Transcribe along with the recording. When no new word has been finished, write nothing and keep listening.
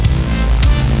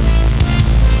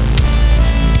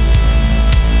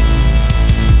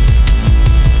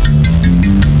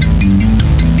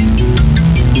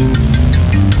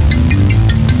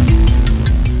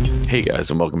Hey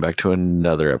guys, and welcome back to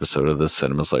another episode of the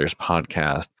Cinema Slayers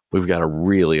podcast. We've got a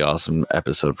really awesome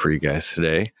episode for you guys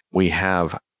today. We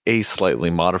have a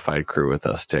slightly modified crew with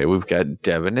us today. We've got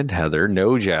Devin and Heather,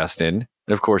 no Justin,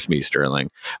 and of course me, Sterling.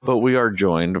 But we are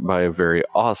joined by a very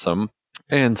awesome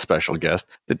and special guest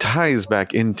that ties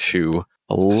back into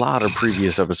a lot of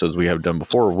previous episodes we have done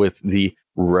before with the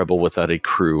Rebel Without a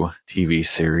Crew TV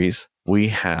series. We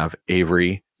have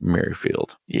Avery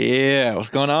Merrifield. Yeah,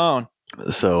 what's going on?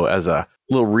 So as a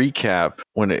little recap,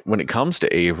 when it comes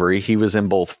to Avery, he was in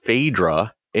both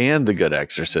Phaedra and The Good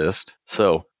Exorcist.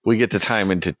 So we get to tie him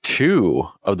into two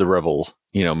of the Rebels,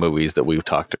 movies that we've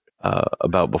talked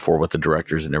about before with the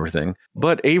directors and everything.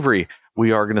 But Avery,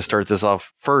 we are going to start this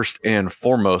off first and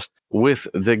foremost with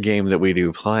the game that we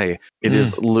do play. It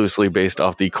is loosely based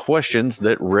off the questions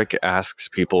that Rick asks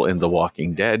people in The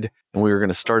Walking Dead. And we were going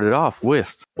to start it off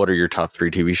with, what are your top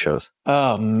 3 TV shows?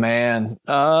 Oh, man.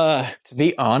 To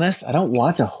be honest, I don't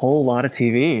watch a whole lot of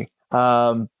TV.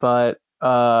 But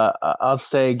I'll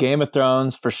say Game of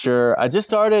Thrones for sure. I just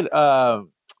started the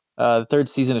 3rd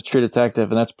season of True Detective,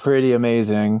 and that's pretty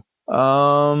amazing.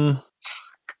 I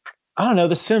don't know,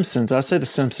 The Simpsons. I'll say The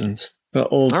Simpsons. The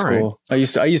old school.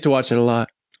 Right. I used to watch it a lot.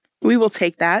 We will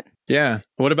take that. Yeah.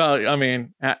 What about,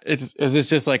 is this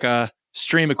just like a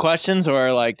stream of questions,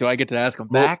 or like, do I get to ask them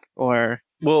back, or?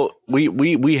 Well,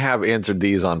 we have answered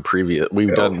these on previous.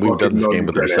 We've done this game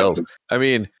with ourselves.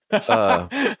 Okay.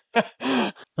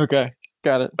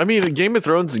 Got it. I mean, Game of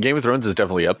Thrones is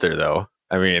definitely up there though.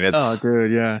 I mean,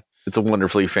 it's a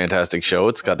wonderfully fantastic show.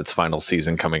 It's got its final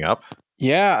season coming up.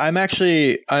 Yeah, I'm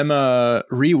rewatching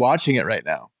it right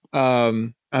now.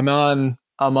 I'm on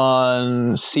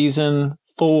season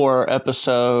 4,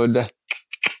 episode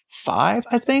 5,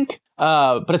 I think.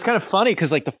 But it's kind of funny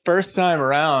because like the first time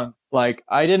around, like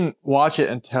I didn't watch it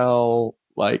until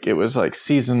like it was like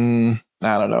season,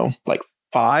 I don't know, like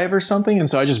 5 or something. And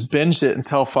so I just binged it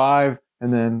until 5.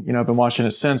 And then, I've been watching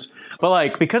it since. But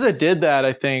like, because I did that,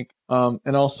 I think,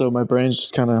 and also my brain's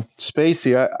just kind of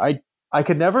spacey. I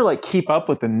could never like keep up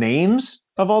with the names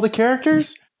of all the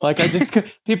characters. Like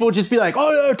people would just be like,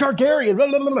 oh, Targaryen, blah,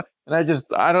 blah, blah. And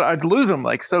I'd lose them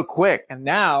like so quick. And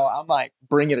now I'm like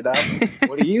bringing it up.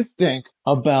 What do you think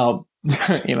about,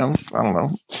 I don't know,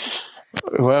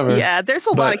 whoever. Yeah, there's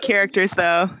a lot of characters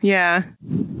though. Yeah.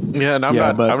 Yeah, and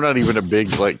I'm not even a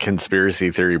big like conspiracy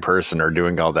theory person or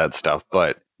doing all that stuff,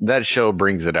 but that show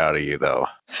brings it out of you though.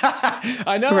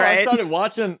 I know. Right? I started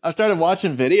watching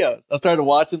videos. I started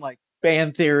watching like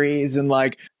fan theories and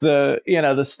like the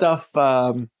stuff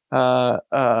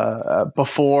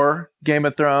before Game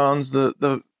of Thrones,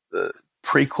 the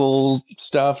prequel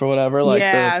stuff or whatever,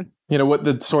 like what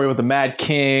the story with the Mad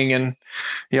King and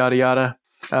yada yada.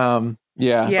 I'm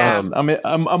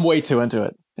way too into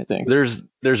it, I think. There's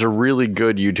a really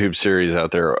good YouTube series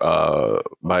out there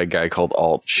by a guy called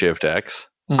Alt Shift X.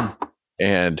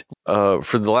 And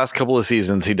for the last couple of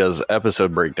seasons he does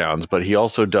episode breakdowns, but he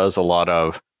also does a lot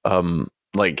of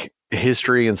like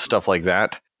history and stuff like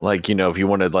that. Like, if you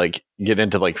want to like get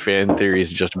into like fan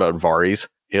theories just about Varys,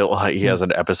 he has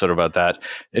an episode about that.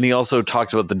 And he also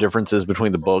talks about the differences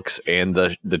between the books and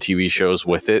the TV shows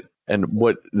with it, and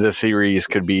what the theories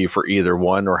could be for either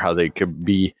one, or how they could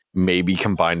be maybe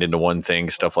combined into one thing,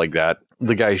 stuff like that.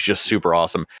 The guy's just super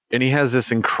awesome. And he has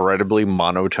this incredibly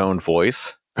monotone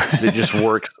voice that just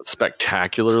works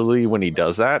spectacularly when he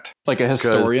does that. Like a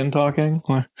historian talking?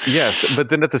 Yes, but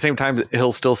then at the same time,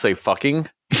 he'll still say fucking.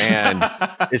 And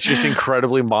it's just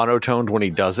incredibly monotoned when he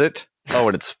does it. Oh,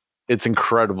 and it's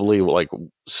incredibly like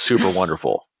super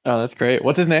wonderful. Oh, that's great.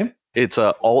 What's his name? It's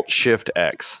Alt Shift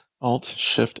X. Alt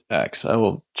Shift X. I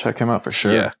will check him out for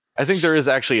sure. Yeah. I think there is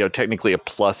actually technically a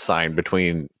plus sign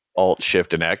between Alt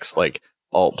Shift and X, like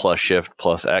Alt plus Shift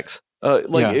plus X.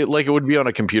 It would be on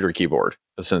a computer keyboard,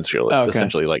 essentially. Oh, okay.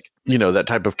 Essentially, like, that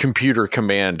type of computer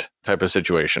command type of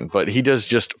situation. But he does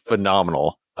just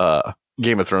phenomenal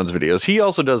Game of Thrones videos. He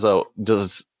also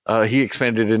he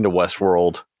expanded into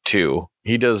Westworld too.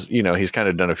 He does, he's kind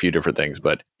of done a few different things,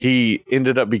 but he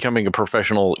ended up becoming a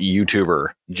professional YouTuber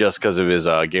just because of his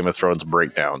Game of Thrones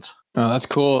breakdowns. Oh, that's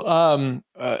cool.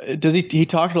 Does he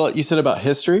talks a lot, you said, about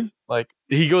history? Like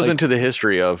he goes into the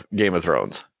history of Game of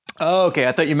Thrones. Oh, okay.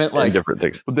 I thought you meant like different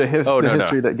things. The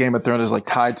history that Game of Thrones is like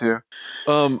tied to.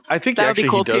 I think that would be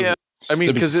cool too. I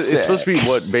mean, because it's supposed to be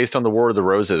based on the War of the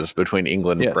Roses between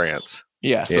England and France.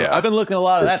 Yeah, so I've been looking a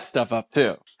lot of that stuff up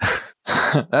too.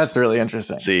 That's really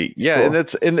interesting. See, yeah, cool.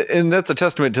 and that's a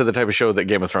testament to the type of show that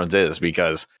Game of Thrones is,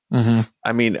 because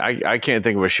I mean, I can't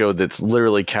think of a show that's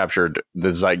literally captured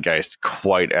the zeitgeist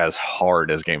quite as hard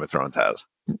as Game of Thrones has.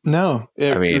 No,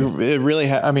 it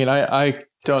really. I mean, I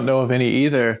don't know of any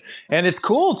either. And it's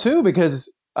cool too,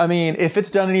 because I mean, if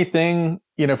it's done anything,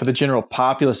 for the general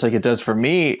populace like it does for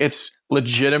me, it's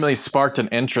legitimately sparked an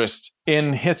interest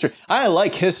in history. I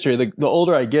like history. The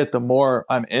older I get, the more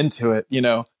I'm into it,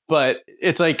 but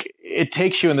it's like it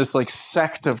takes you in this like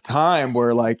sect of time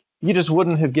where like you just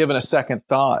wouldn't have given a second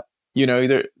thought.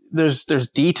 There's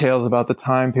details about the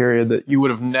time period that you would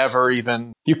have never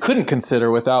you couldn't consider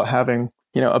without having,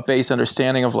 a base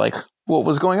understanding of like what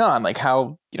was going on, like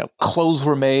how, clothes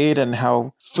were made and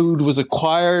how food was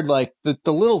acquired, like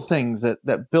the little things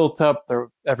that built up their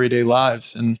everyday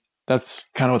lives. And that's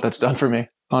kind of what that's done for me,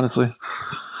 honestly.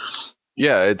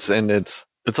 Yeah, it's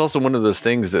also one of those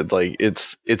things that like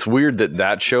it's weird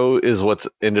that show is what's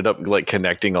ended up like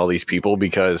connecting all these people,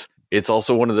 because it's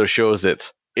also one of those shows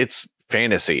it's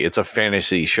fantasy. It's a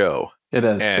fantasy show. It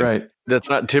is, and right. That's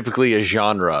not typically a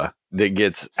genre that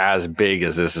gets as big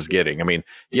as this is getting. I mean,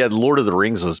 yeah, Lord of the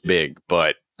Rings was big,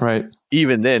 but right.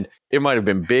 Even then it might have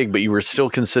been big, but you were still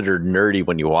considered nerdy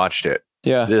when you watched it.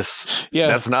 Yeah.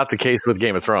 That's not the case with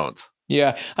Game of Thrones.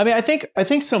 Yeah. I mean, I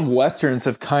think some Westerns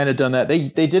have kind of done that. They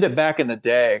did it back in the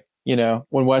day,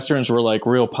 when Westerns were like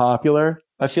real popular.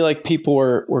 I feel like people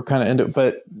were kind of into it,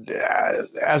 but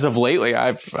as of lately,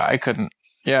 I couldn't.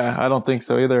 Yeah, I don't think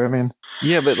so either. I mean,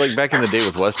 yeah, but like back in the day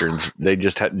with Westerns, they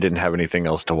just didn't have anything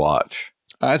else to watch.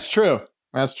 That's true.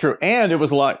 And it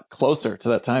was a lot closer to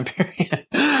that time period.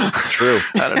 True.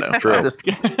 I don't know. True.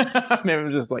 Maybe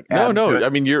I'm just like, no. I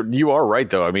mean, you are right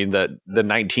though. I mean that the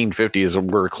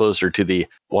 1950s were closer to the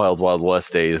Wild Wild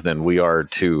West days than we are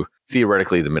to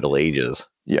theoretically the Middle Ages.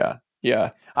 Yeah. Yeah.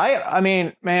 I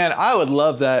mean, man, I would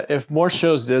love that if more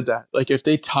shows did that. Like if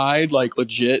they tied like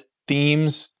legit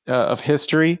themes of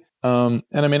history. And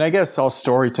I mean, I guess all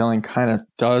storytelling kind of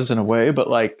does in a way, but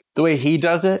like the way he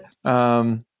does it,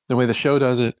 the way the show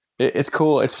does it, it's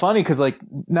cool. It's funny because like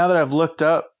now that I've looked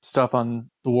up stuff on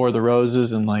the War of the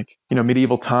Roses and like,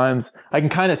 medieval times, I can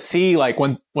kind of see like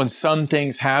when some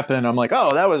things happen, I'm like,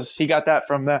 oh, he got that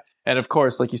from that. And of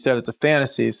course, like you said, it's a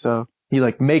fantasy. So he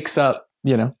like makes up,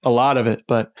 a lot of it,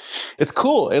 but it's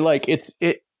cool.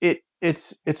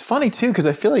 It's funny too, because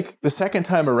I feel like the second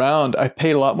time around, I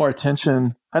paid a lot more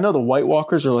attention. I know the White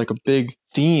Walkers are like a big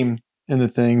theme in the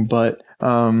thing, but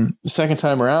the second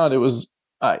time around, it was,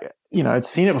 I'd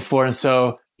seen it before. And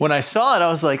so when I saw it,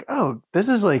 I was like, oh, this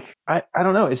is like, I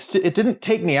don't know. It didn't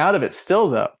take me out of it still,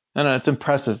 though. I don't know. It's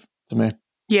impressive to me.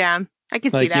 Yeah, I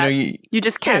can see that. You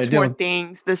just catch more Dylan.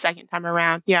 Things the second time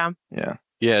around. Yeah. Yeah.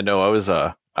 Yeah, no, I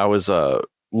was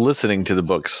listening to the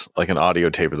books, like an audio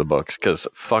tape of the books, because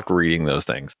fuck reading those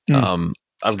things.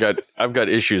 I've got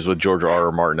issues with George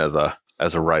R.R. Martin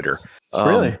as a writer.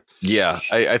 Really? Yeah,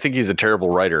 I think he's a terrible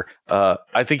writer.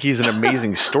 I think he's an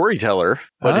amazing storyteller,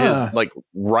 but his like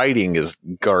writing is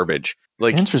garbage.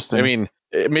 Like, interesting. I mean,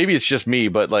 maybe it's just me,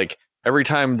 but like every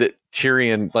time that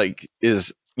Tyrion like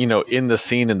is in the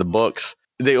scene in the books,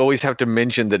 they always have to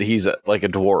mention that he's like a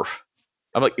dwarf.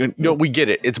 I'm like, no, we get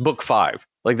it. It's book 5.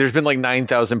 Like, there's been like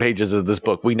 9,000 pages of this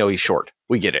book. We know he's short.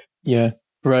 We get it. Yeah.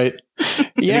 Right.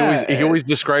 Yeah. He always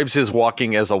describes his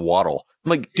walking as a waddle. I'm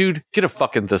like, dude, get a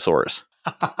fucking thesaurus.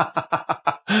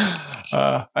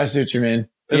 I see what you mean.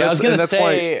 And yeah, I was gonna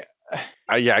say.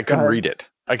 I couldn't read it.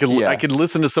 I could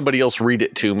listen to somebody else read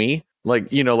it to me,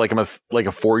 like like I'm a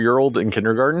 4-year-old in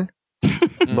kindergarten,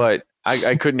 but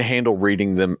I couldn't handle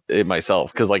reading it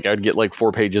myself, because like I'd get like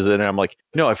 4 pages in and I'm like,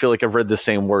 no, I feel like I've read the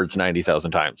same words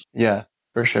 90,000 times. Yeah,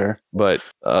 for sure. But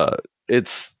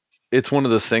it's one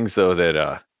of those things though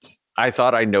that I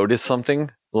thought I noticed something.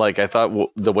 Like I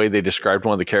thought the way they described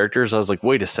one of the characters, I was like,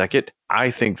 wait a second,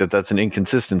 I think that's an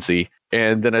inconsistency.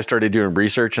 And then I started doing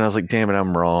research and I was like, damn it,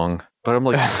 I'm wrong. But I'm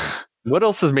like, what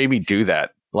else has made me do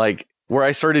that? Like, where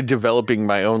I started developing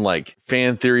my own like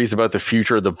fan theories about the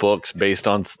future of the books based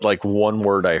on like one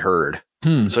word I heard.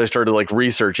 So I started like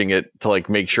researching it to like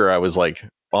make sure I was like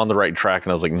on the right track.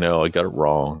 And I was like, no, I got it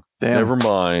wrong. Damn. Never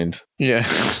mind. Yeah.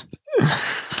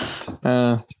 I don't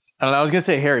know. I was going to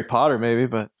say Harry Potter maybe,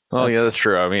 but. Oh, yeah, that's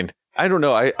true. I mean, I don't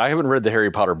know. I haven't read the Harry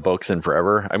Potter books in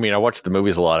forever. I mean, I watch the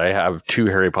movies a lot. I have 2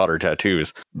 Harry Potter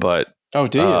tattoos, but. Oh,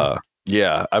 do you?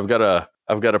 Yeah, I've got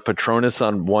a Patronus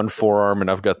on one forearm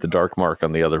and I've got the Dark Mark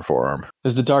on the other forearm.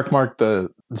 Is the Dark Mark the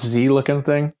Z looking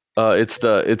thing? It's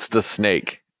the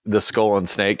snake, the skull and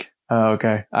snake. Oh,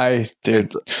 okay.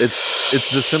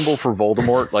 It's the symbol for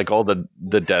Voldemort. Like all the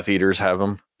Death Eaters have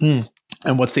them.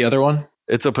 And what's the other one?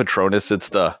 It's a Patronus. It's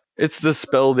the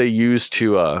spell they use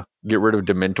to get rid of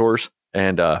Dementors.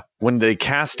 And when they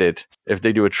cast it, if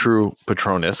they do a true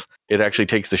Patronus, it actually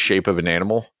takes the shape of an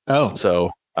animal. Oh,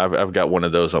 so I've got one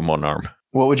of those on one arm.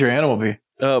 What would your animal be?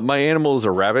 My animal is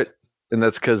a rabbit, and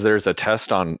that's because there's a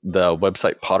test on the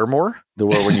website Pottermore,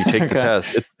 where when you take the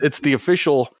test, it's the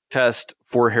official test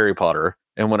for Harry Potter.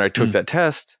 And when I took that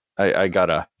test, I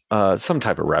got some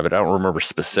type of rabbit. I don't remember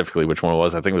specifically which one it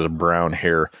was. I think it was a brown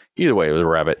hair. Either way, it was a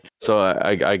rabbit. So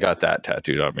I got that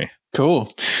tattooed on me. Cool.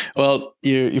 Well,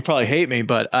 you probably hate me,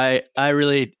 but I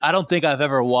don't think I've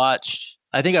ever watched.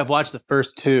 I think I've watched the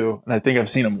first two, and I think I've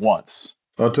seen them once.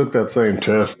 I took that same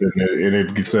test, and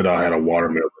it said I had a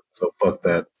watermelon. So fuck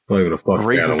that. Not even a fucking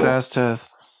racist ass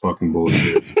test. Fucking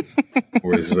bullshit.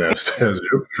 Racist ass test.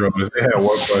 They had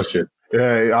one question.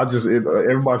 Yeah,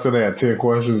 everybody said they had 10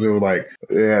 questions. It was like,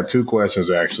 they had 2 questions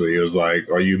actually. It was like,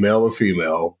 are you male or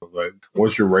female? It was like,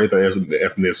 what's your race or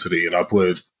ethnicity? And I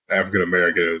put African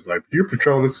American. It was like, you're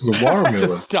patrolling this as a watermelon.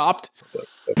 Just stopped.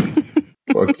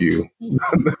 Fuck you.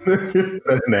 That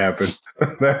didn't happen.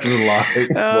 That's a lie.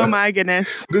 Oh my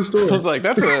goodness. Good story. I was like,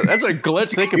 that's a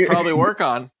glitch they could probably work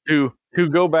on. To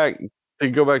go back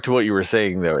to what you were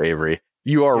saying though, Avery,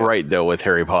 you are right though with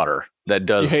Harry Potter. That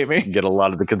does get a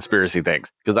lot of the conspiracy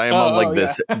things because I am on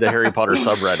the Harry Potter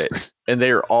subreddit, and they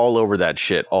are all over that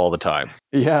shit all the time.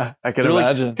 Yeah, I can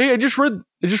imagine. Like, hey, I just read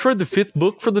the 5th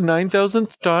book for the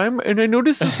 9,000th time, and I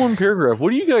noticed this one paragraph. What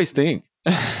do you guys think?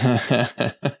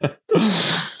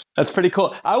 That's pretty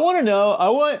cool. I want to know.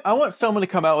 I want someone to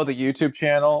come out with a YouTube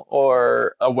channel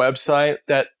or a website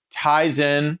that ties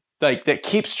in, like that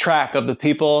keeps track of the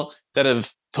people that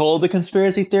have told the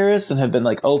conspiracy theorists and have been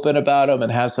like open about them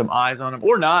and have some eyes on them,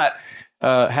 or not,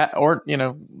 or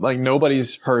like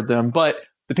nobody's heard them, but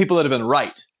the people that have been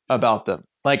right about them.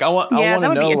 Like I want to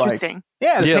know, be interesting.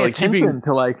 Pay attention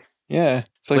to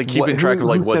keeping track of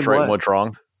like what's right and what's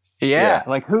wrong. Yeah,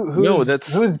 like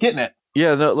who's getting it.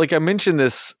 Yeah, no, like I mentioned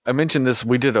this.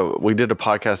 We did a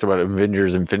podcast about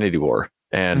Avengers: Infinity War,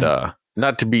 and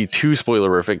not to be too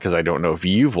spoilerific because I don't know if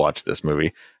you've watched this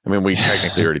movie. I mean, we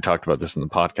technically already talked about this in the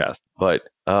podcast, but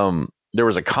there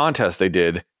was a contest they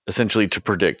did essentially to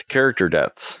predict character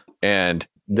deaths, and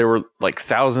there were like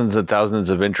thousands and thousands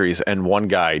of entries, and one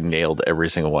guy nailed every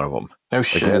single one of them. Oh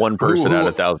shit! One person out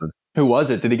of thousands. Who was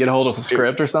it? Did he get a hold of the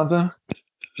script or something?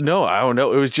 No, I don't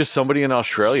know. It was just somebody in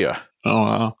Australia.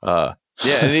 Oh wow.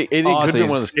 Yeah, and it could be one of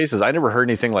those cases. I never heard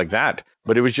anything like that,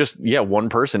 but it was just one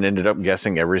person ended up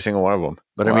guessing every single one of them.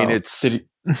 But wow. I mean,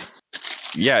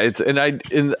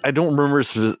 I don't remember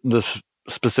the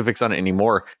specifics on it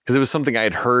anymore because it was something I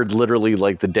had heard literally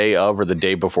like the day of or the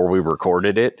day before we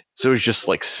recorded it, so it was just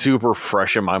like super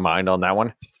fresh in my mind on that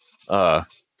one.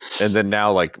 And then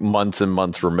now, like months and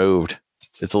months removed,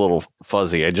 it's a little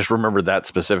fuzzy. I just remember that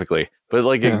specifically, but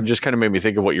it just kind of made me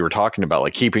think of what you were talking about,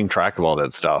 like keeping track of all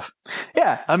that stuff.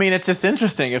 Yeah. I mean, it's just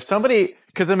interesting if somebody,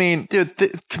 because I mean, dude,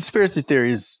 the conspiracy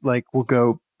theories like will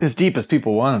go as deep as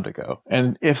people want them to go.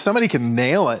 And if somebody can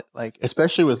nail it, like,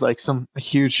 especially with like a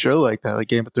huge show like that, like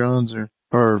Game of Thrones or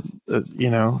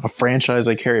a franchise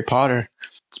like Harry Potter,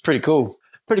 it's pretty cool.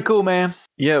 Pretty cool, man.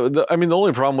 Yeah, the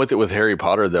only problem with it with Harry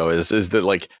Potter though is that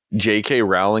like J.K.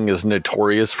 Rowling is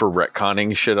notorious for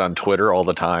retconning shit on Twitter all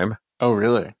the time. Oh,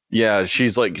 really? Yeah,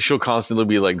 she'll constantly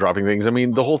be like dropping things. I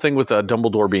mean, the whole thing with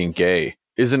Dumbledore being gay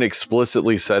isn't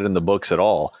explicitly said in the books at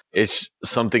all. It's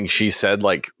something she said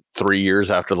like 3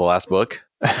 years after the last book,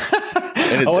 and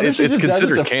it's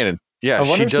considered canon. Yeah,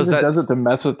 she does it to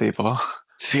mess with people.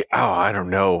 See, I don't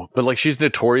know. But like she's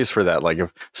notorious for that. Like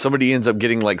if somebody ends up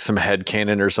getting like some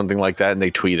headcanon or something like that and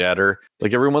they tweet at her,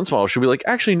 like every once in a while she'll be like,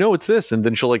 actually, no, it's this. And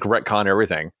then she'll like retcon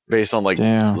everything based on like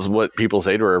what people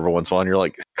say to her every once in a while. And you're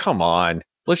like, come on,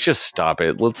 let's just stop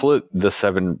it. Let's let the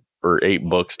 7 or 8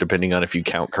 books, depending on if you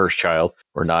count Cursed Child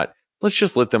or not. Let's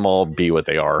just let them all be what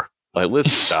they are. Like,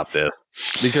 let's stop this.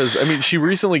 Because I mean, she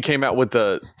recently came out with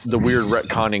the weird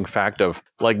retconning fact of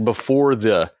like before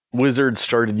the Wizards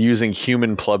started using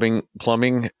human plumbing,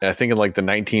 I think in like the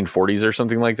 1940s or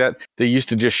something like that. They used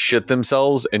to just shit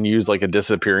themselves and use like a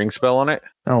disappearing spell on it.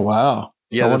 Oh, wow.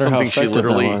 Yeah, that's something she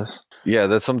literally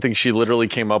that's something she literally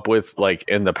came up with like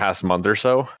in the past month or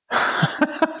so.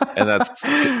 And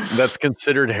that's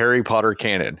considered Harry Potter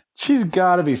canon. She's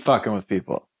got to be fucking with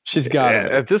people. She's got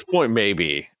to. At this point,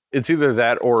 maybe. It's either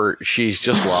that or she's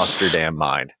just lost her damn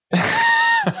mind.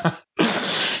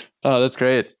 Oh, that's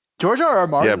great. George R.R.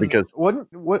 Martin. Yeah, because what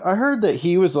I heard that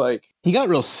he was like, he got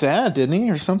real sad, didn't he,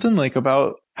 or something like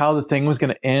about how the thing was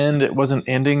going to end. It wasn't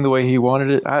ending the way he wanted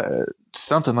it.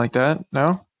 Something like that.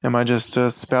 No, am I just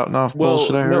spouting off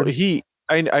bullshit? I heard. No,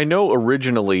 I know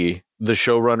originally the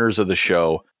showrunners of the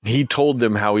show, he told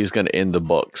them how he's going to end the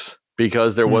books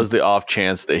because there was the off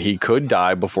chance that he could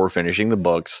die before finishing the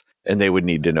books, and they would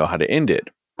need to know how to end it.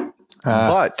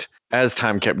 But as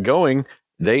time kept going,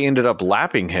 they ended up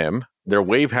lapping him they're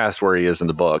way past where he is in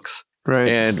the books. Right.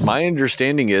 And my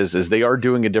understanding is they are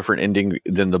doing a different ending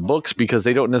than the books because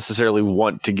they don't necessarily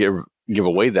want to give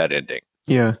away that ending.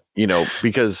 Yeah.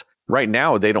 Because right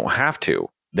now they don't have to.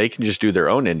 They can just do their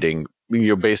own ending,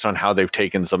 based on how they've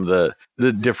taken some of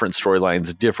the different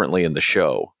storylines differently in the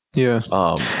show. Yeah.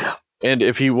 And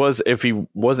if he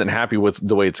wasn't happy with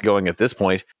the way it's going at this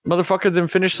point, motherfucker, then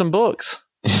finish some books.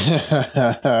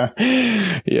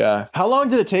 Yeah. How long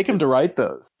did it take him to write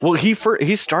those? Well, he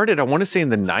started, I want to say in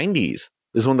the 90s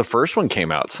is when the first one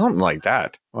came out, something like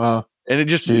that. Wow. And it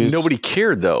just, nobody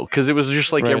cared though, because it was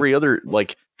just like every other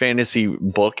like fantasy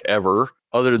book ever,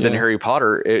 other than Harry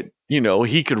Potter.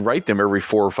 He could write them every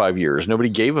 4 or 5 years. Nobody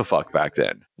gave a fuck back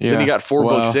then. Yeah. Then he got 4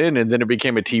 books in, and then it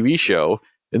became a TV show.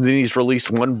 And then he's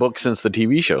released 1 book since the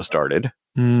TV show started.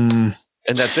 And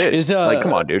that's it.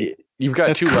 Come on, dude. You've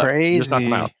got 2 crazy.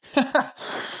 Left. Just knock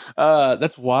them out.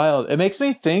 That's wild. It makes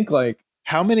me think, like,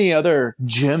 how many other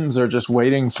gems are just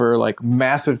waiting for, like,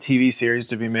 massive TV series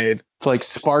to be made to, like,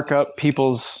 spark up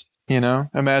people's,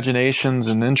 imaginations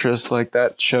and interests like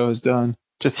that show has done.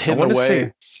 Just hidden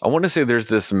away. I want to say there's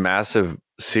this massive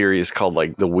series called,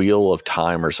 like, The Wheel of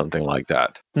Time or something like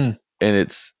that. And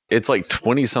it's like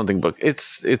 20 something book.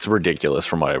 It's ridiculous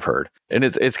from what I've heard. And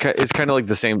it's kind of like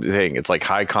the same thing. It's like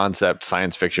high concept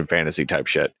science fiction fantasy type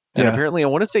shit. And apparently I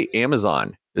want to say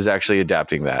Amazon is actually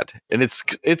adapting that. And it's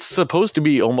supposed to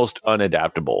be almost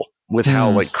unadaptable with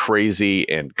how like crazy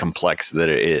and complex that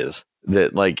it is.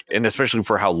 That like, and especially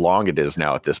for how long it is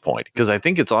now at this point, because I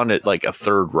think it's on it like a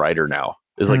third writer now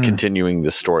is like continuing the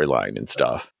storyline and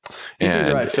stuff. He's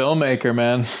the right filmmaker,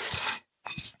 man.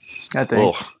 I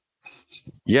think.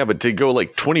 Yeah, but to go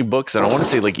like 20 books, and I want to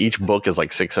say like each book is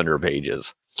like 600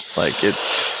 pages. Like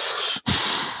it's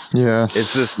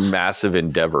this massive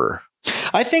endeavor.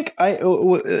 I think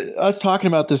us talking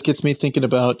about this gets me thinking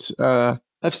about.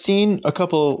 I've seen a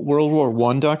couple World War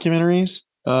I documentaries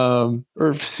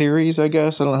or series, I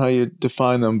guess. I don't know how you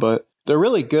define them, but they're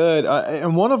really good.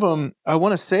 And one of them, I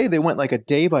want to say they went like a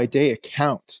day by day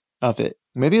account of it.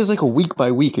 Maybe it was like a week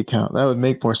by week account. That would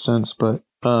make more sense, but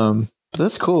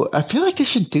that's cool. I feel like they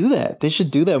should do that. They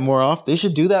should do that more often. They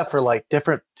should do that for like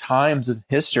different times in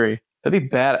history. That'd be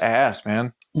badass,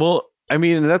 man. Well, I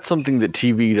mean, that's something that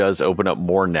TV does open up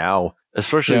more now,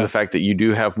 especially the fact that you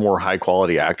do have more high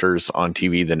quality actors on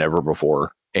TV than ever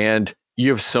before. And you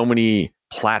have so many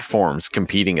platforms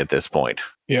competing at this point.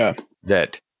 Yeah.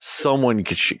 That someone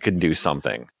could do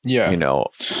something. Yeah.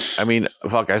 I mean,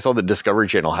 fuck, I saw that Discovery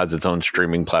Channel has its own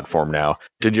streaming platform now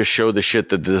to just show the shit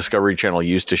that the Discovery Channel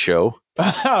used to show.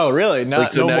 Oh, really? No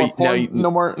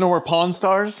more Pawn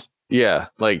Stars? Yeah.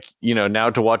 Like,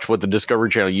 now to watch what the Discovery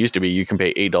Channel used to be, you can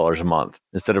pay $8 a month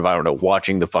instead of, I don't know,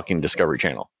 watching the fucking Discovery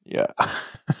Channel. Yeah.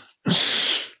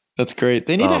 That's great.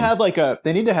 They need to have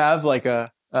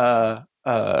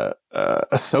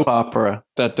a soap opera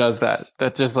that does that.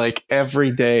 That just like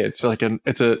every day it's like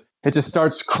it just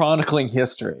starts chronicling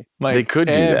history. Like they could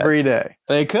do every day.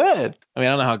 They could. I mean,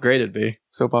 I don't know how great it'd be.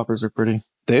 Soap operas are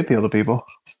they appeal to people.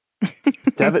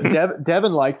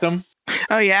 Devin likes them.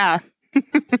 Oh yeah.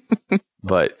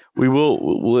 But we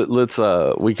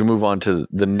can move on to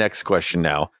the next question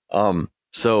now.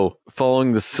 So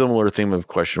following the similar theme of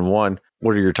question 1,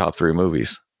 what are your top 3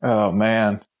 movies? Oh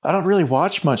man. I don't really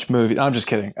watch much movies. I'm just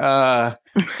kidding. I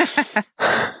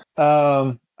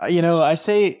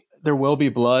say There Will Be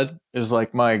Blood is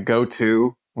like my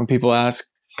go-to when people ask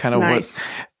kind of nice.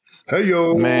 Hey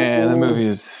yo, man, the movie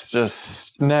is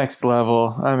just next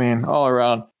level. I mean, all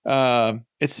around.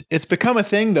 It's become a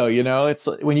thing though. It's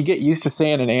when you get used to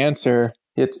saying an answer,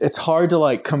 it's hard to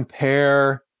like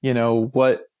compare.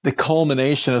 What the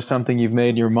culmination of something you've made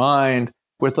in your mind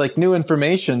with like new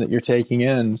information that you're taking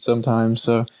in sometimes.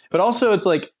 So, but also it's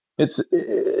like, it's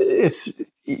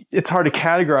hard to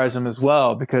categorize them as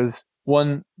well because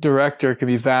one director can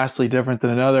be vastly different than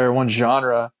another. One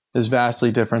genre is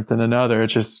vastly different than another.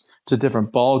 It's a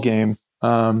different ball game.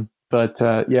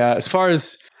 As far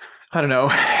as, I don't know,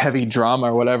 heavy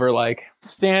drama or whatever, like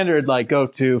standard, like go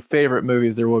to favorite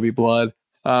movies, There Will Be Blood.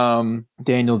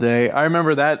 Daniel Day. I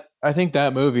remember that. I think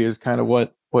that movie is kind of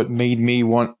what made me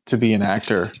want to be an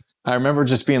actor. I remember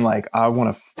just being like, I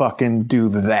want to fucking do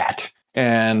that.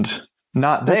 And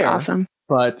not there. That's awesome.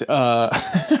 But,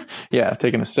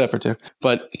 taking a step or two.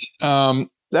 But,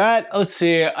 let's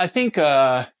see. I think,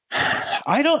 I've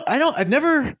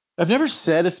never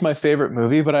said it's my favorite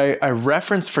movie, but I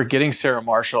reference Forgetting Sarah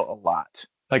Marshall a lot.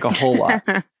 Like a whole lot.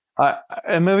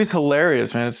 The movie's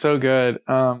hilarious, man. It's so good.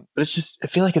 But it's just, I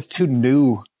feel like it's too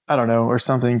new. I don't know, or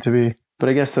something to be. But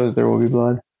I guess so is There Will Be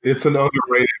Blood. It's an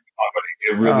underrated comedy.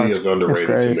 It really is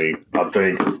underrated to me.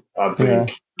 I I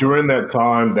think during that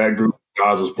time, that group of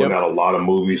guys was putting out a lot of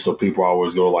movies, so people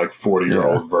always go like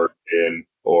 40-year-old Virgin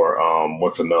or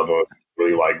what's another one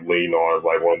really like lean on as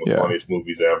like one of the funniest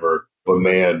movies ever. But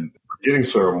man, Getting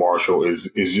Sarah Marshall is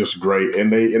just great,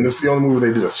 and this is the only movie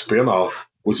they did a spinoff,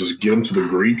 which is Get Him to the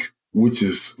Greek, which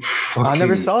is fucking I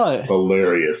never saw it.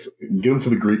 Hilarious. Get Him to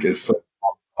the Greek is so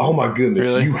awesome. Oh my goodness,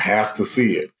 really? You have to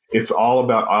see it. It's all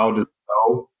about Aldous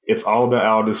Snow. It's all about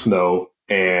Aldous Snow,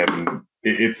 and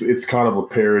it's kind of a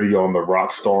parody on the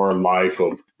rock star life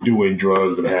of doing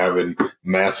drugs and having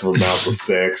massive amounts of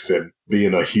sex and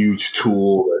being a huge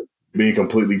tool and being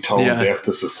completely tone deaf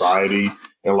to society,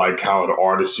 and like how an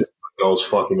artist just goes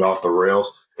fucking off the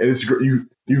rails. And it's great.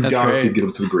 You've got to see Get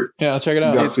Him to the Greek. Yeah, I'll check it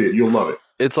out. You got to see it. You'll love it.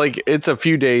 It's a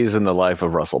few days in the life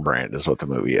of Russell Brand is what the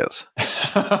movie is.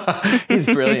 He's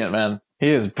brilliant, man. He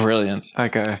is brilliant.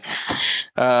 That guy.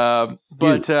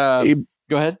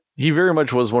 Go ahead. He very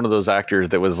much was one of those actors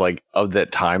that was like of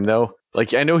that time, though.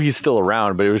 Like, I know he's still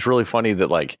around, but it was really funny that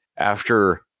like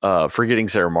after Forgetting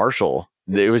Sarah Marshall,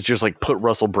 it was just like put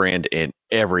Russell Brand in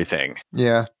everything.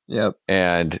 Yeah. Yep.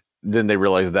 And then they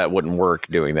realized that wouldn't work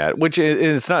doing that, which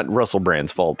it's not Russell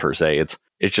Brand's fault per se. It's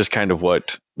just kind of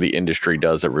what the industry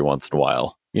does every once in a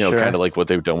while. You know, kind of like what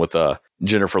they've done with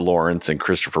Jennifer Lawrence and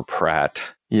Christopher Pratt.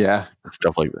 Yeah. And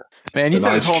stuff like that. Man, you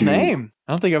said his whole name.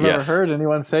 I don't think I've ever heard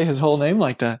anyone say his whole name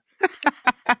like that.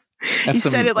 You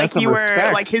said it like you were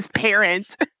like his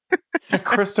parent.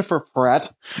 Christopher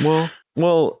Pratt.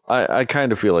 Well, I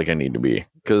kind of feel like I need to be,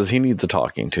 because he needs a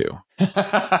talking to.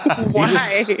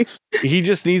 Why? He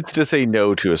just needs to say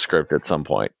no to a script at some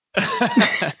point.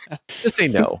 Just say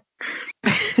no.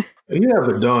 He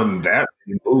hasn't done that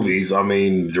many movies. I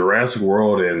mean, Jurassic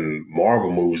World and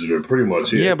Marvel movies have been pretty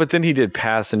much it. Yeah, but then he did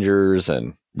Passengers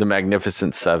and The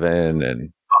Magnificent Seven.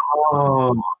 And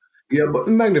yeah, but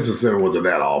The Magnificent Seven wasn't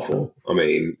that awful. I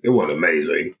mean, it wasn't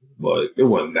amazing, but it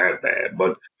wasn't that bad.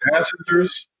 But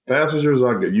Passengers,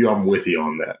 I'm with you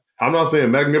on that. I'm not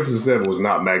saying Magnificent Seven was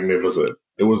not magnificent.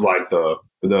 It was like the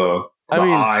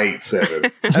I-7.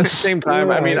 At the same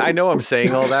time, I mean, I know I'm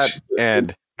saying all that,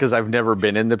 and because I've never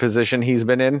been in the position he's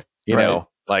been in, you know,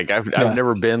 like I've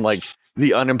never been like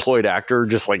the unemployed actor,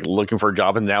 just like looking for a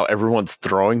job, and now everyone's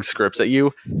throwing scripts at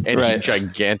you and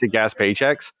gigantic ass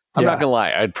paychecks. I'm not gonna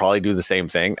lie, I'd probably do the same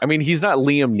thing. I mean, he's not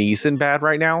Liam Neeson bad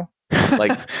right now.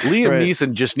 Like Liam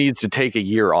Neeson just needs to take a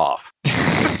year off.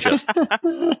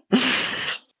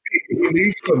 He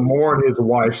needs to mourn his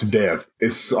wife's death.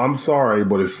 I'm sorry,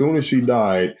 but as soon as she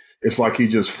died, it's like he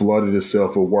just flooded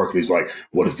himself with work. He's like,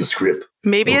 "What is the script?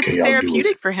 Maybe it's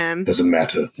therapeutic for him. Doesn't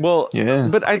matter." Well,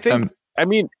 but I think,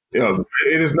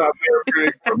 it is not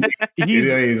therapeutic for me.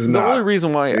 The only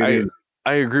reason why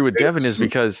I agree with Devin is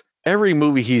because every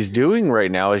movie he's doing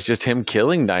right now is just him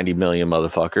killing 90 million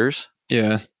motherfuckers.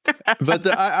 Yeah, but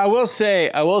I will say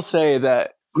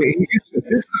that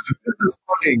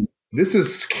this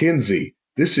is Kinsey.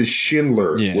 This is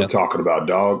Schindler we're talking about,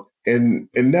 dog. And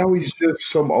now he's just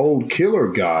some old killer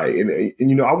guy. And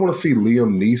you know, I want to see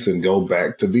Liam Neeson go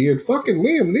back to being fucking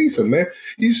Liam Neeson, man.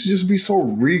 He used to just be so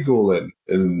regal and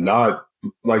not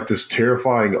like this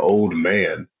terrifying old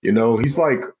man. You know,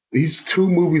 he's 2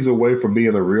 movies away from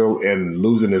being the real and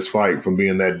losing his fight from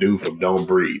being that dude from Don't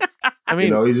Breathe. I mean,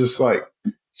 you know, he's just like,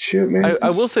 shit, man.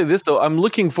 I will say this though, I'm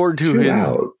looking forward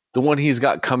to the one he's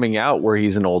got coming out where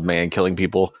he's an old man killing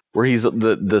people, where he's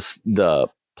the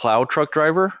plow truck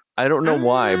driver. I don't know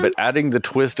why, but adding the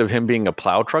twist of him being a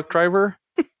plow truck driver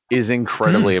is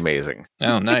incredibly amazing.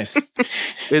 Oh, nice. I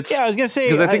was gonna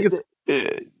say, because I think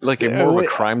it's like more of a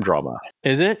crime drama.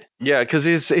 Is it? Yeah, because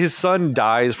his son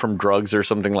dies from drugs or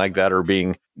something like that, or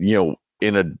being, you know,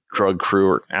 in a drug crew,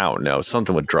 or I don't know,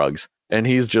 something with drugs. And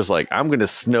he's just like, I'm going to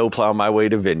snowplow my way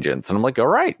to vengeance. And I'm like, all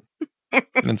right.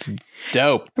 That's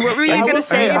dope. What were you going to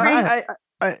say? I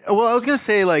was going to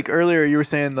say, like, earlier you were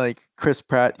saying, like, Chris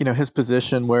Pratt, you know, his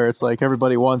position where it's like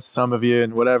everybody wants some of you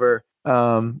and whatever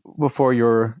before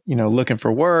you're, you know, looking for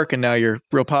work, and now you're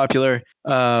real popular.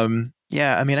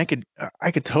 Yeah, I mean, I could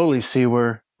totally see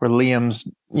where Liam's,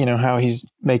 you know, how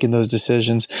he's making those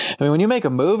decisions. I mean, when you make a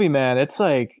movie, man, it's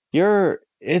like you're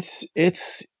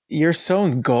so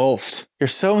engulfed. You're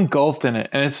so engulfed in it,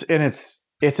 and it's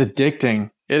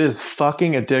addicting. It is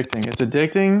fucking addicting. It's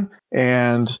addicting,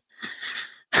 and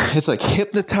it's like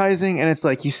hypnotizing. And it's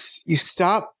like you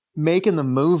stop making the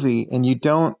movie, and you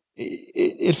don't.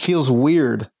 It feels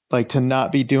weird, like, to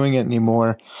not be doing it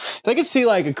anymore. I could see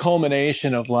like a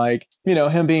culmination of, like, you know,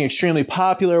 him being extremely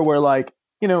popular, where like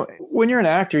when you're an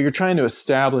actor, you're trying to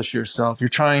establish yourself.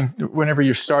 Whenever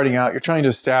you're starting out, you're trying to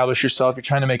establish yourself. You're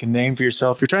trying to make a name for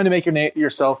yourself. You're trying to make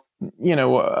yourself,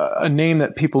 a name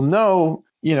that people know,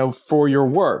 for your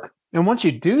work. And once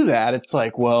you do that, it's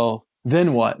like, well,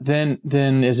 then what? Then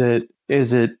is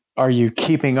it, are you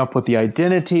keeping up with the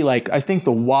identity? Like, I think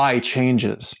the why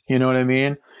changes. You know what I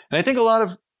mean? And I think a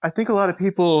lot of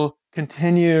people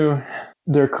continue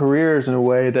their careers in a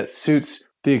way that suits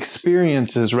the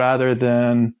experiences rather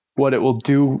than what it will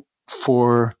do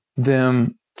for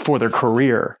them for their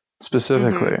career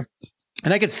specifically. Mm-hmm.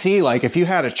 And I could see, like, if you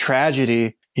had a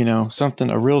tragedy,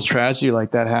 a real tragedy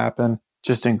like that happen,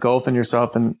 just engulfing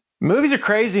yourself. And movies are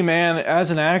crazy, man.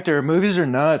 As an actor, movies are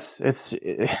nuts.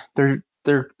 They're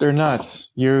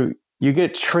nuts. You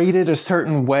get treated a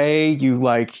certain way.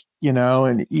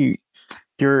 And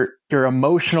your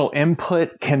emotional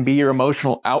input can be your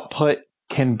emotional output,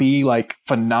 can be like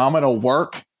phenomenal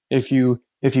work if you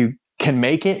can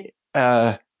make it.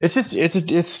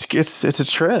 It's a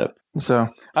trip. So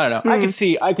I don't know.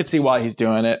 Mm-hmm. I could see why he's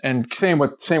doing it, and same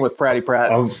with Pratty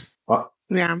Pratt.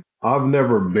 I've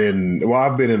never been. Well,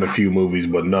 I've been in a few movies,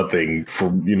 but nothing for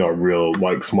real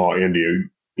like small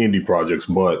indie projects.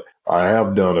 But I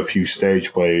have done a few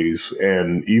stage plays,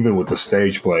 and even with the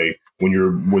stage play, when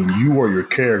you are your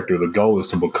character, the goal is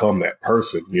to become that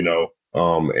person.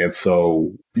 And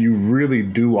so you really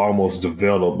do almost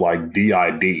develop like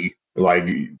DID. Like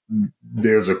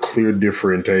there's a clear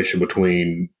differentiation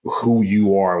between who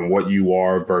you are and what you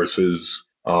are versus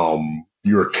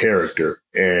your character.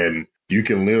 And you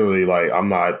can literally I'm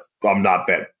not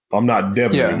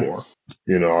Devin anymore.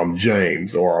 I'm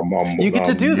James, or I'm you get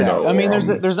to do that. I mean,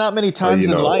 there's not many times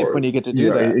in life when you get to do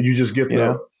that. You just get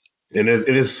that. And it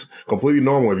is completely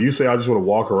normal. If you say, I just want to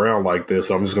walk around like this,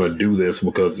 I'm just going to do this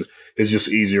because it's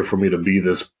just easier for me to be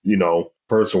this,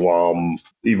 person while I'm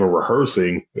even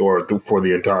rehearsing or for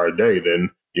the entire day, then,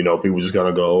 people just kind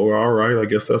of go, oh, all right, I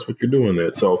guess that's what you're doing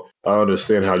then. So I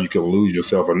understand how you can lose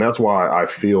yourself. And that's why I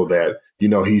feel that,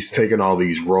 he's taken all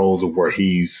these roles of where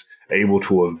he's able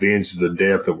to avenge the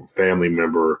death of a family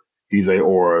member.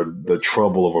 Or the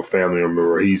trouble of a family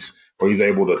member. He's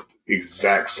able to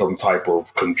exact some type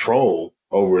of control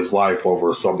over his life,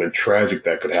 over something tragic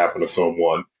that could happen to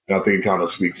someone. And I think it kind of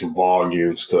speaks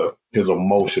volumes to his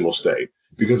emotional state,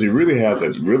 because he really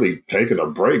hasn't really taken a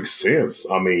break since.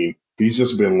 I mean, he's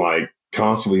just been like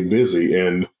constantly busy.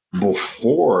 And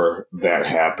before that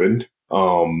happened,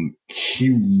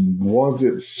 he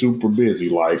wasn't super busy.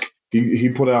 Like he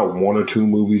put out 1 or 2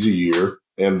 movies a year,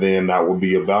 and then that would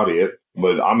be about it.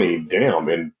 But I mean, damn,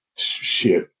 and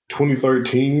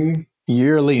 2013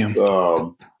 yearly,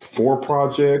 4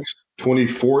 projects.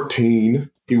 2014,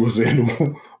 he was in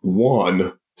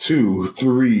 1, 2,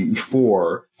 3,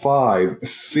 4, 5,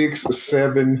 6,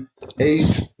 7,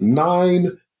 8,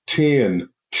 9, 10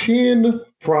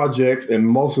 projects, and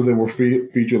most of them were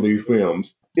feature-length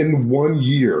films in 1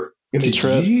 year. In a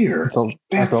year,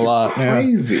 that's a lot.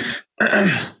 Crazy.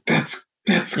 Yeah. That's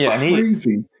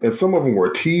crazy. And some of them were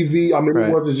TV. I mean, it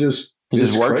wasn't just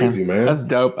working. Crazy, man. That's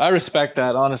dope. I respect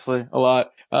that, honestly, a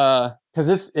lot.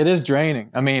 Because it is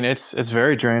draining. I mean, it's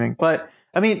very draining. But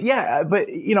I mean, but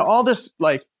all this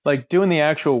like doing the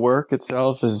actual work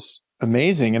itself is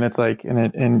amazing. And it's like,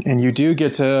 and you do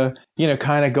get to,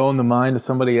 kind of go in the mind of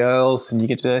somebody else, and you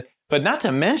get to, but not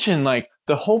to mention like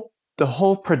the whole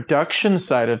production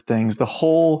side of things,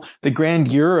 the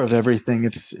grandeur of everything.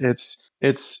 It's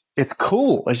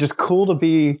cool. It's just cool to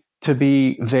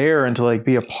be there and to like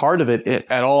be a part of it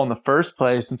at all in the first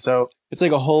place. And so it's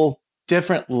like a whole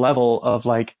different level of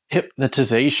like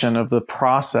hypnotization of the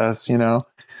process, in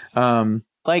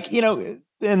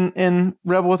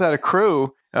Rebel Without a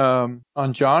Crew,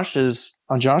 on Josh's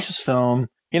film,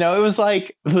 it was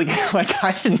like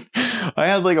I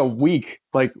had like a week,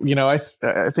 like, I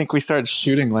think we started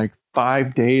shooting like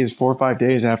 4 or 5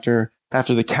 days after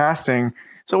the casting.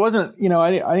 So it wasn't,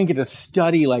 I didn't get to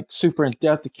study like super in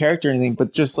depth the character or anything,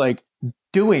 but just like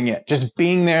doing it, just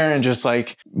being there and just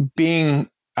like being,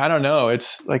 I don't know.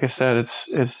 It's like I said,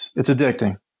 it's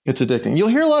addicting. It's addicting. You'll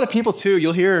hear a lot of people too.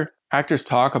 You'll hear actors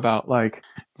talk about like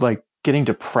getting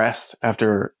depressed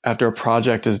after a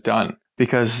project is done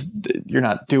because you're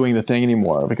not doing the thing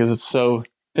anymore, because it's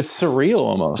surreal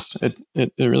almost.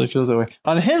 It really feels that way.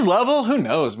 On his level, who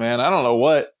knows, man? I don't know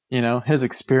what, his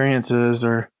experiences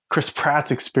or Chris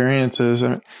Pratt's experiences.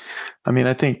 I mean,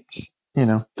 I think,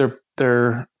 their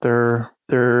own,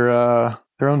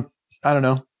 I don't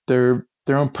know, their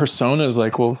own personas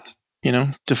like will,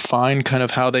 define kind of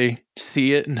how they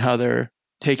see it and how they're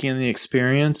taking in the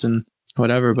experience and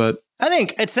whatever. But I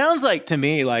think it sounds like to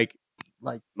me, like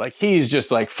he's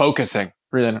just like focusing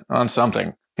on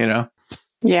something, you know?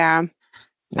 Yeah.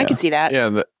 I can see that.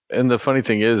 Yeah. And the funny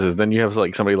thing is then you have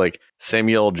like somebody like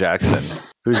Samuel L. Jackson,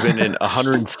 who's been in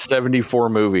 174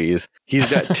 movies. He's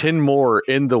got 10 more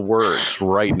in the works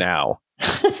right now.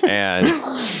 And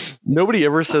nobody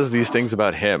ever says these things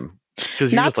about him.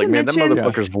 Because you're just like, man, that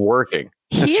motherfucker's working.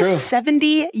 He is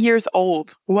 70 years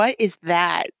old. What is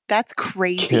that? That's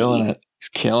crazy. Killing it. He's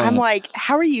killing it. I'm like,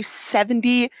 how are you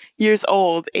 70 years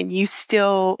old and you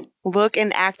still look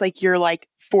and act like you're like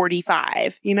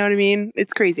 45? You know what I mean?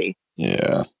 It's crazy.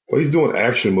 Yeah. Well, he's doing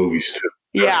action movies too.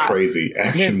 That's crazy.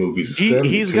 Action movies.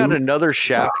 He's got another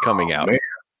Shaft coming out. Man.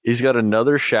 He's got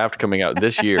another Shaft coming out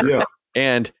this year. Yeah.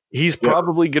 And he's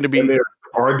probably going to be.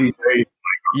 RDJ.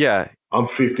 Yeah. I'm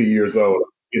 50 years old.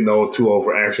 You know, too old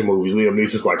for action movies. Liam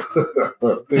Neeson's like.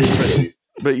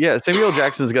 But yeah, Samuel L.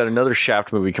 Jackson's got another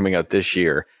Shaft movie coming out this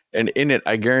year. And in it,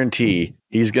 I guarantee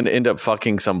he's going to end up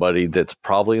fucking somebody that's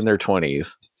probably in their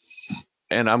 20s.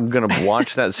 And I'm going to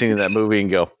watch that scene in that movie and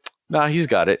go, nah, he's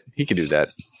got it. He can do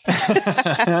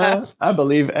that. I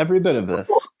believe every bit of this.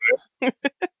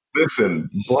 Listen,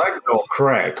 black don't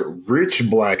crack. Rich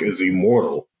black is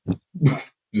immortal.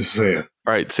 Just saying.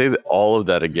 All right, say all of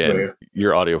that again.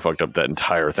 Your audio fucked up that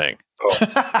entire thing. All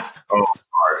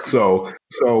right.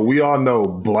 So we all know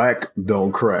black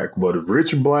don't crack, but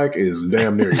rich black is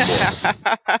damn near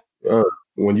immortal.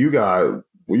 When you got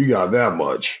that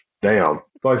much, damn.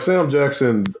 Like Sam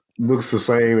Jackson looks the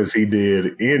same as he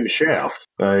did in Shaft.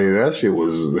 That shit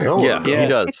was hell. Yeah, he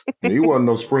does. He wasn't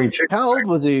no spring chicken. How old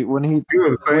was he when he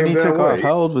took off?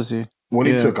 How old was he? When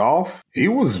he took off, he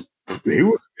was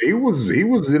in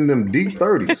them deep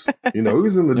 30s. You know, he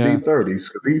was in the deep 30s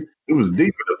because he was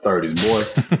deep in the 30s, boy.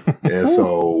 And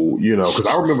so, you know, because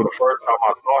I remember the first time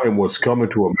I saw him was Coming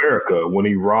to America when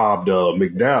he robbed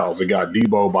McDowell's and got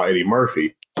deboed by Eddie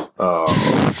Murphy.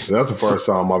 That's the first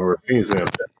time I've ever seen Sam.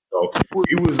 So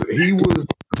he was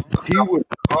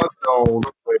unknown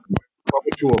when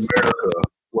Coming to America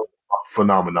was a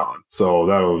phenomenon. So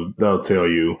that'll tell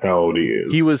you how old he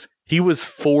is. He was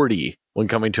 40 when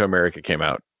Coming to America came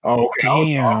out. Oh, okay.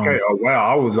 Okay. Oh,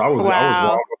 wow. I was wrong with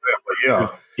that. But yeah.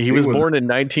 He was born in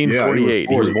 1948.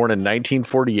 He was born in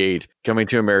 1948. Coming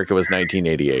to America was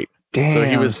 1988. Damn, so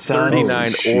he was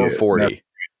 39 or 40.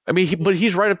 I mean, but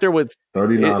he's right up there with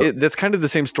 39. That's kind of the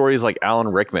same story as like Alan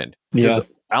Rickman. Yeah.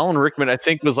 Alan Rickman, I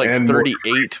think, was like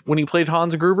 38 when he played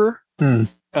Hans Gruber.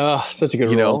 Oh, such a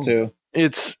good role, too.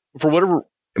 It's for whatever.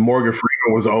 And Morgan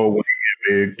Freeman was old when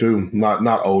he hit big, too.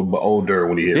 Not old, but older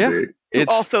when he hit big. It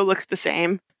also looks the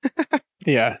same.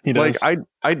 Yeah, he does. Like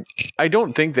I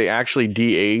don't think they actually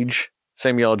de-age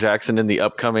Samuel L. Jackson in the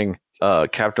upcoming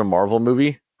Captain Marvel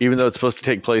movie, even though it's supposed to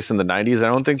take place in the 90s.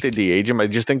 I don't think they de-age him. I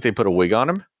just think they put a wig on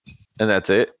him, and that's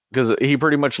it. Because he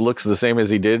pretty much looks the same as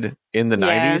he did in the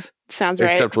 90s. Sounds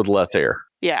right. Except with less hair.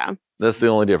 Yeah. That's the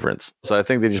only difference. So I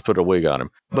think they just put a wig on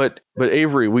him. But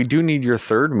Avery, we do need your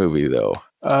third movie, though.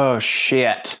 Oh,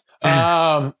 shit. See,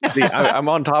 I'm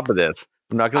on top of this.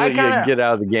 I'm not going to let you get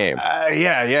out of the game.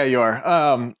 Yeah, you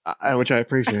are. Which I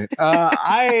appreciate.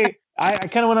 I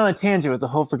kind of went on a tangent with the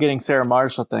whole forgetting Sarah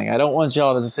Marshall thing. I don't want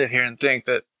y'all to just sit here and think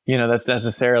that, you know, that's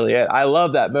necessarily it. I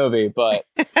love that movie, but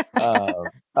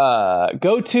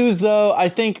go-tos, though, I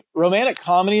think romantic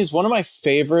comedy is one of my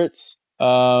favorites.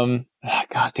 God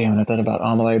damn it, I thought about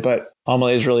Amelie, but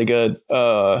Amelie is really good.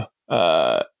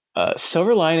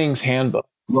 Silver Linings Handbook.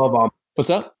 Love Amelie. What's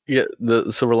up? Yeah,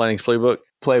 the Silver Linings Playbook.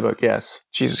 Playbook, yes.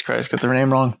 Jesus Christ, got their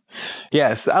name wrong.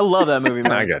 Yes, I love that movie,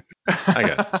 man. I got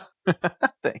it.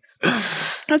 Thanks.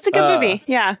 That's a good movie.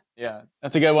 Yeah. Yeah,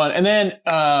 that's a good one. And then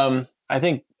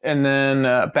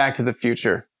Back to the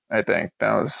Future. I think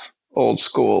that was old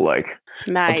school, like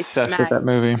obsessed with that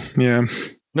movie. Yeah.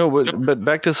 No, but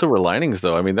back to Silver Linings,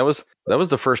 though. I mean, that was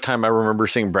the first time I remember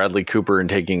seeing Bradley Cooper and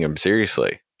taking him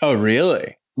seriously. Oh,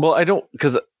 really? Well, I don't,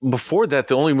 because before that,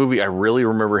 the only movie I really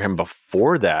remember him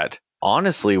before that,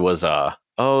 honestly, was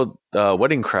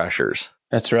Wedding Crashers.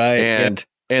 That's right.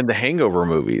 And the Hangover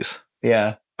movies.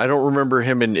 Yeah. I don't remember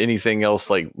him in anything else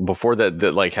like before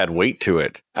that like had weight to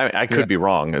it. I could be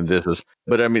wrong.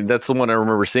 But I mean, that's the one I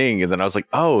remember seeing. And then I was like,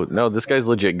 oh no, this guy's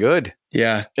legit good.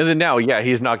 Yeah. And then now,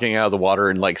 he's knocking out of the water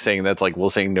and like saying that's like,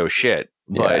 saying no shit.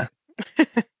 But,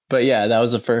 but yeah, that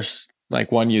was the first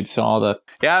like one you'd saw that.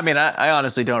 Yeah. I mean, I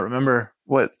honestly don't remember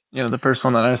what, the first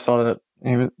one that I saw that,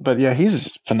 but yeah,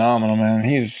 he's phenomenal, man.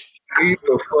 Meet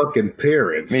the fucking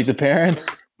Parents. Meet the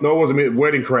Parents? No, it wasn't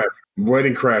Wedding Crashers.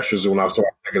 Wedding Crashers when I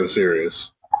started taking it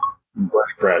serious.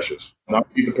 Wedding Crashers, not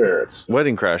Meet the Parents.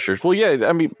 Wedding Crashers. Well, yeah,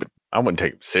 I mean, I wouldn't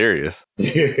take them serious.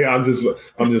 Yeah, I'm just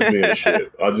being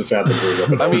shit. I just have to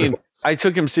bring up. I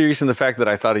took him serious in the fact that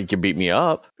I thought he could beat me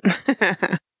up.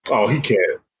 Oh, he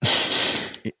can't.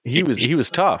 He was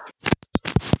tough.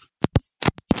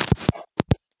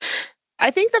 I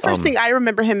think the first thing I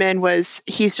remember him in was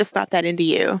He's Just Not That Into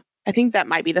You. I think that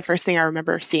might be the first thing I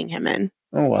remember seeing him in.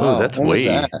 Oh wow, Oh, that's way.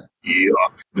 Yeah.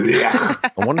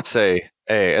 I want to say,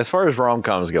 hey, as far as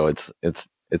rom-coms go, it's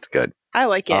good. I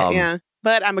like it, yeah.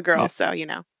 But I'm a girl, so you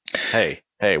know. Hey,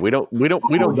 we don't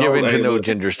give into no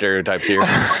gender stereotypes here.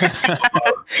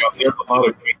 There's a lot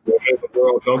of people in the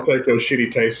world. Don't take your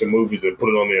shitty taste in movies and put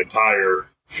it on the entire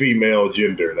female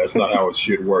gender. That's not how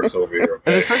shit works over here. Okay?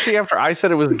 And especially after I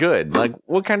said it was good. Like,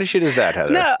 what kind of shit is that,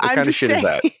 Heather? No, what I'm kind just of shit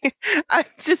saying. is that? I'm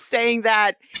just saying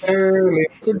that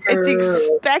it's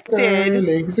expected.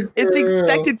 It's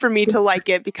expected for me to like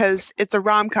it because it's a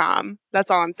rom-com. That's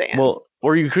all I'm saying. Well,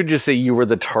 or you could just say you were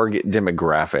the target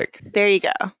demographic. There you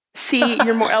go. See,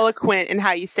 you're more eloquent in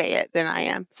how you say it than I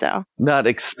am. So Not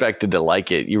expected to like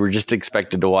it. You were just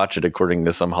expected to watch it according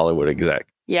to some Hollywood exec.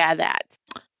 yeah, that.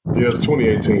 Yeah, it's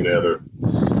 2018, Heather.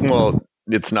 Well,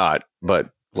 it's not, but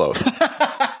close.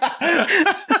 I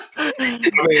mean,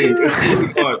 it's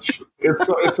pretty much.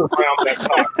 It's around that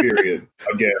time period,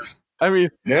 I guess. I mean,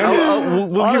 Yeah.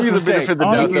 we'll give you the benefit of the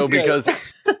doubt, though, because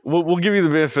we'll give you the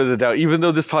benefit of the doubt. Even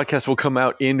though this podcast will come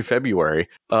out in February,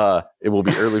 it will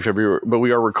be early February, but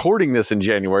we are recording this in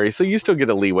January, so you still get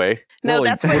a leeway. No, Only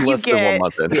that's what you less than 1 get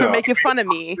month in. for Yeah. making fun of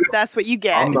me. That's what you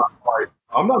get.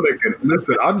 I'm not making.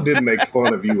 Listen, I didn't make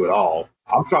fun of you at all.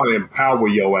 I'm trying to empower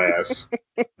your ass.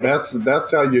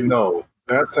 That's how you know.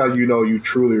 That's how you know you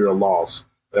truly are lost.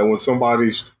 That when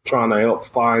somebody's trying to help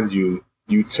find you,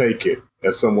 you take it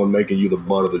as someone making you the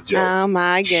butt of the joke. Oh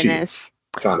my Shit. goodness.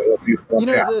 Trying to help you. You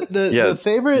know, the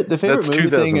favorite That's movie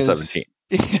thing is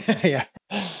 2017. yeah.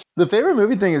 The favorite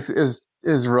movie thing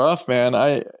is rough, man.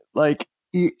 I like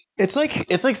it's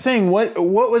like saying what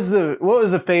was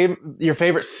your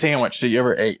favorite sandwich that you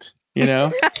ever ate? You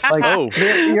know, like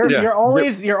you're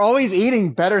always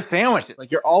eating better sandwiches.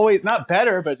 Like you're always not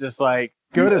better, but just like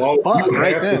good as fuck. You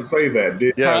Right have then. to say that,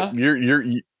 did you? Yeah,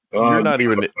 you're not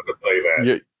even. To say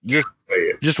that. Say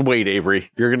it. Just wait, Avery.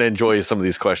 You're going to enjoy some of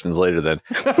these questions later then.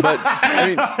 But I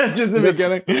mean, just the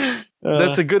beginning.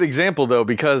 That's a good example, though,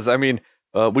 because I mean,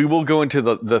 we will go into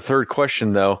the third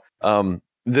question, though,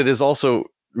 that is also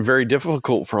very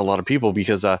difficult for a lot of people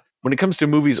because when it comes to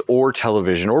movies or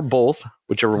television or both,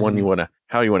 whichever one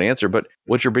how you want to answer, but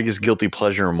what's your biggest guilty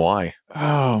pleasure and why?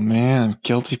 Oh man,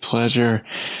 guilty pleasure.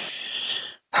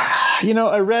 You know,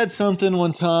 I read something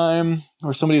one time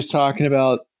where somebody was talking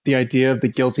about the idea of the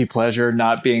guilty pleasure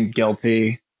not being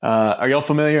guilty. Are y'all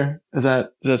familiar? Does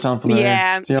that sound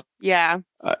familiar? Yeah.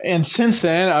 And since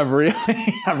then, I've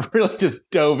really just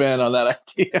dove in on that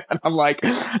idea. And I'm like,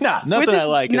 nah, nothing Which is I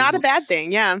like. not a bad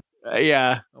thing. Yeah.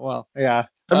 Yeah. Well, yeah.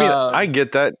 I mean, I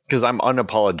get that because I'm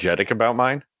unapologetic about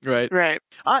mine. Right. Right.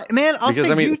 I'll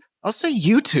say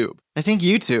YouTube. I think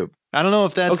YouTube. I don't know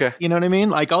if that's, okay. You know what I mean?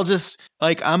 Like, I'll just,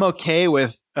 like, I'm okay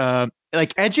with,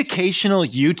 like, educational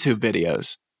YouTube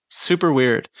videos. Super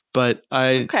weird. But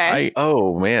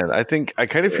oh, man. I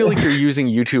kind of feel like you're using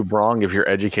YouTube wrong if you're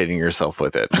educating yourself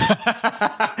with it.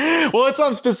 Well, it's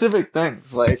on specific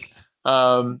things. Like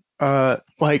I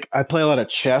play a lot of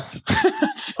chess.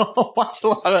 So I'll watch a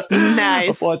lot of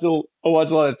nice. I'll watch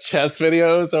a lot of chess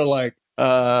videos or like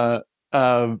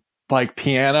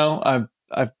piano.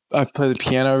 I play the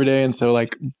piano every day, and so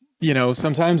like, you know,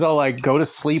 sometimes I'll like go to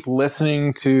sleep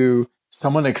listening to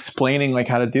someone explaining like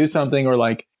how to do something, or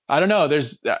like, I don't know.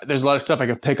 There's a lot of stuff I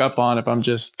could pick up on if I'm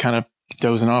just kind of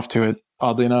dozing off to it,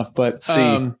 oddly enough. But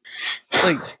so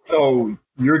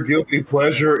your guilty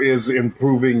pleasure is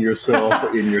improving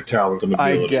yourself in your talents and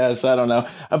abilities. I guess, I don't know.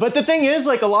 But the thing is,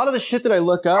 like, a lot of the shit that I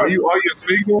look up. Are you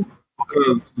single?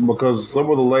 Because some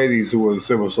of the ladies who are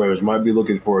civil slaves might be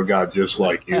looking for a guy just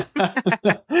like you.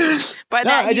 By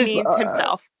that he means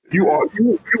himself. You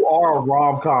are a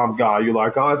rom-com guy. You're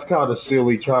like, oh, it's kind of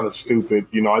silly, kind of stupid.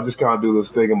 You know, I just kind of do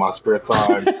this thing in my spare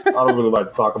time. I don't really like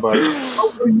to talk about it.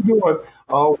 Oh, what are you doing?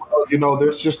 Oh, well, you know,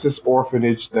 there's just this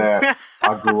orphanage that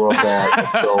I grew up at. And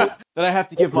so that I have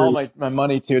to give all my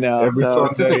money to now. Every so Sunday,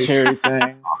 it's just a charity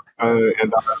thing.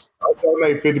 And I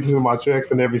donate 50% of my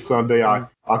checks, and every Sunday I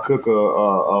cook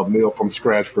a meal from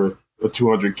scratch for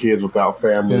 200 kids without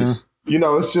families. Yeah. You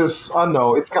know, it's just, I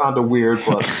know it's kind of weird,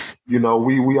 but you know,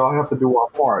 we all have to do our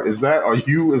part. Is that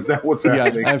what's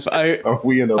happening? Are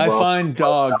we in a I find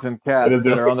dogs and cats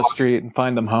that are on the street and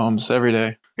find them homes every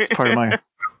day. It's part of my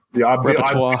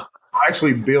repertoire. I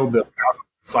actually build them out of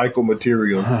recycled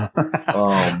materials.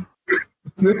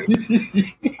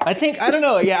 I think, I don't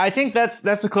know. Yeah, I think that's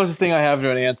the closest thing I have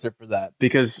to an answer for that,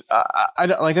 because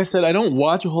like I said, I don't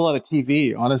watch a whole lot of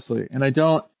TV, honestly, and I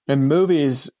don't. In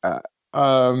movies,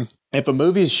 if a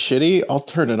movie is shitty, I'll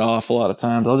turn it off a lot of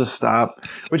times. I'll just stop,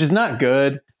 which is not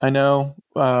good. I know,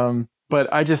 but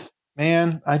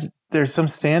there's some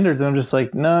standards, and I'm just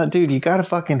like, nah, dude, you gotta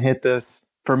fucking hit this.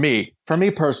 For me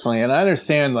personally, and I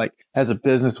understand, like, as a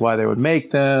business why they would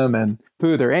make them and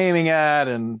who they're aiming at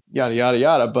and yada yada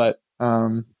yada. But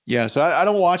so I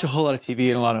don't watch a whole lot of TV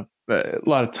and a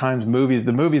lot of times movies.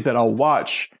 The movies that I'll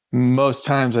watch most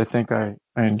times, I think I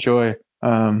enjoy.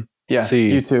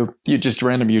 YouTube, just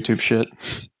random YouTube shit.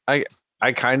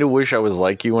 I kind of wish I was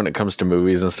like you when it comes to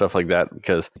movies and stuff like that,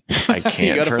 because I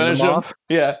can't turn them off.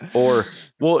 Yeah.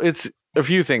 It's a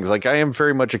few things. Like, I am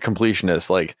very much a completionist.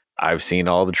 Like, I've seen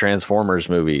all the Transformers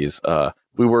movies.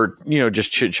 We were,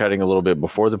 just chit chatting a little bit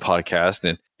before the podcast,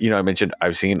 and I mentioned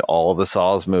I've seen all the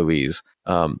Saws movies.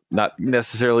 Not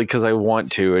necessarily because I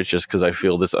want to. It's just because I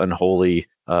feel this unholy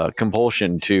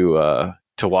compulsion to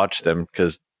watch them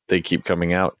because they keep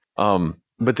coming out.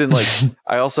 But then, like,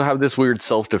 I also have this weird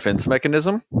self-defense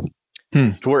mechanism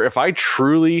to where if I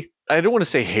don't want to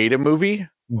say hate a movie,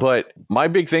 but my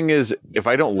big thing is if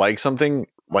I don't like something,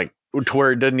 like, to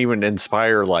where it doesn't even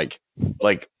inspire like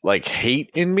hate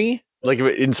in me, like if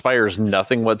it inspires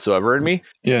nothing whatsoever in me,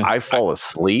 I fall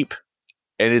asleep,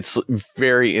 and it's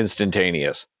very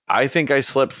instantaneous. I think I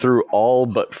slept through all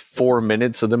but 4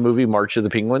 minutes of the movie March of the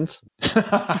Penguins.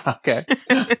 Okay.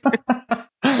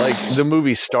 Like, the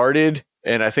movie started,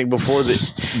 and I think before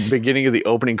the beginning of the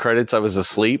opening credits, I was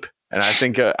asleep. And I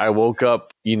think I woke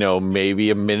up, maybe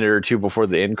a minute or two before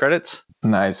the end credits.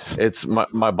 Nice. It's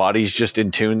my body's just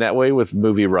in tune that way with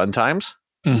movie runtimes.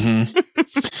 Mm-hmm.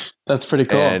 That's pretty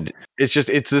cool. And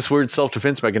it's this weird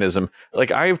self-defense mechanism.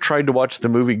 Like, I have tried to watch the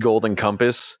movie Golden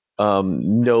Compass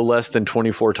no less than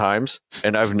 24 times,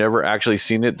 and I've never actually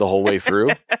seen it the whole way through.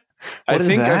 I've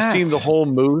seen the whole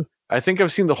movie. I think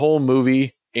I've seen the whole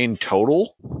movie in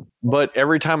total, but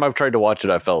every time I've tried to watch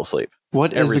it, I fell asleep.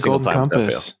 What is the Golden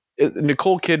Compass?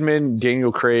 Nicole Kidman,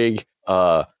 Daniel Craig.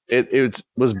 It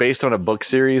was based on a book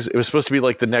series. It was supposed to be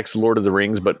like the next Lord of the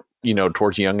Rings, but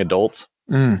towards young adults.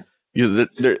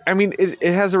 It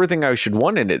has everything I should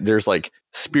want in it. There's like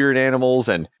spirit animals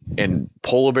and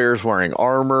polar bears wearing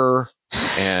armor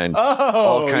and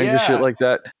all kinds of shit like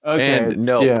that. Okay. And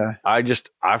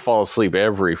I fall asleep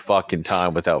every fucking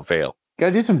time without fail.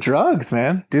 Gotta do some drugs,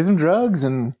 man. Do some drugs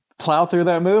and plow through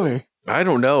that movie. I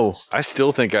don't know. I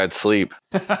still think I'd sleep.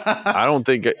 I don't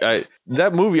think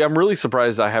that movie. I'm really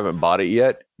surprised I haven't bought it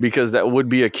yet, because that would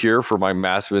be a cure for my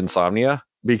massive insomnia.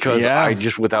 Because I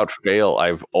just, without fail,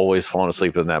 I've always fallen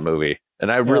asleep in that movie, and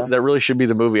that really should be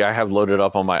the movie I have loaded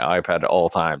up on my iPad at all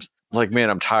times. Like, man,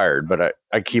 I'm tired, but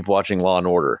I keep watching Law and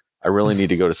Order. I really need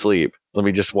to go to sleep. Let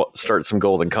me just start some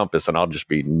Golden Compass, and I'll just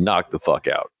be knocked the fuck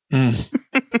out.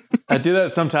 I do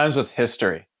that sometimes with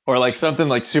history, or like something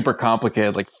like super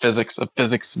complicated, like a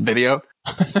physics video.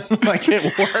 Like,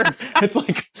 it works.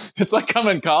 It's like I'm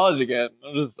in college again.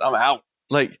 I'm out.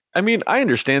 Like, I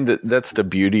understand that that's the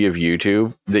beauty of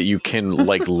YouTube, that you can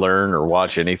like learn or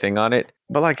watch anything on it.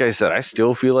 But like I said, I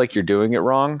still feel like you're doing it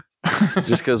wrong.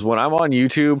 Just because when I'm on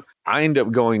YouTube, I end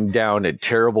up going down at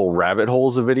terrible rabbit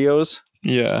holes of videos.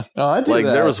 Yeah. Oh, I do like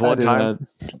that. There was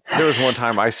one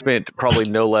time I spent probably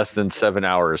no less than 7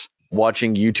 hours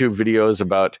watching YouTube videos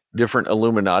about different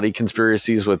Illuminati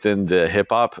conspiracies within the hip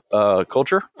hop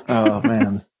culture. Oh,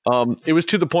 man. It was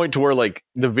to the point to where like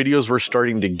the videos were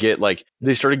starting to get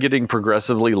they started getting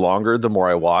progressively longer the more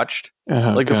I watched.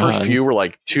 The first few were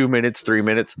like 2 minutes, 3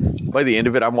 minutes. By the end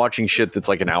of it, I'm watching shit that's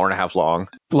like an hour and a half long.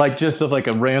 Like, just of like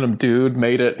a random dude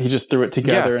made it. He just threw it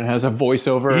together and has a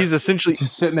voiceover. He's essentially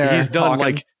just sitting there. He's done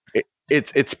talking. like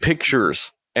it's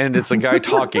pictures, and it's a guy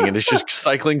talking, and it's just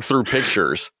cycling through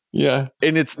pictures. Yeah,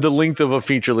 and it's the length of a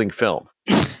feature-length film.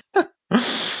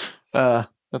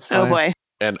 That's funny. Oh boy.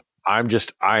 And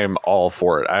I am all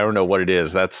for it. I don't know what it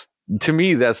is. To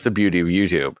me, that's the beauty of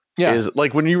YouTube. Yeah. Is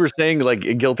like when you were saying like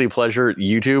a guilty pleasure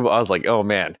YouTube, I was like, oh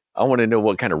man, I want to know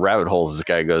what kind of rabbit holes this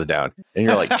guy goes down. And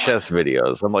you're like, chess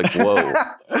videos. I'm like, whoa.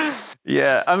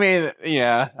 Yeah.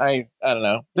 I don't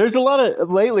know. There's a lot of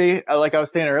lately, like I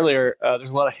was saying earlier,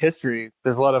 there's a lot of history.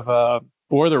 There's a lot of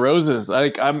War of the Roses.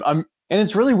 Like and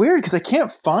it's really weird because I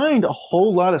can't find a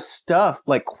whole lot of stuff,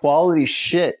 like quality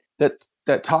shit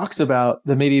that talks about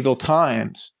the medieval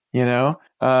times,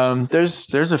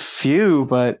 there's a few,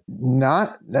 but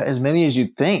not as many as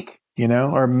you'd think,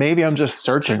 or maybe I'm just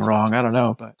searching wrong. I don't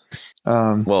know, but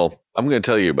well, I'm going to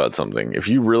tell you about something. If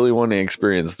you really want to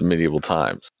experience the medieval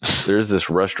times, there's this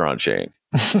restaurant chain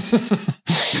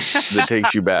that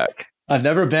takes you back. I've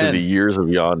never been. To the years of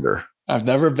yonder. I've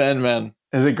never been, man.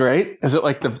 Is it great? Is it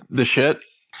like the shit?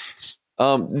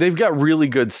 They've got really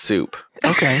good soup.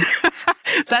 Okay.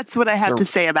 That's what I have to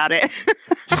say about it.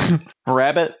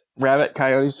 Rabbit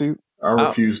coyote soup. I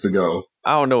refuse to go.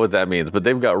 I don't know what that means, but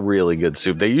they've got really good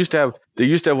soup. They used to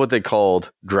have what they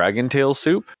called dragon tail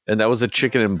soup, and that was a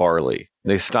chicken and barley.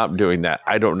 They stopped doing that.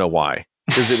 I don't know why.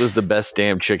 Because it was the best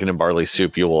damn chicken and barley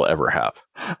soup you will ever have.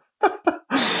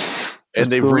 And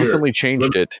they've recently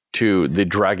changed it to the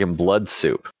dragon blood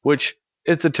soup, which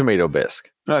it's a tomato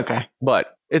bisque. Okay.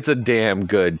 But it's a damn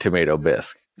good tomato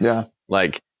bisque. Yeah.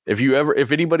 Like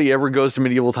if anybody ever goes to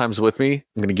medieval times with me,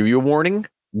 I'm going to give you a warning.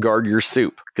 Guard your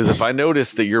soup. Because if I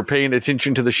notice that you're paying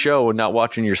attention to the show and not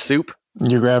watching your soup,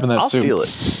 you're grabbing that soup. I'll steal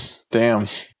it. Damn.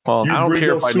 Well, I don't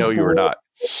care if I know you or not.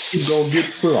 You're going to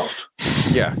get sucked.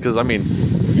 Yeah, because I mean,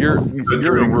 you're in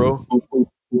a row.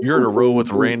 You're in a row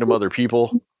with random other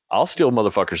people. I'll steal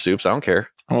motherfucker soups. I don't care.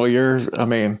 Well,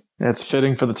 it's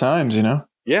fitting for the times, you know?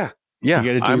 Yeah.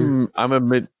 I'm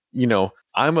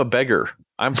a beggar.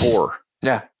 I'm poor.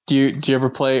 Yeah. Do you ever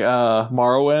play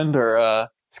Morrowind or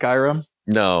Skyrim?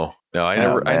 No, I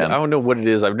never. I don't know what it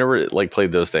is. I've never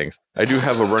played those things. I do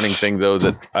have a running thing though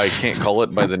that I can't call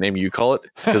it by the name you call it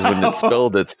because when it's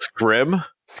spelled, it's Scrim.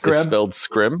 Scrim. It's spelled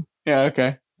Scrim. Yeah.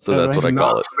 Okay. So that's what I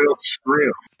call it. Spelled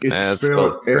Scrim. It's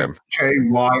spelled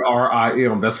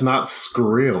Skyrim. That's not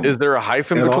Scrim. Is there a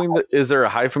hyphen between Is there a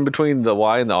hyphen between the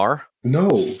Y and the R?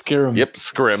 No. Scrim. Yep.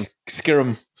 Scrim.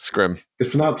 Scrim.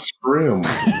 It's not Scrim.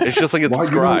 It's just like it's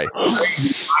scry.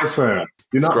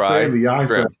 You're not saying the I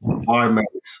sound. I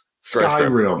makes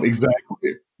Skyrim.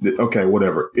 Exactly. Okay,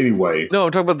 whatever. Anyway. No,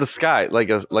 I'm talking about the sky, like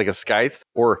a scythe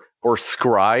or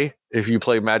scry. If you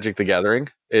play Magic the Gathering,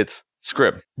 it's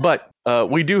Scrim. But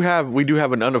we do have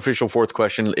an unofficial fourth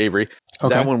question, Avery.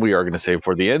 Okay. That one we are going to save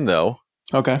for the end, though.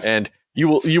 Okay. And you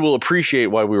will appreciate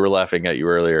why we were laughing at you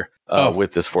earlier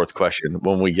with this fourth question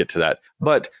when we get to that.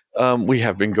 But we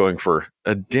have been going for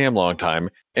a damn long time,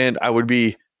 and I would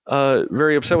be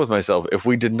very upset with myself if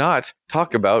we did not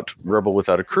talk about Rebel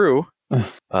Without a Crew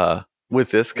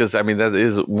with this, because I mean that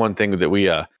is one thing that we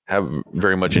have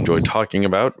very much enjoyed talking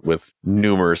about with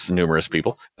numerous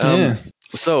people.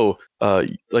 So,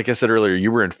 like I said earlier,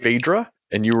 you were in Phaedra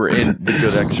and you were in The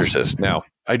Good Exorcist. Now,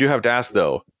 I do have to ask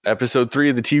though, episode 3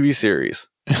 of the TV series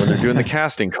when they're doing the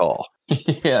casting call.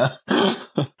 Yeah.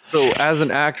 So, as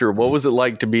an actor, what was it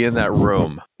like to be in that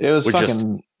room? It was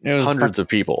hundreds of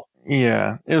people.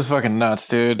 Yeah, it was fucking nuts,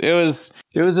 dude. It was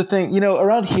a thing,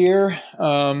 around here,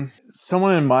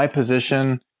 someone in my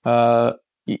position,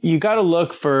 you got to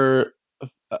look for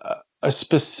a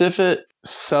specific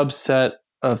subset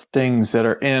of things that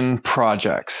are in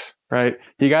projects, right?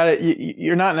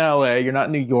 You're not in LA, you're not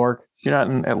in New York, you're not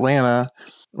in Atlanta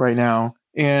right now.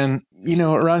 And,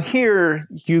 around here,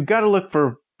 you got to look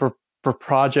for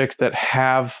projects that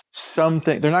have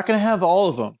something. They're not going to have all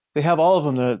of them. They have all of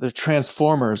them. The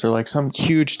Transformers or like some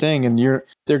huge thing, and they're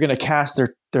going to cast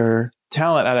their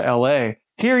talent out of LA.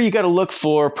 Here, you got to look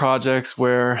for projects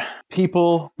where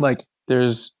people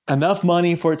there's enough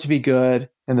money for it to be good,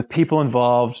 and the people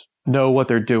involved know what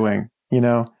they're doing.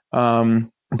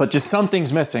 But just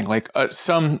something's missing, like a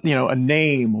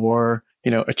name or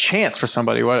a chance for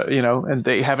somebody, and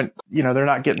they haven't, they're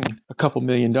not getting a couple $1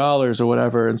 million or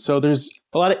whatever. And so there's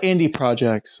a lot of indie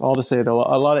projects. All to say that a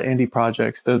lot of indie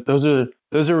projects. Those are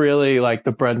really like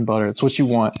the bread and butter. It's what you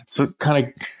want. So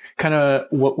kind of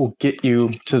what will get you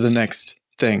to the next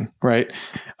thing, right?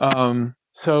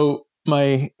 So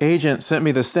my agent sent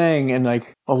me this thing, and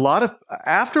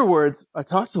afterwards, I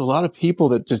talked to a lot of people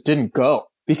that just didn't go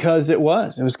because it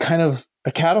was kind of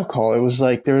a cattle call. It was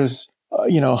like there was.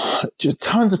 Just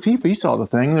tons of people. You saw the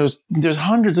thing. There's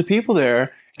hundreds of people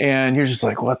there, and you're just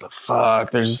like, what the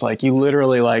fuck? There's just you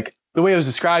literally the way it was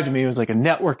described to me, it was like a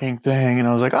networking thing, and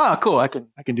I was like, oh, cool, I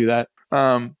can do that.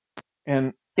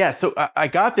 And yeah, so I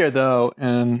got there though,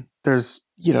 and there's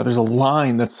a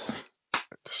line that's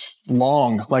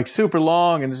long, super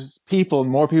long, and there's just people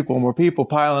and more people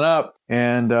piling up,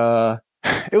 and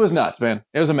it was nuts, man.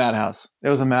 It was a madhouse.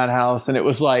 And it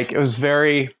was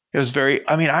very.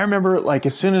 I mean, I remember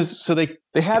as soon as,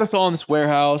 they had us all in this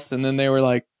warehouse, and then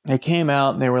they came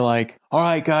out and they were like, all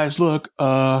right, guys, look,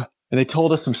 and they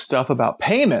told us some stuff about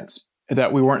payments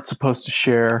that we weren't supposed to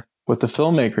share with the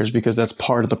filmmakers because that's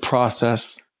part of the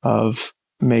process of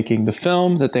making the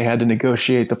film, that they had to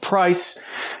negotiate the price,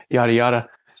 yada, yada.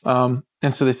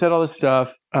 And so they said all this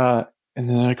stuff.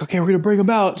 then they're like, okay, we're going to bring him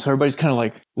out. So everybody's kind of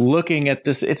like looking at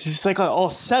this. It's just like all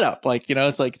set up. Like,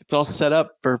 it's like, it's all set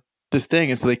up for this thing.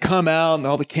 And so they come out and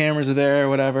all the cameras are there or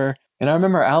whatever. And I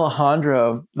remember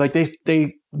Alejandro, like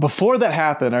they before that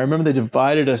happened, I remember they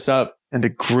divided us up into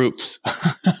groups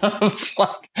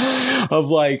of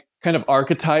like kind of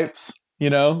archetypes,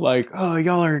 like, oh,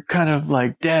 y'all are kind of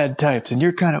like dad types and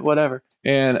you're kind of whatever.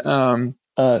 And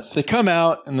so they come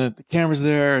out and the camera's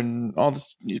there and all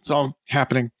this, it's all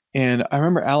happening. And I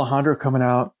remember Alejandro coming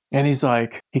out and he's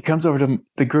like, he comes over to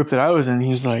the group that I was in. And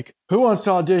he's like, who wants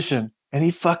to audition? And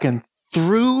he fucking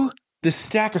threw this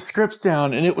stack of scripts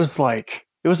down. And it was like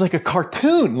a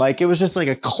cartoon. Like it was just like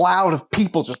a cloud of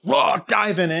people just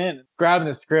diving in, grabbing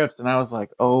the scripts. And I was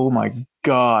like, oh my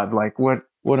God, like what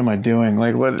am I doing?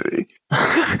 Like what?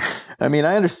 I mean,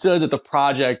 I understood that the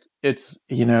project, it was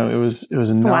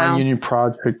a non-union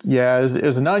project. Yeah, it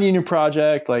was a non-union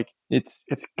project. Like it's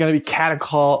going to be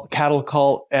cattle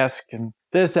cult-esque and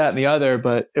this, that, and the other.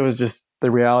 But it was just the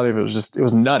reality of it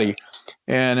was nutty.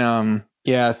 And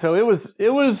so it wasn't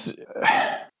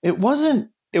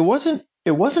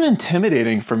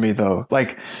intimidating for me though.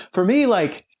 Like for me,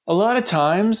 like a lot of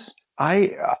times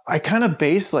I kind of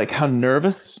base like how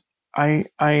nervous I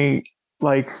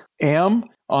like am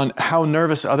on how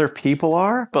nervous other people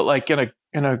are, but like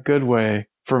in a good way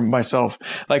for myself.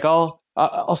 Like I'll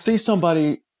see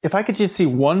somebody, if I could just see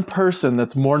one person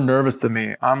that's more nervous than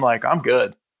me, I'm like, I'm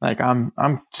good. Like I'm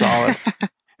solid.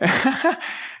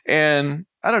 And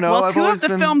I don't know. Well, two of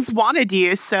the films wanted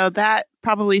you, so that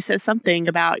probably says something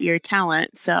about your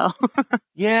talent. So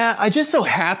yeah, I just so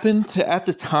happened to, at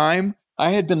the time, I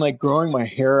had been like growing my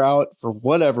hair out for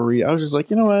whatever reason. I was just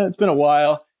like, you know what? It's been a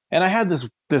while. And I had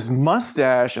this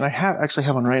mustache, and I actually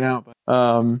have one right now.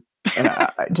 But, and I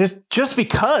just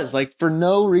because, like, for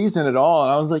no reason at all.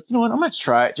 And I was like, you know what? I'm going to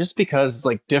try it just because it's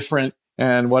like different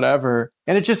and whatever.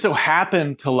 And it just so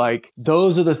happened to like,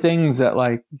 those are the things that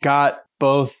like got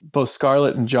both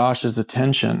Scarlett and Josh's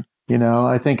attention.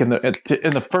 I think in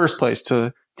the first place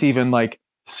to even like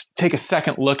take a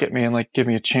second look at me and like give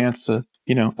me a chance to,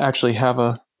 actually have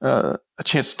a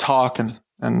chance to talk and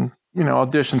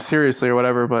audition seriously or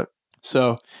whatever. But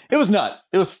so it was nuts.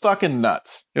 It was fucking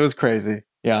nuts. It was crazy.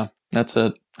 Yeah, that's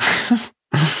it.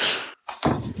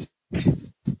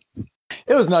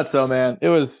 It was nuts though, man. It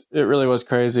really was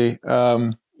crazy.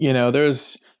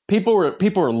 There's people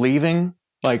were leaving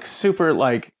like super,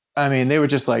 like, I mean, they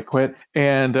would just like quit.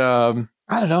 And I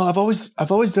don't know. I've always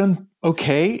done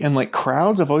okay in like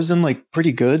crowds. I've always done like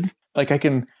pretty good. Like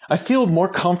I feel more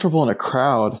comfortable in a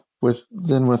crowd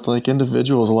than with like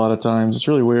individuals a lot of times. It's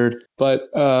really weird. But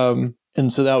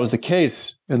and so that was the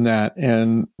case in that.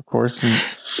 And of course.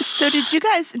 So did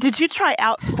you try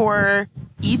out for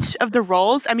each of the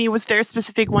roles? I mean, was there a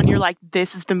specific one you're like,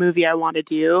 this is the movie I want to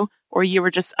do? Or you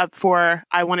were just up for,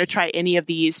 I want to try any of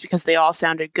these because they all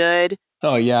sounded good?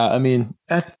 Oh, yeah. I mean,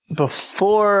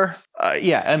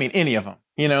 any of them,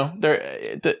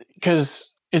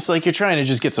 because it's like you're trying to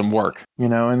just get some work,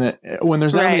 and when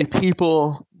there's that many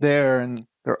people there and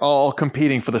they're all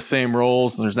competing for the same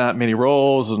roles and there's not many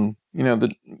roles and, you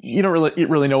don't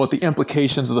really know what the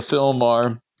implications of the film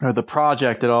are or the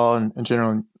project at all in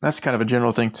general. And that's kind of a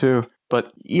general thing too.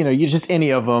 But, you just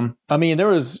any of them. I mean, there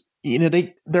was,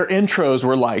 their intros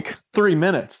were like 3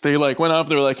 minutes. They like went up.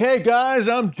 They were like, "Hey guys,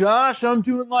 I'm Josh. I'm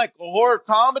doing like a horror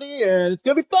comedy, and it's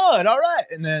gonna be fun. All right."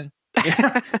 And then,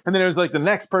 and then it was like the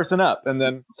next person up, and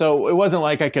then so it wasn't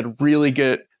like I could really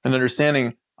get an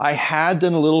understanding. I had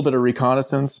done a little bit of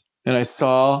reconnaissance, and I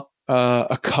saw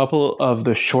a couple of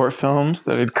the short films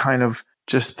that had kind of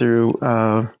just through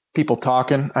people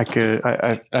talking.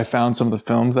 I found some of the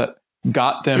films that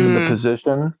got them in the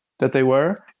position that they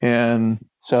were, and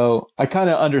so I kind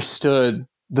of understood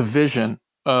the vision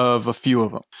of a few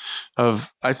of them.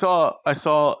 I saw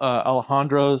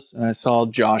Alejandro's and I saw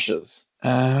Josh's.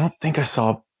 I don't think I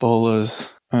saw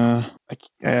Bola's. I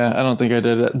don't think I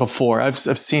did it before. I've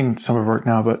seen some of her work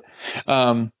now, but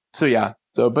so yeah.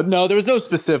 So, but no, there was no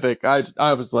specific. I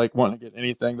was like wanting to get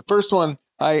anything. The first one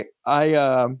I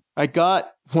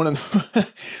got one of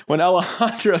the, when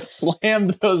Alejandro slammed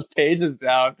those pages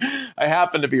down, I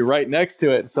happened to be right next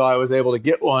to it, so I was able to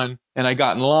get one, and I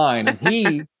got in line. And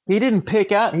he didn't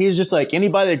pick out. He was just like,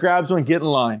 anybody that grabs one, get in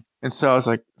line. And so I was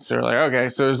like, okay.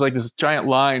 So it was like this giant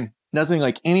line, nothing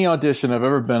like any audition I've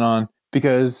ever been on,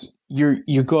 because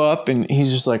you go up and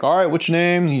he's just like, all right, what's your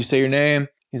name? And you say your name.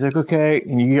 He's like, okay,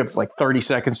 and you have like 30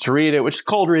 seconds to read it, which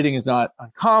cold reading is not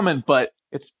uncommon, but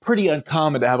it's pretty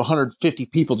uncommon to have 150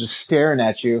 people just staring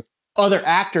at you. Other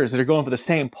actors that are going for the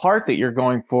same part that you're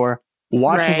going for,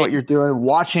 watching what you're doing,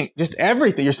 watching just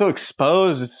everything. You're so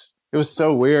exposed. It was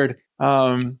so weird.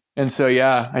 And so,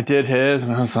 yeah, I did his,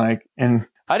 and I was like, and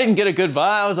I didn't get a good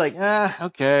vibe. I was like,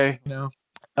 okay,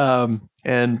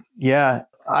 and yeah,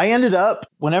 I ended up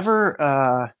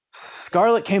whenever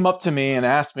Scarlett came up to me and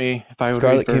asked me if I would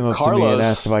read for Carlos. To me and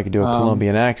asked if I could do a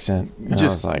Colombian accent. And just I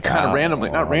was like, kind of randomly,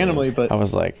 not randomly, but I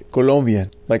was like, Colombian.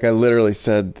 Like I literally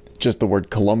said just the word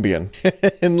Colombian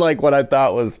in like what I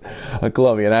thought was a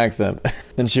Colombian accent.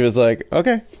 And she was like,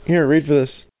 okay, here, read for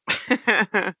this.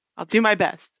 I'll do my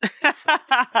best.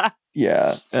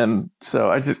 Yeah. And so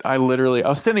I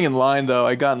was sitting in line though.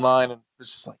 I got in line and it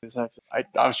was just like this accent.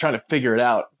 I was trying to figure it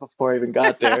out before I even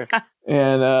got there.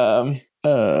 And,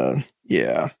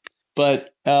 yeah,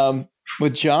 but,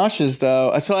 with Josh's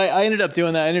though, so I ended up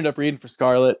doing that. I ended up reading for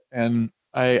Scarlett, and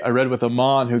I read with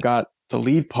Amon, who got the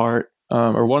lead part,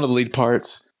 or one of the lead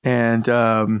parts. And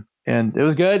it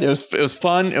was good. It was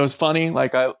fun. It was funny.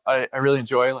 Like I really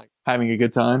enjoy like having a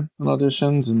good time on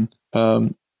auditions, and,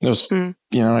 it was,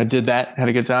 I did that, had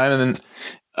a good time. And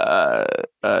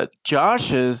then,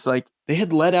 Josh's, like, they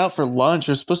had let out for lunch.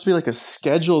 It was supposed to be like a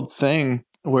scheduled thing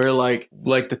where like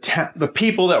the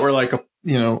people that were like,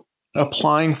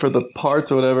 applying for the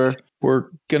parts or whatever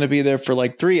were going to be there for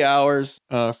like 3 hours,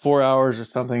 4 hours or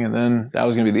something. And then that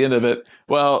was going to be the end of it.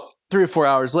 Well, 3 or 4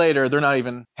 hours later, they're not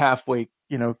even halfway,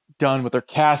 done with their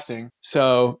casting.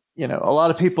 So, a lot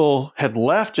of people had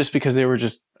left just because they were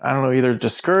just, I don't know, either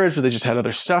discouraged or they just had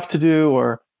other stuff to do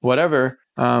or whatever.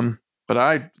 But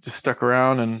I just stuck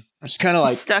around and I was kind of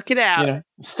like stuck it out.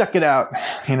 Stuck it out.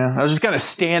 I was just kind of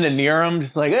standing near him,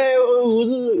 just like, hey,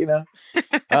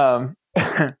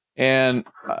 And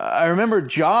I remember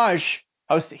Josh,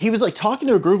 he was like talking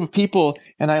to a group of people,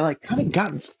 and I like kind of got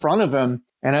in front of him,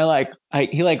 and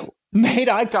he made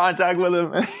eye contact with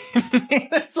him.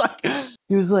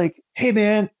 He was like, hey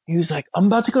man, he was like, I'm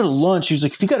about to go to lunch. He was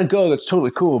like, if you got to go, that's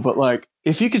totally cool. But like,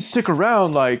 if you could stick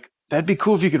around, like, that'd be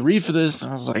cool if you could read for this.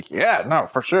 And I was like, yeah, no,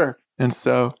 for sure. And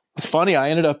so it's funny. I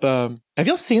ended up, have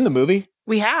y'all seen the movie?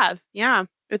 We have. Yeah.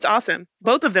 It's awesome.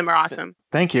 Both of them are awesome.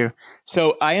 Thank you.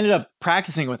 So I ended up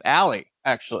practicing with Allie,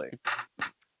 actually.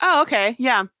 Oh, okay.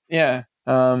 Yeah. Yeah.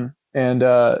 And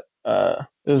it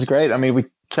was great. I mean, we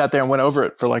sat there and went over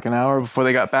it for like an hour before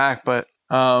they got back, but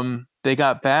they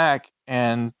got back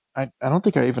and I don't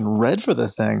think I even read for the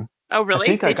thing. Oh, really? I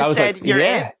think, they just said, you're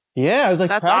in? Yeah. I was like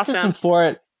That's practicing awesome. for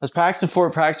it. I was practicing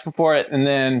for it. And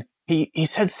then he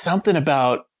said something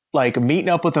about like meeting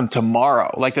up with him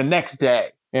tomorrow, like the next day.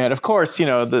 And of course,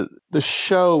 the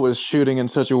show was shooting in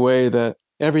such a way that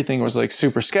everything was like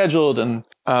super scheduled. And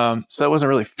so that wasn't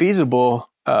really feasible.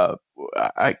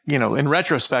 In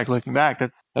retrospect, looking back,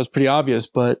 that was pretty obvious.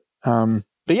 But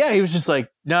yeah, he was just like,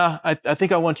 nah, I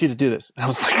think I want you to do this. And I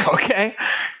was like, okay.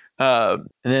 And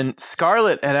then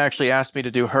Scarlett had actually asked me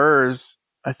to do hers,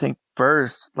 I think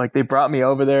first. Like they brought me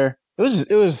over there.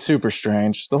 It was super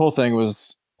strange. The whole thing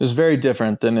was very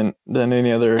different than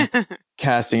any other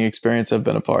casting experience I've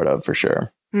been a part of, for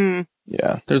sure.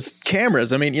 Yeah, there's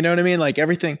cameras. I mean, you know what I mean? Like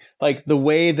everything, like the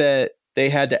way that they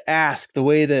had to ask, the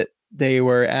way that they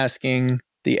were asking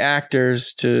the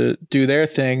actors to do their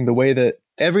thing, the way that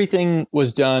everything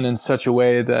was done in such a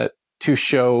way that to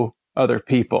show other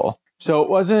people. So it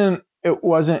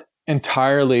wasn't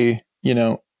entirely,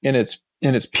 in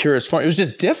its purest form. It was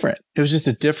just different. It was just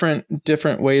a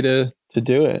different way to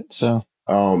do it. So.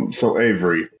 So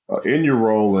Avery, in your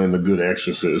role in The Good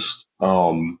Exorcist,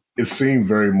 it seemed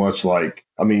very much like,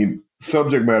 I mean,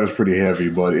 subject matter is pretty heavy,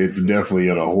 but it's definitely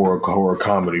in a horror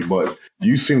comedy. But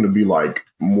you seem to be like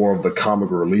more of the comic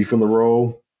relief in the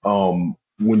role.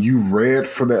 When you read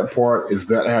for that part, is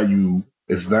that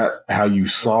how you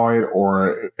saw it,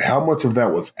 or how much of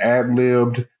that was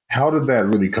ad-libbed? How did that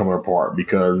really come apart?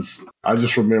 Because I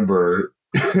just remember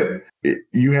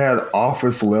you had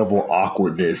office level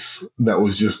awkwardness that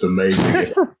was just amazing.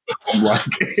 And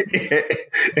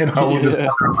I was just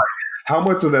wondering, like, how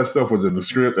much of that stuff was in the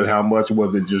script, and how much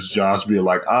was it just Josh being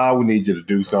like, we need you to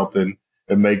do something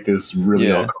and make this really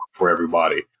uncomfortable for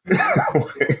everybody?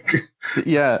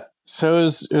 Yeah. So it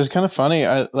was kind of funny.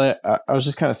 I was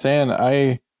just kind of saying,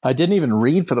 I didn't even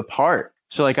read for the part.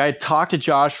 So like I talked to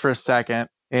Josh for a second,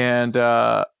 and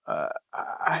I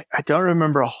don't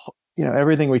remember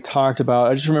everything we talked about.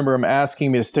 I just remember him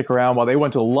asking me to stick around while they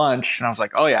went to lunch, and I was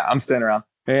like, oh yeah, I'm staying around.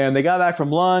 And they got back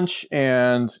from lunch,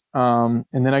 and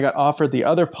then I got offered the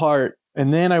other part,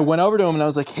 and then I went over to him and I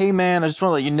was like, hey man, I just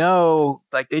want to let you know,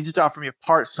 like they just offered me a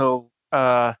part, so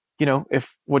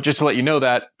just to let you know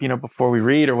that, before we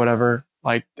read or whatever,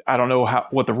 like I don't know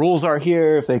what the rules are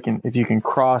here, if you can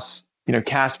cross,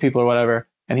 cast people or whatever.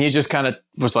 And he just kind of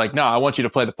was like, no, I want you to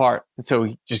play the part. And so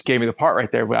he just gave me the part right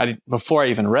there before I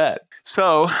even read.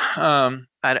 So, I mean,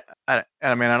 I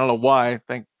don't know why.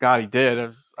 Thank God he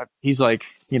did. He's like,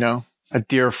 a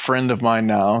dear friend of mine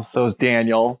now. So is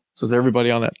Daniel. So is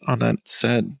everybody on that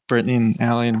set, Brittany and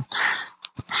Allie.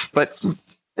 But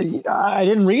I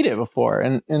didn't read it before,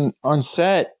 and on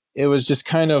set, it was just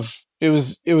kind of it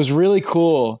was really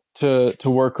cool to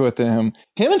work with him.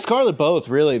 Him and Scarlett both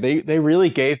really they really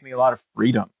gave me a lot of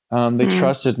freedom. They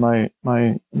trusted my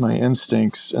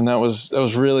instincts, and that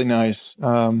was really nice.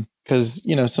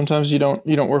 Because sometimes you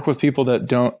don't work with people that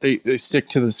don't they stick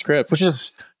to the script, which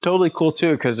is totally cool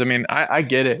too. Because I mean, I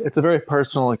get it. It's a very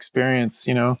personal experience,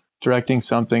 directing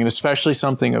something, and especially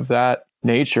something of that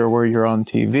nature where you're on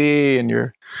TV and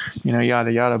you're,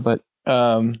 yada yada. But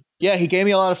yeah, he gave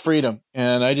me a lot of freedom,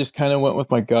 and I just kind of went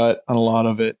with my gut on a lot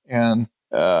of it. And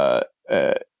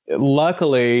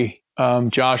luckily,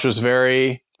 Josh was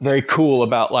very, very cool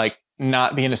about like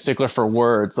not being a stickler for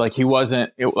words. Like he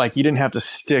wasn't like you didn't have to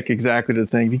stick exactly to the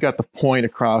thing. If you got the point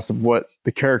across of what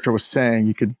the character was saying,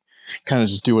 you could kind of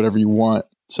just do whatever you want.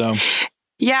 So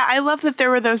yeah, I love that there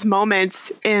were those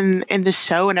moments in the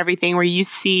show and everything where you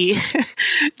see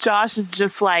Josh is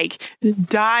just like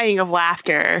dying of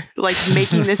laughter, like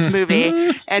making this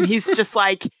movie. And he's just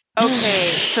like, okay,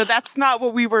 so that's not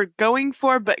what we were going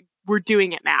for, but we're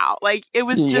doing it now. Like it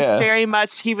was just very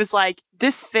much, he was like,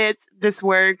 this fits, this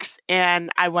works,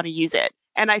 and I want to use it.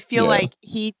 And I feel like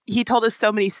he told us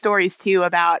so many stories too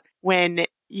about when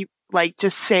you like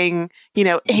just saying,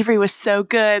 Avery was so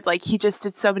good. Like he just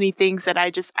did so many things that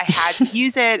I had to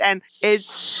use it. And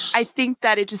I think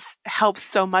that it just helps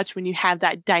so much when you have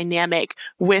that dynamic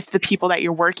with the people that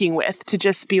you're working with to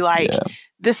just be like,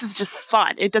 this is just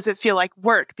fun. It doesn't feel like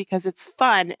work because it's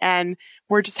fun and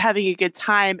we're just having a good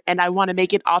time. And I want to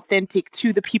make it authentic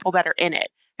to the people that are in it.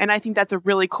 And I think that's a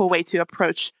really cool way to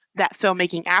approach that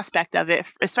filmmaking aspect of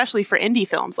it, especially for indie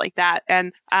films like that.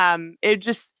 And it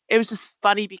was just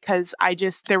funny because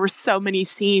there were so many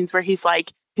scenes where he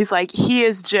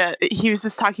was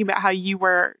just talking about how you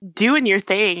were doing your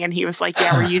thing. And he was like,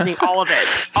 yeah, we're using all of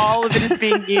it. All of it is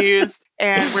being used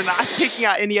and we're not taking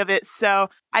out any of it. So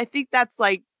I think that's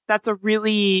a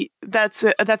really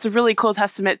cool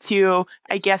testament to,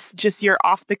 I guess, just your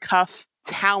off the cuff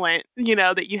talent,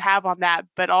 that you have on that,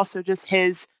 but also just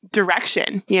his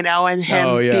direction, and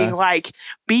him being like,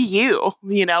 be you,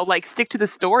 like stick to the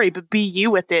story, but be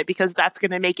you with it because that's going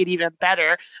to make it even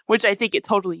better, which I think it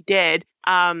totally did.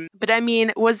 But I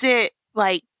mean, was it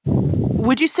like,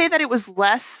 would you say that it was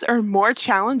less or more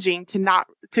challenging to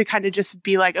kind of just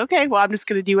be like, okay, well, I'm just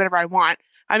going to do whatever I want?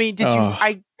 I mean,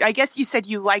 I guess you said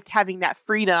you liked having that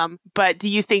freedom, but do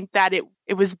you think that it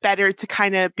was better to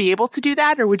kind of be able to do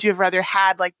that? Or would you have rather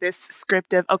had like this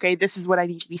script of, okay, this is what I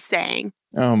need to be saying?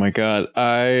 Oh my God.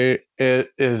 It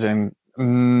is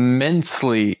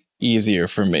immensely easier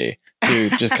for me to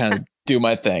just kind of do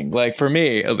my thing. Like for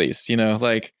me, at least,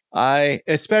 like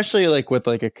especially like with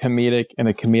like a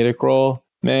comedic role,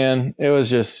 man, it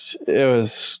was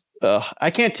I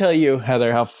can't tell you,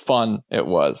 Heather, how fun it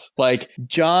was. Like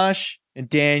Josh and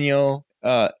Daniel,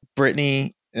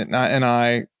 Brittany and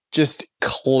I just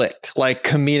clicked, like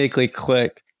comedically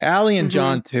clicked. Allie and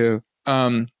John too.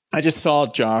 I just saw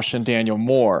Josh and Daniel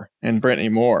more and Brittany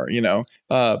more,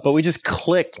 but we just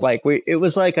clicked. Like it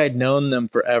was like I'd known them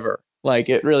forever. Like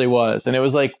it really was. And it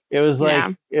was like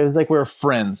we were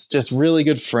friends, just really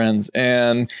good friends.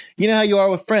 And you know how you are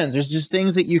with friends. There's just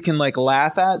things that you can like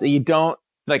laugh at that you don't,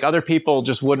 like other people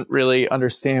just wouldn't really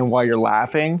understand why you're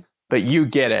laughing, but you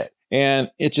get it. And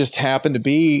it just happened to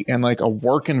be in like a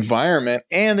work environment,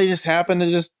 and they just happened to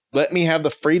just let me have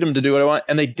the freedom to do what I want.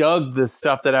 And they dug the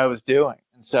stuff that I was doing.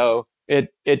 And so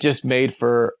it just made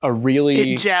for a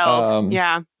really, it gelled.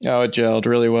 Oh, it gelled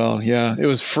really well. Yeah. It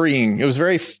was freeing. It was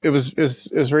very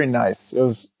nice. It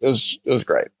was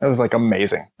great. It was like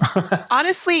amazing.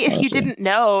 Honestly, if you didn't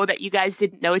know that you guys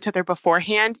didn't know each other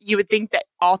beforehand, you would think that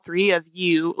all three of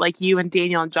you, like you and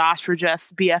Daniel and Josh, were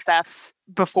just BFFs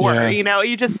before,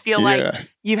 you just feel like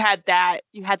you had that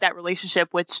relationship,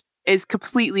 which is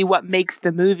completely what makes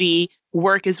the movie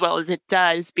work as well as it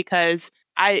does, because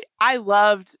I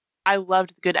loved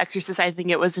The Good Exorcist. I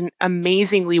think it was an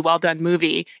amazingly well done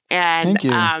movie. And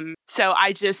so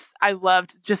I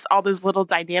loved just all those little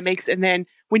dynamics. And then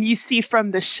when you see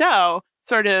from the show,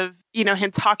 sort of,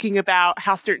 him talking about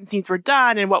how certain scenes were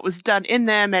done and what was done in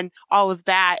them and all of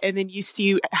that. And then you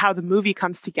see how the movie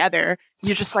comes together.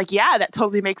 You're just like, yeah, that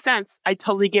totally makes sense. I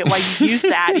totally get why you used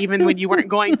that even when you weren't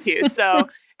going to. So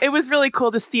it was really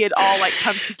cool to see it all like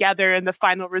come together in the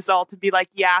final result and be like,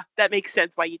 yeah, that makes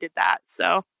sense why you did that.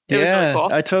 So it was really cool.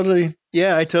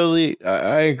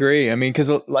 I agree. I mean, because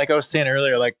like I was saying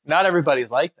earlier, like not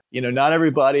everybody's like that. Not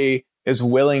everybody is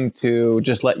willing to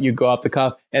just let you go off the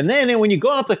cuff. And then when you go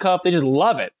off the cuff, they just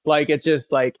love it. Like, it's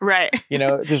just like, right.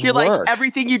 It just You're works. like,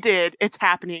 everything you did, it's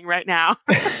happening right now.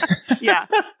 Yeah.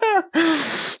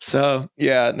 So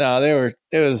yeah, no,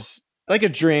 it was like a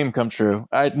dream come true.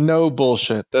 No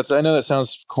bullshit. I know that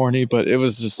sounds corny, but it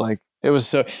was just like, it was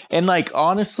so, and like,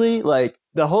 honestly, like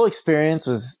the whole experience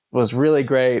was really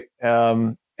great.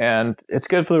 And it's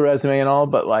good for the resume and all,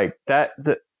 but like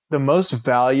the most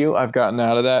value I've gotten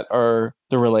out of that are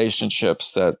the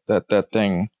relationships that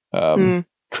thing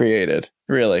created.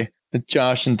 Really, with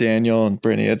Josh and Daniel and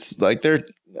Brittany, it's like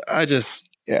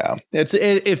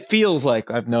it feels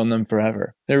like I've known them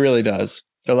forever. It really does.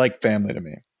 They're like family to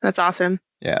me. That's awesome.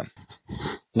 Yeah.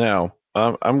 Now,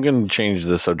 I'm going to change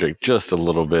the subject just a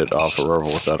little bit off of Rebel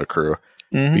Without a Crew,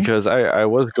 because I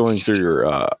was going through your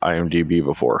IMDb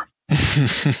before.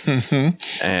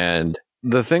 And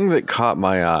the thing that caught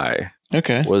my eye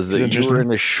was that you were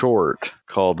in a short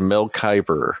called Mel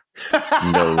Kiper,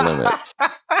 No Limits.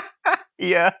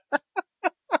 Yeah.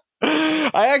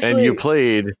 And you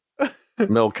played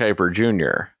Mel Kiper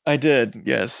Jr. I did,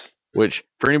 yes. Which,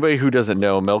 for anybody who doesn't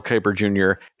know, Mel Kiper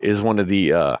Jr. is one of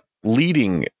the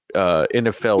leading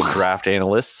NFL draft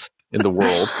analysts in the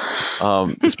world.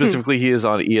 Specifically, he is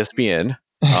on ESPN.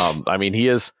 I mean,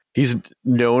 he's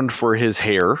known for his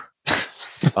hair,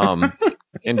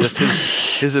 and just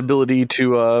his ability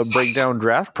to break down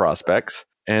draft prospects.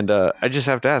 And I just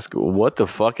have to ask, what the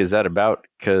fuck is that about?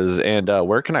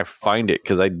 Where can I find it?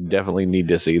 Because I definitely need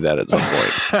to see that at some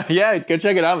point. Yeah, go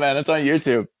check it out, man. It's on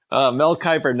YouTube. Mel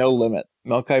Kiper, No Limits.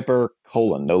 Mel Kiper,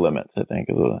 No Limits, I think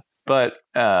is what. But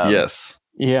yes.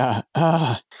 Yeah.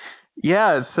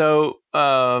 Yeah. So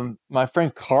my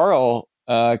friend Carl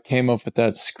came up with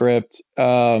that script.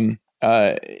 Him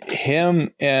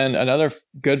and another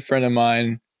good friend of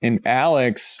mine named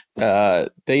Alex,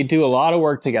 they do a lot of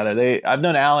work together. I've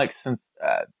known Alex since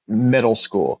middle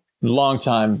school, long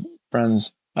time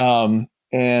friends. And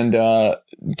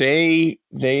they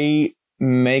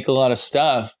make a lot of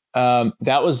stuff.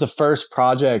 That was the first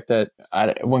project that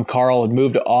when Carl had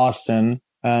moved to Austin,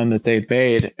 that they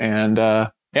made. And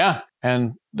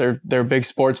and they're big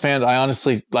sports fans. I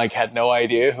honestly had no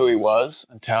idea who he was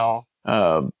until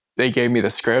they gave me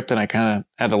the script, and I kind of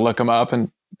had to look him up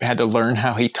and had to learn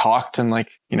how he talked and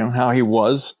how he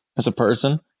was as a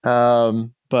person.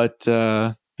 But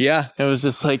it was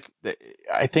just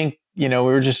I think, we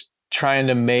were just trying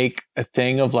to make a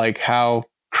thing of how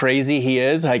crazy he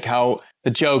is, how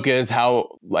the joke is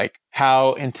how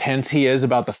intense he is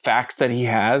about the facts that he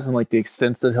has and the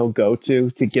extent that he'll go to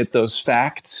get those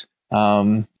facts.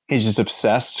 He's just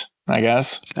obsessed, I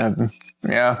guess. And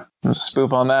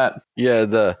spoof on that.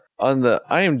 Yeah, on the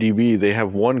IMDb, they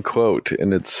have one quote,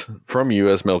 and it's from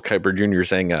U.S. Mel Kiper Jr.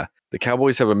 saying, the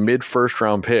Cowboys have a mid-first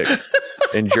round pick,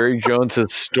 and Jerry Jones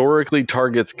historically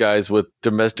targets guys with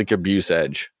domestic abuse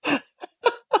edge.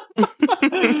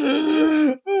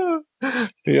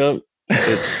 Yep.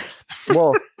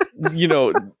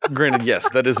 Granted, yes,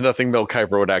 that is nothing Mel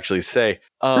Kiper would actually say.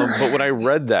 But when I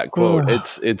read that quote,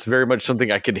 it's very much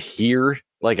something I could hear.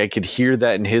 I could hear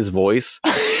that in his voice.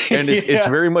 And it's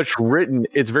very much written.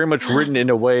 It's very much written in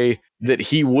a way that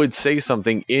he would say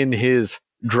something in his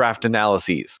draft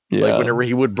analyses. Yeah. Whenever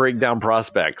he would break down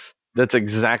prospects, that's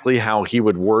exactly how he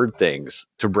would word things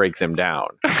to break them down.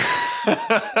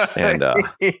 And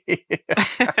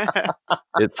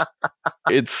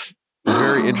it's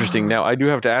very interesting. Now, I do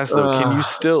have to ask though, can you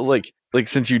still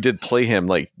since you did play him,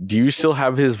 do you still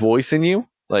have his voice in you?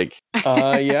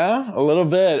 Yeah, a little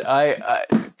bit.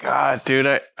 God, dude,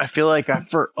 I feel like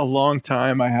for a long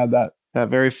time I had that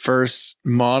very first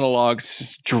monologue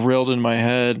just drilled in my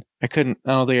head. I don't think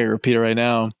I can repeat it right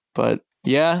now, but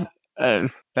yeah.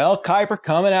 Mel Kiper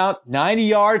coming out 90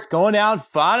 yards, going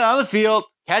out, flying on the field,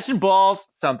 catching balls,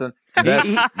 something.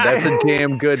 That's a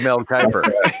damn good Mel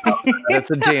Kiper. That's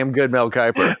a damn good Mel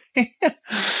Kiper.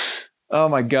 Oh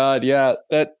my God. Yeah.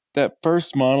 That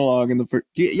first monologue in go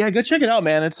check it out,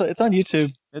 man. It's on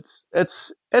YouTube. It's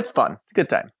fun. It's a good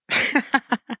time.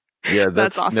 Yeah,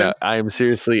 that's awesome. No, I am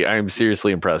seriously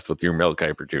impressed with your Mel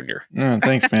Kiper Jr.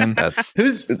 Thanks, man.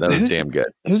 Who's damn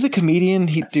good. Who's the comedian?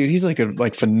 He's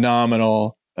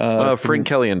phenomenal. Frank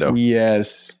Caliendo.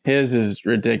 Yes, his is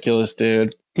ridiculous,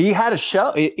 dude. He had a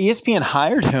show. ESPN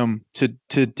hired him to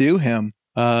do him,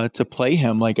 to play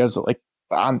him as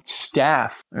on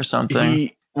staff or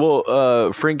something.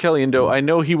 Frank Caliendo, I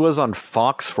know he was on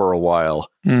Fox for a while.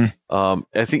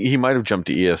 I think he might have jumped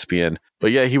to ESPN,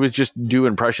 but yeah, he was just do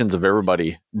impressions of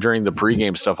everybody during the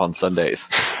pregame stuff on Sundays.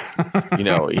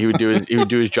 He would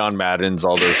do his John Maddens,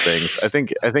 all those things. I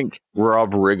think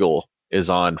Rob Riggle is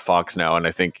on Fox now, and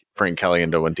I think Frank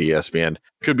Caliendo went to ESPN.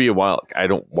 Could be a while. I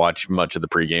don't watch much of the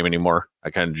pregame anymore. I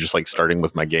kind of just like starting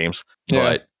with my games.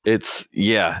 Yeah. But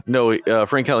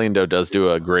Frank Caliendo does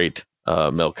do a great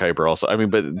Mel Kiper also. I mean,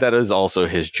 but that is also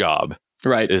his job,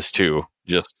 Right. is to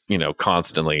just,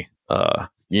 constantly,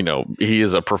 he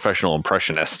is a professional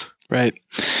impressionist. Right.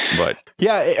 But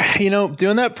yeah,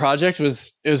 doing that project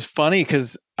was funny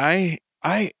because I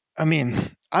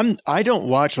don't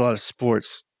watch a lot of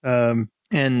sports,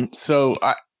 and so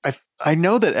I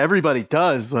know that everybody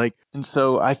does, like, and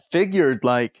so I figured,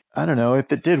 like, I don't know,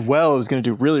 if it did well, it was going to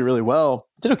do really, really well.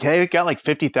 It did okay. It got like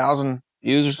 50,000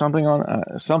 views or something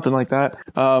on something like that.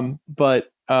 But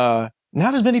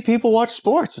not as many people watch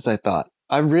sports as I thought.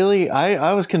 I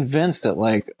was convinced that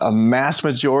like a mass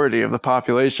majority of the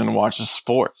population watches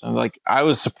sports, and like I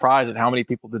was surprised at how many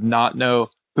people did not know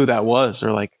who that was,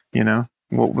 or like,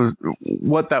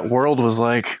 what that world was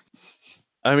like.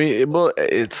 I mean,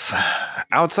 it's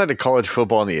outside of college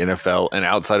football and the NFL, and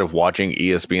outside of watching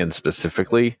ESPN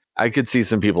specifically, I could see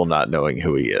some people not knowing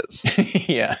who he is.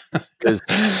 Yeah, because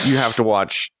you have to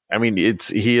watch. I mean,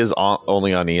 he is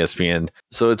only on ESPN,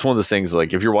 so it's one of those things.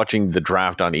 Like if you're watching the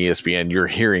draft on ESPN, you're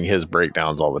hearing his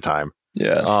breakdowns all the time.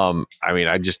 Yeah. I mean,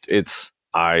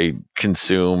 I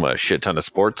consume a shit ton of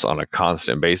sports on a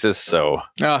constant basis, so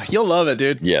you'll love it,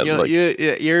 dude. Yeah,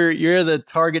 you're the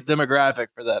target demographic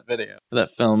for that video, for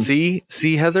that film. See,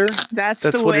 Heather, that's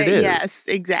the what way. It is. Yes,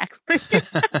 exactly.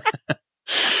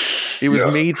 It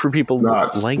was made for people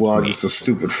not like I'm me. just a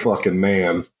stupid fucking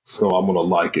man, so I'm gonna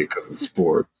like it because it's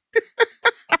sports.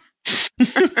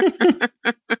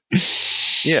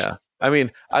 Yeah, I mean,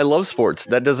 I love sports.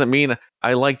 That doesn't mean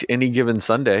I liked Any Given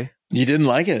Sunday. You didn't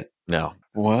like it? No.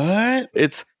 What?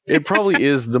 It probably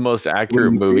is the most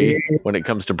accurate movie when it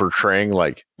comes to portraying,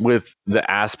 like, with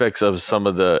the aspects of some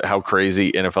of how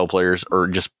crazy NFL players or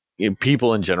just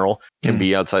people in general can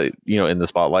be outside, in the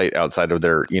spotlight outside of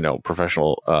their,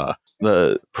 professional,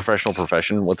 the professional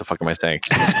profession. What the fuck am I saying?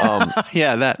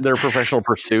 Their professional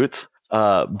pursuits.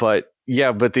 But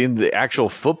the actual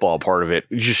football part of it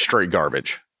is just straight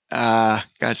garbage.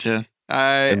 Gotcha.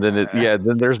 And then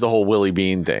then there's the whole Willie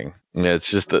Bean thing.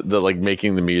 It's just the like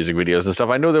making the music videos and stuff.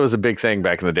 I know there was a big thing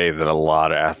back in the day that a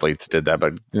lot of athletes did that,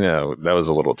 but that was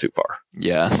a little too far.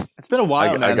 Yeah, it's been a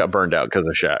while. I got burned out because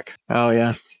of Shaq. Oh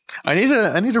yeah, I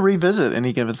need to revisit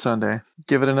Any Given Sunday.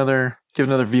 Give it another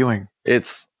viewing.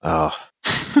 It's I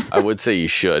would say you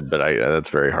should, but that's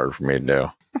very hard for me to do.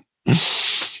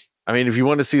 I mean, if you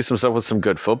want to see some stuff with some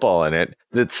good football in it,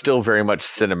 that's still very much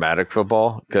cinematic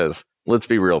football, because let's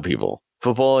be real, people.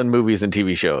 Football in movies and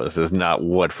TV shows is not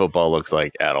what football looks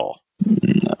like at all.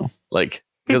 No. Like,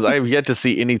 because I've yet to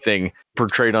see anything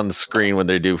portrayed on the screen when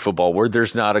they do football where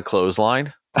there's not a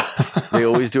clothesline. They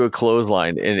always do a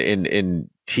clothesline in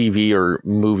TV or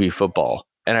movie football.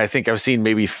 And I think I've seen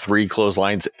maybe 3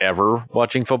 clotheslines ever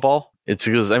watching football. It's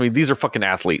because, I mean, these are fucking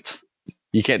athletes.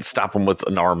 You can't stop them with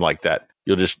an arm like that.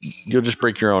 You'll just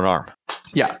break your own arm.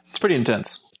 Yeah, it's pretty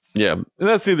intense. Yeah, and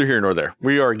that's neither here nor there.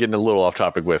 We are getting a little off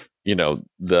topic with,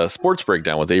 the sports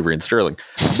breakdown with Avery and Sterling.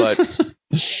 But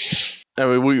I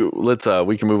mean, we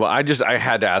can move on. I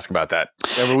had to ask about that.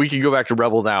 I mean, we can go back to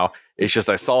Rebel now. It's just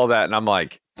I saw that and I'm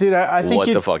like, dude, I think what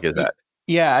the fuck is that?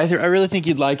 Yeah, I really think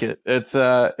you'd like it.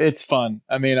 It's fun.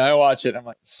 I mean, I watch it. I'm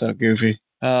like, so goofy.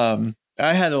 I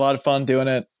had a lot of fun doing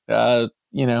it.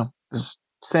 It's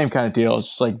same kind of deal.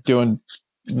 It's just like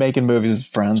making movies with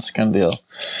friends kind of deal.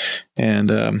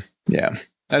 And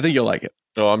I think you'll like it.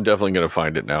 Oh, I'm definitely going to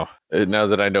find it now. Now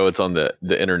that I know it's on the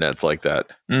internets like that,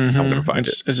 I'm going to find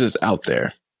it. It's just out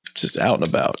there. It's just out and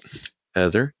about.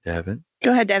 Heather, Devin.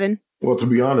 Go ahead, Devin. Well, to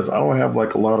be honest, I don't have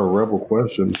like a lot of Rebel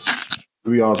questions,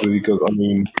 to be honest with you, because I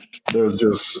mean, there's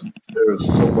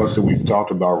so much that we've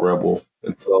talked about Rebel.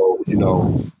 And so,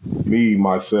 me,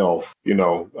 myself,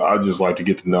 I just like to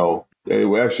get to know.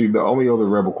 Actually, the only other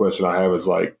Rebel question I have is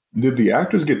like, did the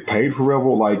actors get paid for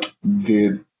Rebel? Like,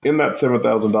 in that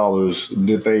 $7,000,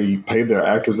 did they pay their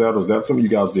actors out? Or is that something you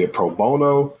guys did pro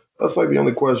bono? That's like the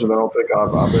only question I don't think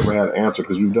I've ever had answered,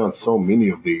 because we've done so many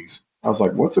of these. I was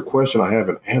like, what's a question I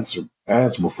haven't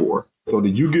asked before? So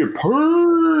did you get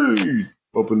paid?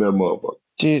 Open that motherfucker.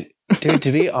 Dude,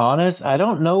 to be honest, I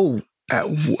don't know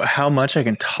how much I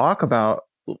can talk about.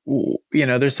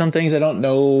 There's some things I don't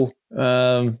know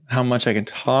how much I can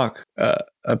talk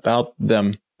about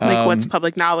them. Like what's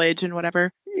public knowledge and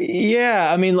whatever.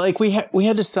 Yeah, I mean, like we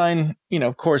had to sign,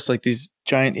 of course, like these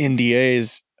giant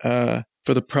NDAs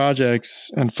for the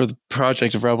projects and for the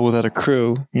project of Rebel Without a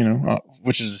Crew,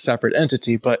 which is a separate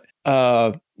entity. But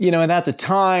and at the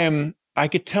time, I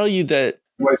could tell you that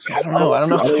I don't know. I don't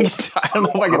know if I can talk I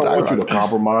don't want you to about it.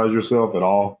 compromise yourself at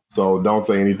all. So don't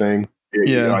say anything.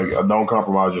 Don't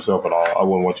compromise yourself at all. I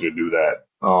wouldn't want you to do that.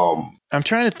 I'm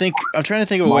trying to think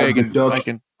of a way I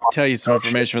can tell you some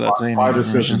information without saying my anything.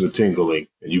 senses are tingling,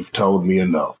 and you've told me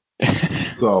enough.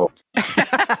 So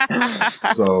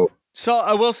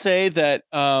I will say that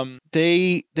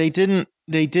they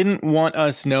didn't want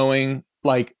us knowing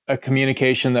like a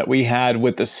communication that we had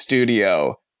with the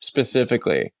studio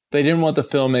specifically. They didn't want the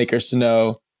filmmakers to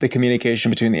know the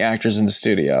communication between the actors and the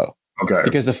studio. Okay.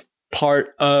 Because the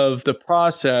part of the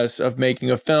process of making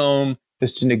a film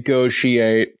is to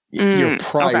negotiate your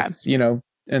price, you know,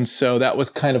 and so that was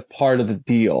kind of part of the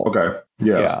deal. Okay.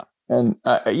 Yes. Yeah. And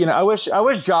you know, I wish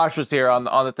Josh was here on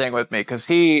the thing with me because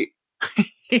he's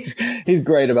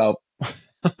great about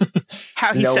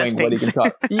how he says what he things. can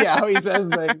talk. Yeah, how he says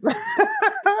things.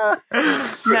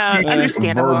 No,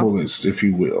 understandable. Verbalist, if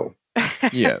you will.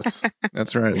 Yes,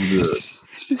 that's right.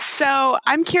 So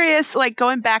I'm curious, like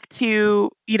going back to,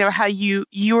 you know, how you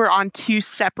were on two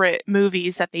separate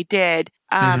movies that they did.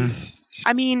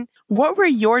 I mean, what were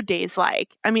your days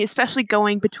like? I mean, especially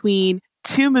going between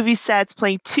two movie sets,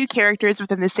 playing two characters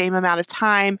within the same amount of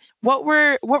time. What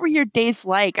were your days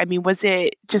like? I mean, was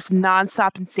it just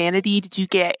nonstop insanity? Did you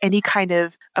get any kind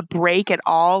of a break at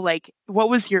all? Like, what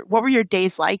were your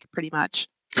days like, pretty much?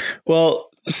 Well,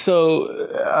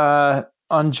 so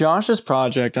on Josh's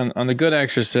project, on The Good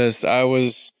Exorcist, I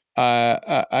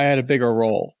had a bigger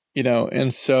role, you know,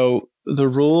 and so the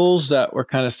rules that were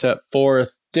kind of set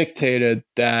forth dictated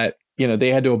that, you know, they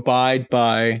had to abide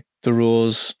by the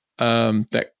rules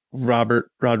that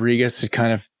Robert Rodriguez had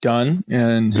kind of done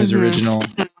in his original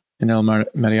El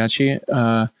Mariachi.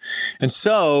 And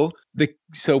so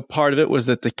part of it was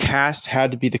that the cast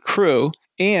had to be the crew,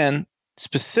 and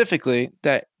specifically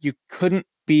that you couldn't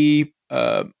be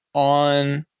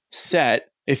on set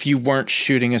if you weren't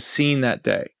shooting a scene that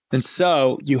day. And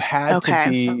so you had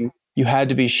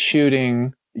to be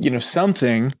shooting, you know,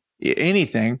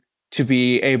 anything to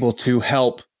be able to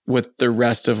help with the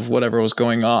rest of whatever was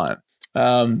going on.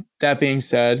 That being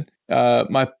said,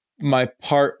 my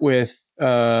part with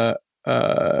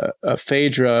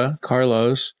Phaedra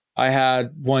Carlos, I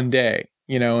had one day,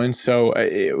 you know, and so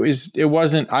there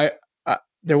wasn't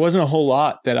a whole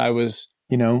lot that I was,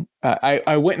 you know,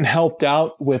 I went and helped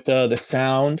out with the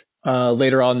sound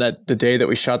later on the day that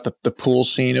we shot the pool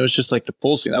scene. It was just like the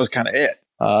pool scene. That was kind of it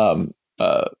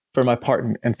for my part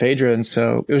in Phaedra, and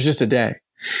so it was just a day.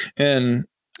 And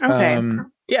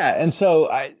yeah, and so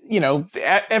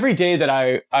every day that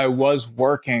I was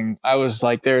working, I was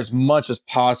like there as much as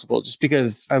possible, just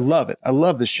because I love it. I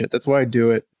love this shit. That's why I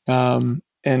do it. And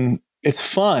it's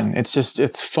fun.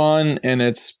 It's fun, and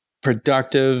it's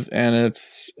productive, and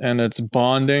it's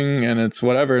bonding, and it's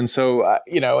whatever. And so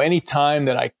any time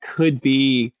that I could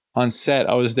be on set,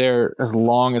 I was there as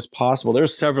long as possible. There were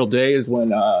several days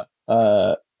when I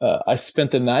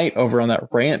spent the night over on that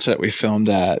ranch that we filmed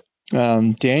at.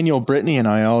 Daniel, Brittany, and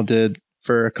I all did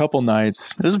for a couple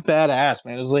nights. It was badass,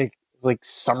 man. It was like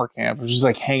summer camp. It was just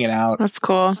like hanging out. That's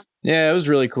cool. Yeah, it was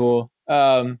really cool.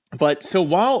 But so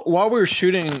while we were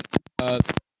shooting,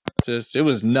 it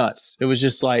was nuts. It was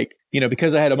just like,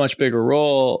 because I had a much bigger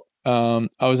role, I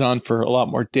was on for a lot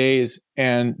more days,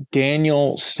 and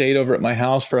Daniel stayed over at my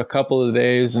house for a couple of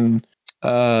days, and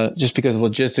just because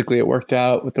logistically it worked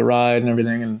out with the ride and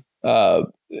everything, and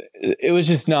it was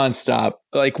just nonstop.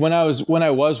 Like when I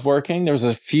was working, there was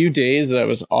a few days that I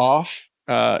was off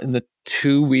in the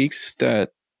 2 weeks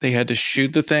that they had to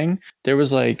shoot the thing. There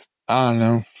was like, I don't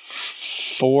know,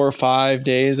 4 or 5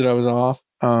 days that I was off.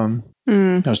 I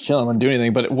was chilling, I wouldn't do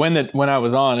anything. But when I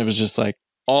was on, it was just like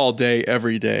all day,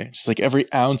 every day, just like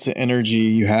every ounce of energy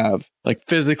you have, like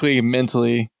physically,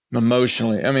 mentally,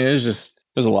 emotionally. I mean, it was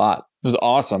a lot. It was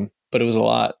awesome, but it was a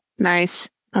lot. Nice.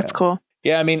 That's cool.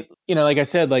 Yeah, I mean, like I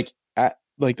said, like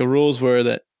the rules were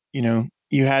that,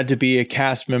 you had to be a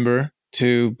cast member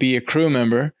to be a crew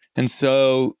member. And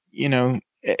so,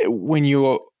 when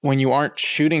you aren't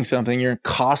shooting something, you're in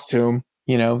costume,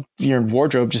 you're in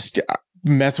wardrobe, just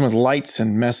messing with lights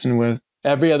and messing with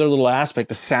every other little aspect.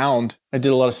 The sound, I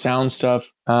did a lot of sound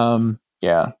stuff.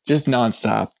 Yeah, just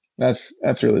nonstop.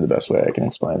 That's really the best way I can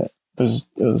explain it. It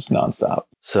was nonstop.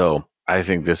 So I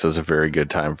think this is a very good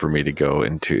time for me to go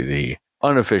into the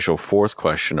unofficial fourth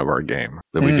question of our game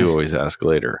that we do always ask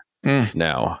later.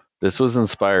 Now, this was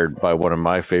inspired by one of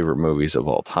my favorite movies of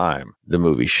all time, the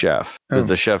movie Chef.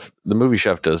 The movie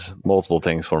Chef does multiple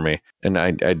things for me. And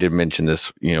I did mention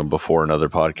this, before in other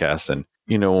podcasts, and,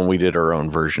 when we did our own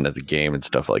version of the game and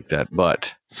stuff like that.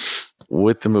 But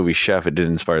with the movie Chef, it did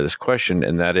inspire this question,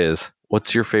 and that is,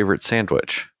 what's your favorite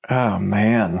sandwich? Oh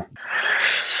man.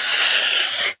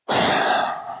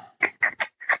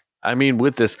 I mean,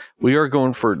 with this, we are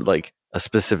going for like a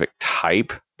specific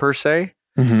type per se.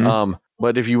 Mm-hmm.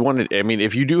 But if you wanted, I mean,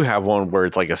 if you do have one where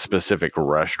it's like a specific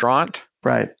restaurant,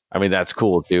 Right. I mean, that's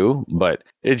cool too. But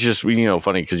it's just,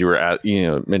 funny because you were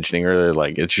mentioning earlier,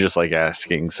 like it's just like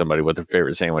asking somebody what their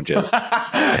favorite sandwich is.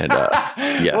 And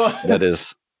yes, Well, that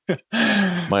is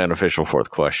my unofficial fourth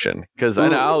question. Because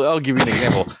I'll give you an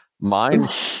example. Mine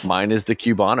is the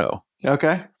Cubano.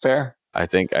 Okay, fair. I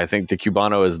think the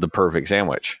Cubano is the perfect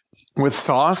sandwich. With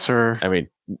sauce or? I mean,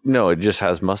 no, it just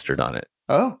has mustard on it.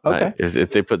 Oh, okay.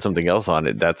 If they put something else on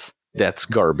it, that's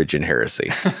garbage and heresy.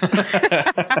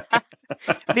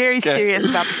 Very serious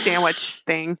about the sandwich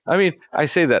thing. I mean, I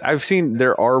say that. I've seen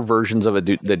there are versions of it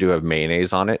that do have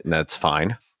mayonnaise on it, and that's fine.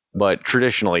 But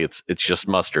traditionally, it's just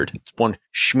mustard. It's one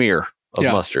smear of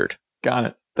mustard. Got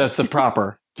it. That's the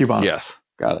proper Cubano. Yes.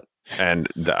 Got it. And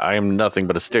I am nothing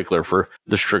but a stickler for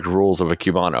the strict rules of a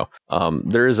Cubano.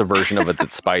 There is a version of it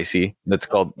that's spicy. That's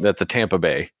a Tampa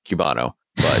Bay Cubano,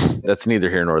 but that's neither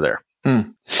here nor there.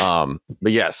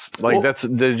 But yes, like that's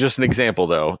just an example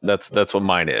though. That's what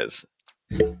mine is.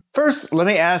 First, let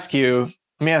me ask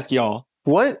y'all,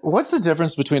 what's the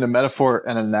difference between a metaphor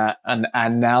and an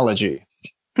analogy?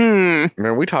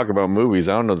 Man, we talk about movies.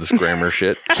 I don't know this grammar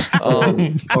shit.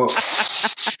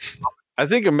 I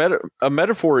think a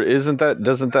metaphor doesn't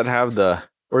that have the,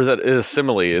 or is that a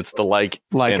simile? It's the like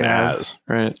and as,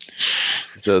 right?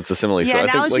 So it's a simile. Yeah,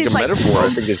 so I think like a metaphor, I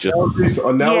think it's just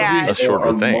analogies a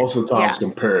shorter thing. Most of the time, it's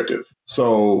comparative.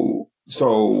 So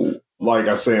like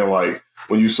I'm saying, like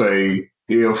when you say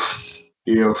if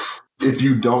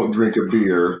you don't drink a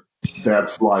beer,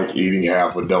 that's like eating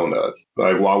half a donut.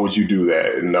 Like, why would you do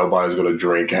that? And nobody's going to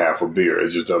drink half a beer. It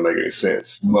just doesn't make any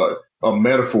sense. But a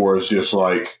metaphor is just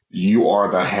like you are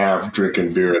the half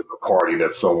drinking beer at the party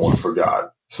that someone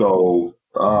forgot. So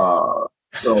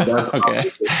that's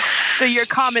okay. So your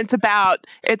comment about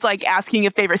it's like asking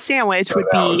a favorite sandwich would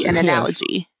be an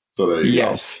analogy. So there you go.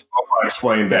 I'll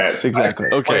explain that. Yes, exactly.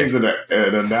 Okay. An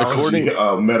analogy,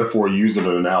 metaphor using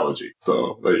an analogy.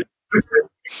 So there you go.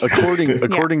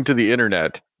 According to the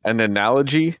internet, an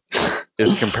analogy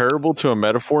is comparable to a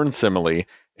metaphor and simile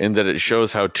in that it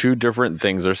shows how two different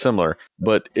things are similar,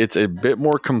 but it's a bit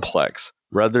more complex.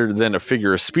 Rather than a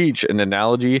figure of speech, an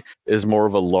analogy is more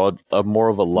of a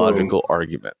logical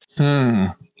argument.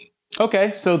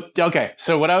 Okay, so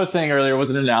what I was saying earlier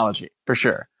was an analogy for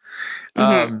sure.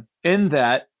 In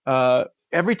that,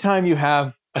 every time you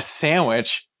have a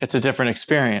sandwich, it's a different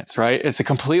experience, right? It's a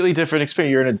completely different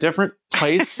experience. You're in a different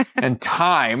place and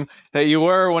time that you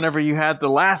were whenever you had the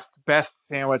last best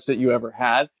sandwich that you ever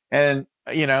had. And,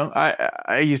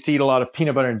 I used to eat a lot of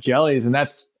peanut butter and jellies, and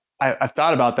I've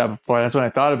thought about that before. That's when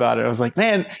I thought about it. I was like,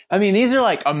 man, I mean, these are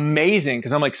like amazing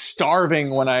because I'm like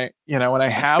starving when I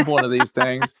have one of these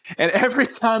things. And every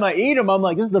time I eat them, I'm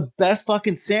like, this is the best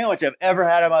fucking sandwich I've ever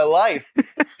had in my life.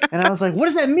 And I was like, what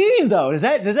does that mean though? Does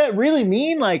that really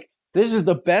mean like this is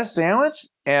the best sandwich?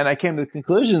 And I came to the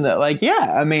conclusion that like, yeah,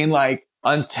 I mean, like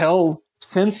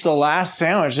since the last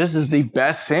sandwich, this is the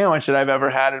best sandwich that I've ever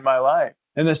had in my life.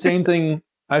 And the same thing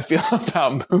I feel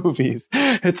about movies.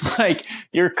 It's like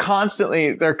they're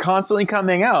constantly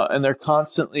coming out and they're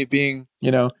constantly being,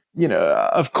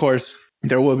 of course,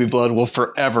 There Will Be Blood will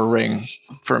forever ring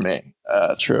for me.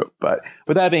 True. But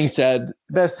with that being said,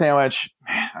 best sandwich,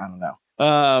 I don't know.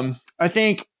 I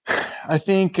think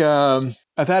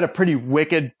I've had a pretty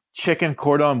wicked chicken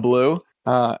cordon bleu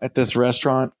at this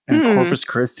restaurant in Corpus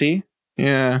Christi.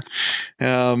 Yeah.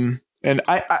 And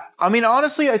I mean,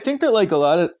 honestly, I think that like a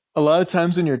lot of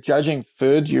times when you're judging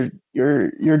food,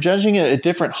 you're judging it at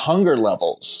different hunger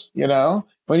levels.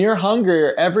 When you're hungry,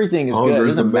 everything is good. It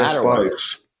doesn't matter what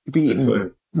it's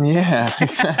beaten. Yeah,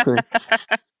 exactly.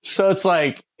 So it's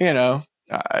like, I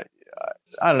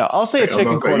don't know. I'll say a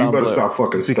chicken cordon bleu. You better stop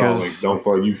fucking stalling.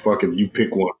 Don't you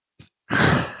pick one.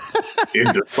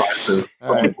 Indecisive.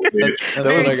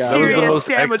 Very serious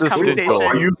sandwich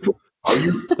conversation.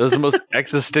 That was the most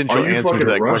existential answer to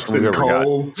that question we've ever got.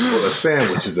 Well, a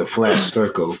sandwich is a flat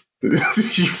circle. You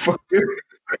fucking...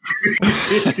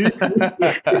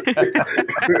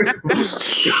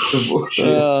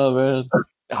 Oh man,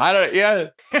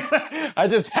 I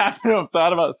just happen to have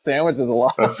thought about sandwiches a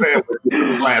lot. A sandwich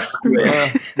is a flat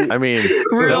square. I mean,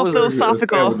 real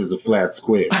philosophical. A sandwich is a flat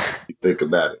square. You think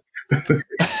about it.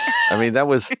 I mean,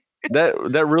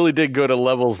 that really did go to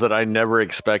levels that I never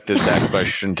expected that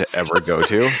question to ever go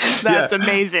to. That's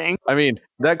amazing. I mean,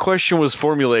 that question was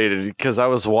formulated because I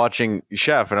was watching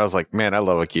Chef and I was like, man, I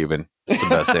love a Cuban. It's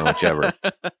the best sandwich ever.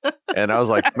 And I was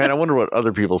like, man, I wonder what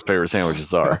other people's favorite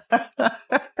sandwiches are. And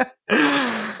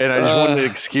I just wanted an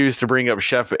excuse to bring up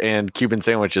chef and Cuban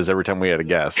sandwiches every time we had a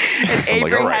guest. And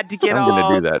Avery all right, had to get I'm gonna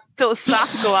all do that.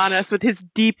 philosophical on us with his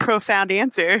deep, profound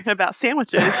answer about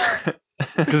sandwiches.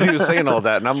 Because he was saying all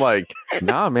that, and I'm like,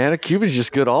 nah, man, a Cuban's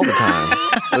just good all the time.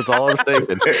 That's all I was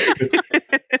thinking.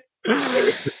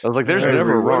 I was like, there's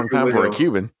never a wrong time for a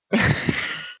Cuban.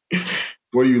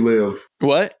 Where you live?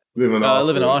 What? Live in Austin. I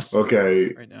live in Austin.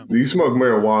 Okay. Right now. Do you smoke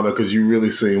marijuana? Because you really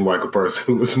seem like a person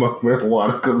who would smoke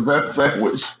marijuana. Because that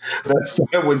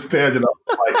sandwich tangent,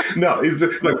 I'm like, no, it's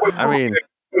just like, what, I mean,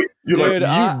 you're dude,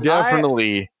 like, you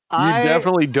definitely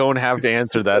don't have to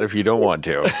answer that if you don't want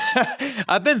to.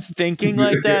 I've been thinking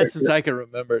like that since I can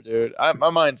remember, dude. My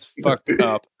mind's fucked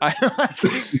up.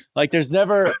 Like there's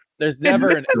never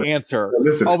an answer.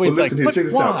 Listen, always listen like, here, but check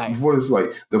this why? out. What it's like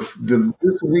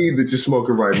this weed that you're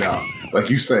smoking right now. Like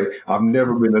you say, I've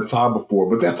never been this high before,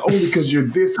 but that's only because you're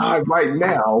this high right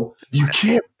now. You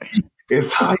can't be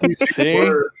as high as you See?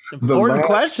 were the Important last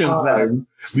questions, time, man.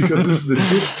 because this is a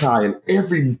dip high, and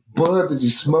every bud that you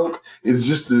smoke is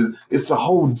just it's a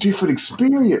whole different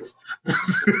experience.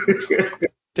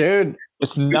 Dude,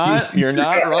 it's not. You're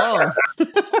not wrong.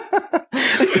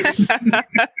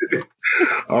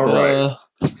 All right.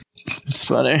 It's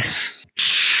funny.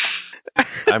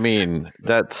 I mean,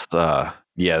 that's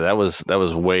yeah, that was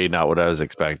way not what I was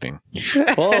expecting.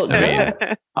 Well,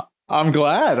 I I'm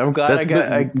glad. But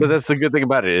that's the good thing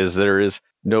about it is there is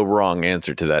no wrong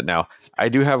answer to that. Now, I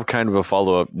do have kind of a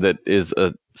follow up that is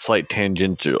a slight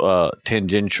tangential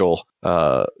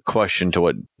question to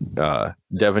what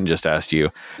Devin just asked you.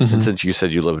 Mm-hmm. And since you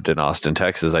said you lived in Austin,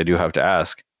 Texas, I do have to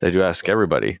ask. I do ask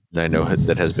everybody that I know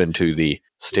that has been to the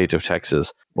state of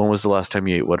Texas. When was the last time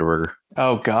you ate Whataburger?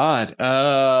 Oh God,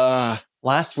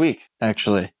 last week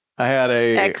actually. I had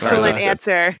a Excellent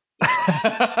answer.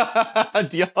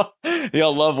 do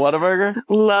y'all love Whataburger?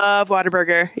 Love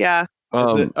Whataburger. Yeah.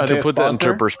 Are they To a put that into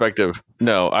sponsor? perspective,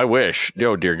 no, I wish.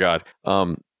 Oh dear God.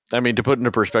 I mean, to put into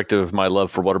perspective my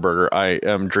love for Whataburger, I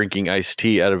am drinking iced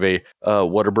tea out of a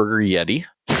Whataburger Yeti.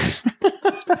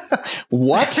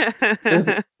 What?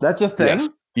 That's a thing?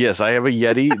 Yes, I have a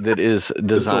Yeti that is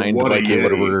designed like a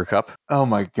Whataburger cup. Oh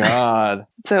my God.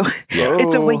 So Yeah.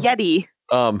 it's a Oh. Yeti.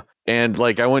 And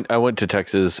like I went to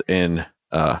Texas in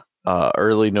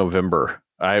early November.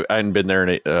 I hadn't been there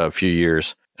in a few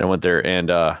years. And I went there, and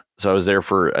so I was there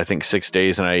for I think 6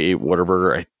 days, and I ate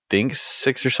Whataburger. I think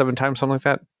 6 or 7 times, something like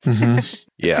that. Mm-hmm.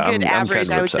 Yeah, It's a good I'm average, kind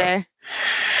of I would upset. say.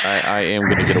 I am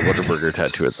going to get a Whataburger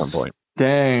tattoo at some point.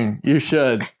 Dang, you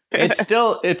should. It's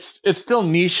still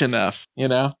niche enough, you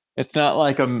know. It's not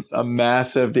like a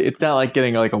massive. It's not like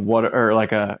getting like a water or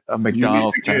like a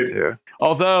McDonald's to get- tattoo.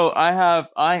 Although I have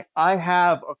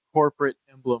a corporate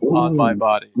emblem on my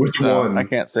body. Which so one? I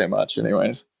can't say much,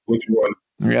 anyways. Which one?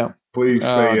 Yeah. Please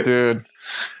say it. Dude,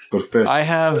 Confess. I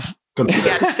have. You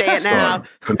gotta say it now.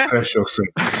 Confess your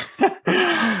sins.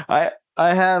 I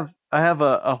have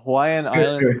a Hawaiian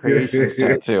Islands creations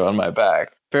tattoo on my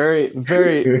back. Very,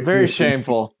 very, very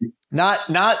shameful. Not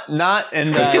in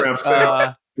Tramp stamp.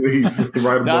 that. Please,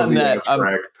 right Not above in the that, ass I'm-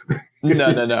 crack.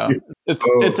 No. Oh.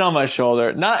 It's on my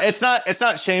shoulder. It's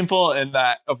not shameful in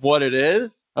that of what it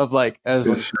is of like as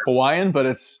like It's- Hawaiian, but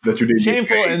it's That you didn't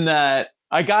shameful get paid. in that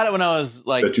I got it when I was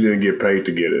like That you didn't get paid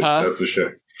to get it. Huh? That's a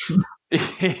shame.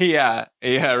 yeah,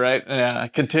 right. Yeah,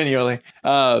 continually.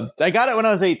 I got it when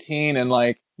I was 18, and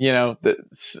like you know,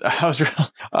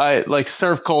 I like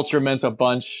surf culture meant a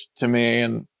bunch to me,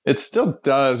 and it still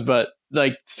does. But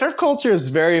like surf culture is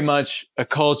very much a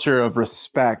culture of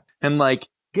respect, and like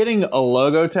getting a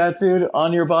logo tattooed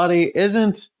on your body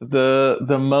isn't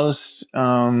the most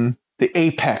the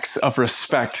apex of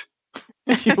respect,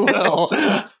 if you will.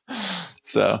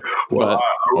 So, Well,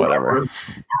 but whatever.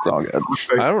 It's all good.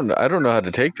 I don't know how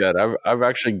to take that. I've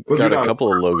actually Well, got you're a not-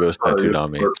 couple of logos tattooed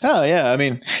on me. Oh yeah, I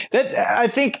mean that. I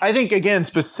think again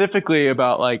specifically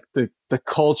about like the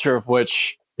culture of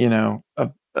which you know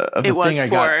of It the was thing I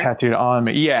got for. tattooed on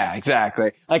me. Yeah,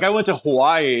 exactly. Like I went to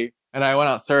Hawaii and I went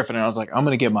out surfing and I was like, I'm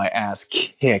gonna get my ass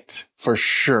kicked for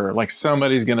sure. Like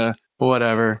somebody's gonna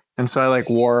whatever. And so I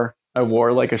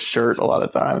wore like a shirt a lot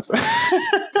of times.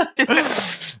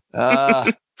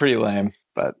 Pretty lame,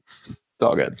 but it's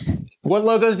all good. What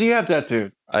logos do you have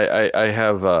tattooed? I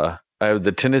have the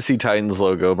Tennessee Titans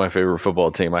logo, my favorite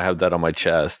football team. I have that on my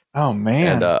chest, Oh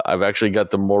man. and I've actually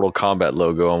got the Mortal Kombat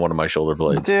logo on one of my shoulder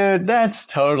blades. Dude,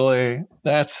 those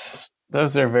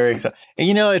are very exciting. And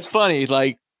you know, it's funny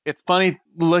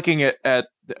looking at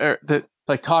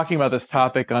talking about this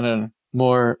topic on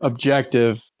more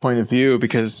objective point of view,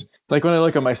 because like when I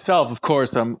look at myself, of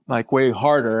course I'm like way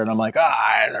harder and I'm like,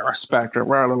 I respect it,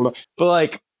 blah, blah, blah. But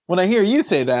like when I hear you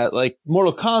say that, like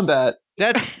Mortal Kombat,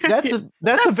 that's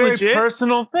a very legit.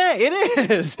 personal thing. It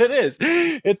is.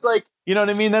 It's like, you know what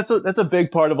I mean? That's a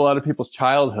big part of a lot of people's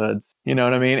childhoods, you know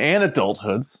what I mean? And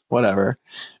adulthoods, whatever.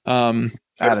 I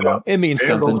don't know. It means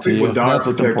something to you. That's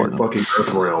what's important. Fucking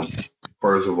Earth Realm,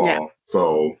 first of all. Yeah.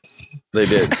 So They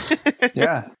did.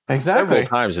 Yeah, exactly. Several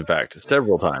times, in fact.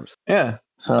 Several times. Yeah.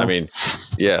 So I mean,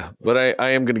 yeah. But I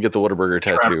am going to get the Whataburger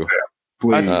tattoo.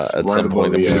 please, At some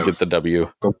point, I'm going to get the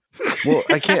W. Well,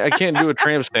 I can't do a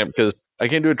tramp stamp because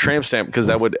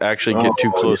that would actually get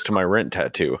too close to my Rent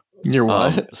tattoo. you're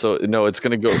what? So no, it's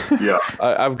going to go. Yeah.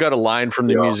 I've got a line from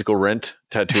the musical Rent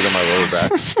tattooed on my lower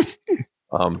back.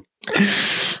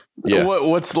 Yeah.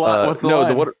 What's the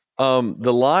line?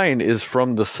 The line is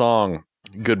from the song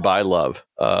 "Goodbye Love,"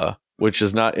 which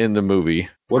is not in the movie.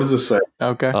 What does it say?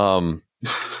 Okay.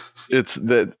 It's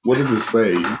that. What does it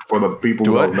say for the people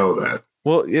who don't know that?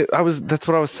 Well, that's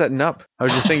what I was setting up. I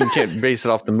was just saying you can't base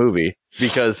it off the movie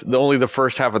because only the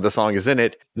first half of the song is in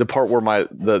it. The part where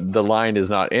the line is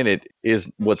not in it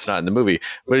is what's not in the movie.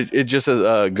 But it just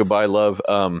says "Goodbye Love."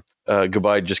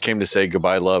 Goodbye just came to say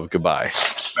goodbye, love, goodbye.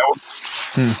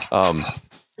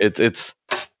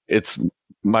 It's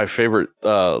my favorite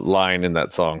line in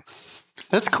that song.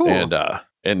 That's cool.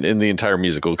 And in the entire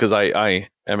musical, because I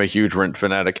am a huge Rent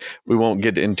fanatic. We won't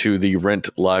get into the Rent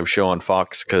live show on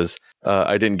Fox because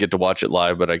I didn't get to watch it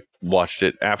live, but I watched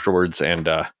it afterwards, and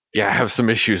I have some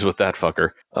issues with that fucker.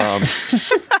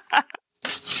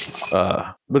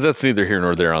 But that's neither here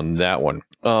nor there on that one.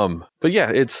 But yeah,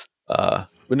 it's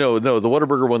but no, the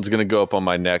Whataburger one's gonna go up on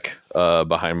my neck,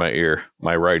 behind my ear,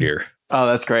 my right ear. Oh,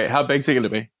 that's great. How big's it going to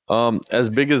be? As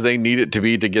big as they need it to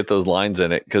be to get those lines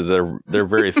in it, because they're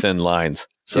very thin lines.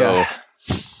 So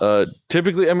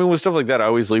typically, I mean, with stuff like that, I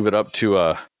always leave it up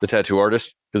to the tattoo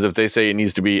artist, because if they say it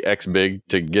needs to be X big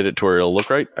to get it to where it'll look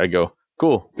right, I go,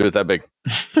 cool, do it that big.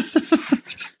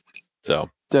 So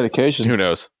Dedication. who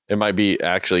knows? It might be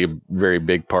actually a very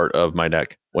big part of my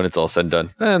neck when it's all said and done,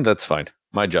 and that's fine.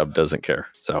 My job doesn't care,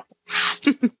 so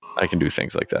I can do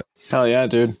things like that. Hell yeah,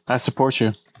 dude. I support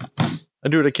you. I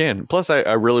do what I can. Plus,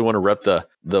 I really want to rep the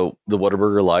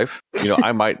Whataburger life. You know,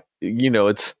 I might. You know,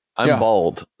 I'm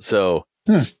bald, so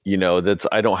you know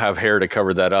I don't have hair to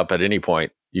cover that up at any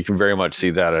point. You can very much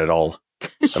see that at all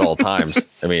times.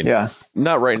 I mean,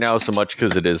 not right now so much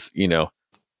because it is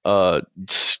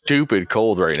stupid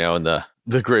cold right now in the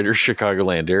greater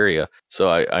Chicagoland area. So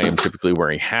I am typically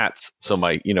wearing hats so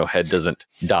my head doesn't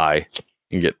die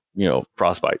and get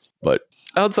frostbite. But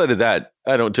outside of that,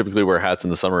 I don't typically wear hats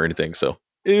in the summer or anything, so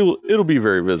it'll be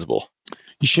very visible.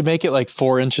 You should make it like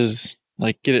 4 inches,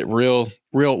 like get it real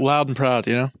loud and proud,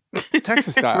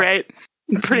 Texas style. Right.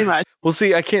 Pretty much. Well,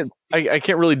 see, I can't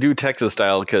really do Texas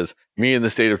style because me and the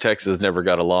state of Texas never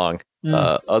got along,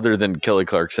 other than Kelly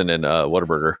Clarkson and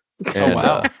Whataburger. And, oh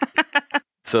wow!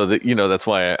 So that's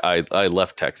why I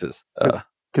left Texas.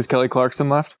 Because Kelly Clarkson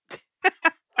left.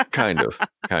 Kind of.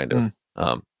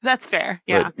 That's fair.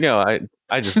 Yeah. But,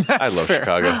 I love fair.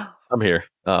 Chicago. I'm here.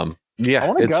 Yeah, I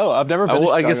want to go. I've never been to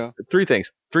Chicago. I guess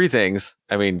three things.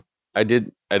 I mean, I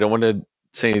don't want to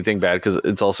say anything bad because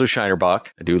it's also Shinerbach.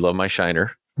 I do love my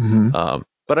Shiner. Mm-hmm.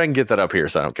 But I can get that up here,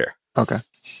 so I don't care. Okay.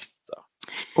 So,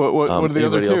 what are the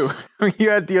other two? you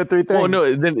had 3 things. Well,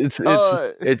 no, then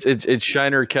it's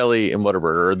Shiner, Kelly, and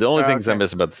Whataburger. The only things I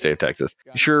miss about the state of Texas.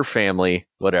 Sure, family,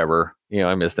 whatever.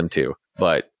 I miss them too,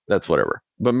 but that's whatever.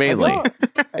 But mainly,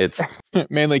 it's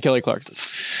mainly Kelly Clarkson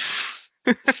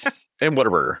and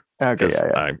Whataburger.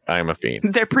 Okay, I'm a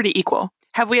fiend. They're pretty equal.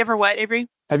 Have we ever what, Avery?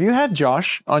 Have you had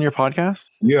Josh on your podcast?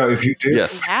 Yeah, if you did.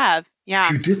 Yes. We have. Yeah.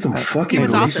 If you did some fucking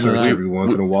was research awesome. every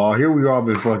once in a while. Here we are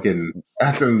been fucking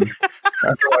acting like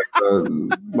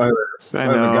the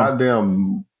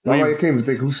goddamn. I can't even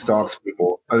think who stalks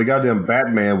people. Like the goddamn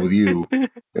Batman with you. And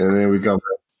then we come.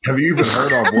 Have you even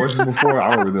heard our voices before?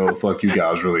 I don't really know what the fuck you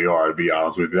guys really are, to be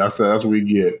honest with you. That's what we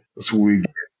get. That's what we get.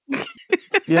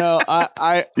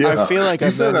 I feel like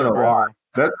I've said that a lot.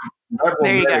 That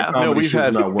there you go. No, we've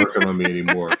had not working on me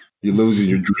anymore. You're losing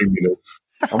your dreaminess.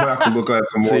 I'm gonna have to look at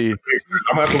some more pictures.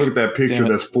 I'm gonna have to look at that picture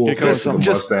that's full face of the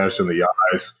mustache and the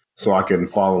eyes, so I can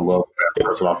fall in love with that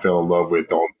person I fell in love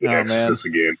with on The Exorcist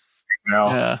again.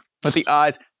 Now, but the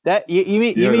eyes. That you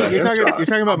mean you're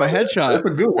talking about my headshot? That's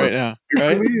a good one right now.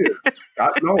 Right? It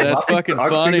really is. That's fucking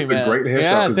funny, it's man. A great headshot.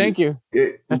 Yeah, thank you.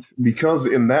 Because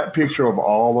in that picture of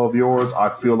all of yours, I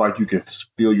feel like you can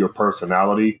feel your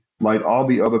personality like all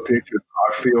the other pictures,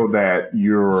 I feel that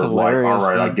you're like, all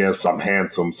right, man. I guess I'm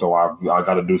handsome, so I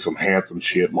got to do some handsome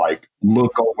shit, like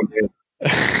look over there.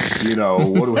 You know,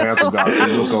 what do handsome guys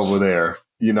do? Look over there?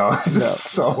 You know,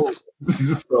 so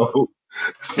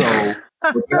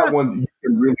with that one, you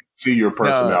can really see your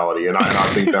personality, and I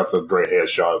think that's a great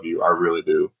headshot of you. I really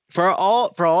do. For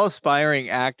all aspiring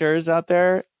actors out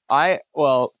there, I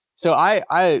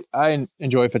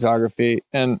enjoy photography,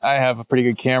 and I have a pretty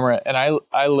good camera, and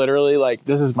I literally like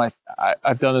this is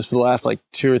I've done this for the last like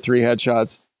 2 or 3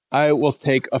 headshots. I will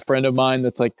take a friend of mine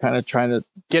that's like kind of trying to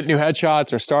get new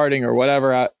headshots or starting or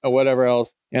whatever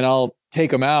else, and I'll take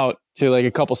them out to like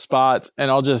a couple spots, and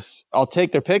I'll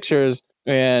take their pictures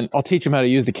and I'll teach them how to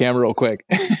use the camera real quick.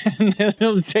 And then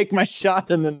I'll just take my shot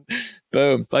and then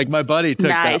boom. Like my buddy took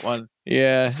that one.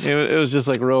 Yeah, it was just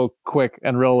like real quick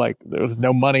and real like there was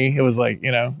no money. It was like,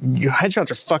 you know, headshots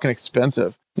are fucking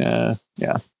expensive. Yeah.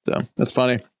 So that's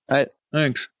funny. All right,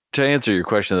 thanks. To answer your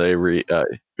question, we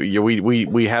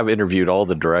have interviewed all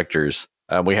the directors.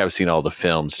 We have seen all the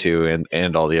films too,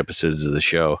 and all the episodes of the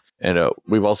show. And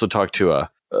we've also talked to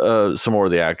some more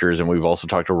of the actors, and we've also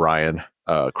talked to Ryan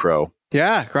Crowe.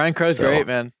 Yeah, Ryan Crowe's great,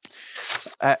 man.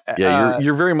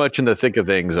 You're very much in the thick of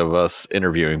things of us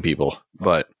interviewing people.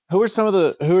 But who are some of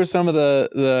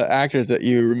the actors that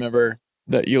you remember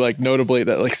that you like notably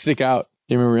that like stick out?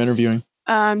 Do you remember interviewing?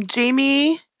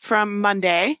 Jamie from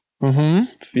Monday. Mm-hmm.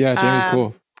 Yeah, Jamie's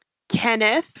cool.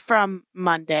 Kenneth from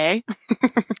Monday.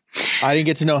 I didn't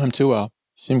get to know him too well.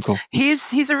 Seemed cool.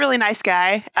 He's a really nice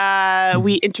guy.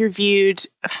 We interviewed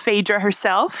Phaedra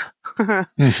herself.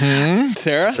 Mm-hmm.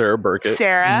 Sarah Burkett.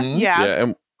 Yeah.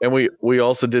 Yeah, and we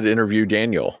also did interview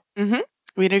Daniel. Mm-hmm.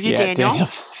 We interviewed Daniel.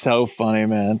 Daniel's so funny,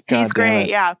 man. God he's great.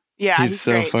 Yeah. He's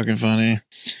so great. Fucking funny.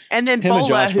 And then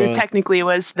Bola, who technically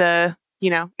was in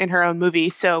her own movie,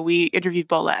 so we interviewed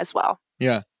Bola as well.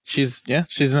 Yeah. She's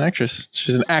an actress.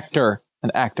 She's an actor.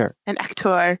 An actor.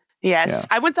 Yes. Yeah.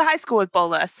 I went to high school with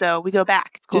Bola, so we go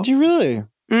back. It's cool. Did you really?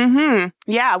 Mm-hmm.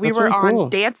 Yeah, we were really cool. on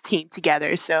dance team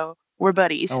together, so we're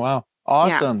buddies. Oh, wow.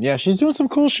 Awesome. Yeah, she's doing some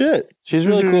cool shit. She's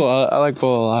really cool. I like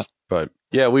Bola a lot. But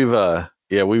yeah, we've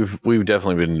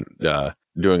definitely been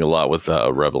doing a lot with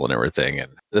Rebel and everything,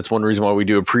 and that's one reason why we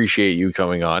do appreciate you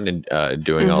coming on and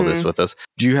doing all this with us.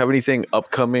 Do you have anything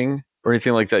upcoming or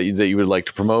anything like that you would like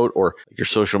to promote, or your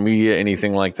social media,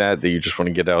 anything like that you just want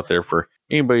to get out there for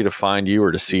anybody to find you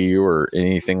or to see you or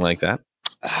anything like that?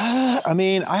 I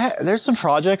mean, there's some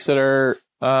projects that are,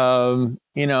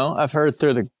 I've heard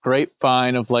through the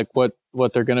grapevine of like what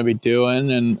they're going to be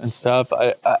doing and stuff.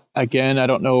 I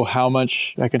don't know how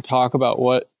much I can talk about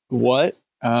what little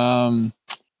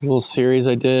series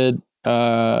I did.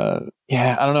 I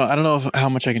don't know how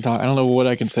much I can talk. I don't know what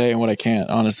I can say and what I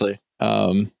can't, honestly.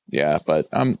 But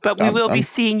we will be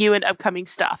seeing you in upcoming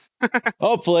stuff.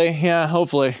 Hopefully.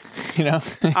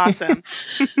 Awesome.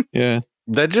 Yeah.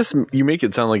 That just, you make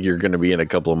it sound like you're going to be in a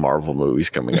couple of Marvel movies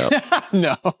coming up.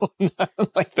 No, not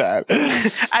like that.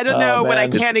 I don't know what I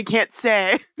can and can't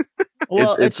say.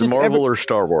 Well, it's Marvel or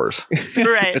Star Wars.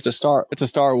 Right. It's a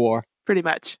Star War. Pretty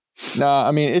much. No,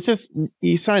 I mean, it's just,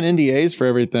 you sign NDAs for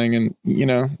everything, and,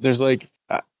 there's like,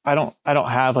 I don't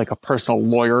have like a personal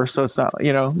lawyer, so it's not,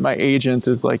 my agent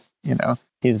is like,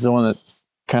 he's the one that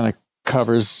kind of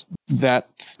covers that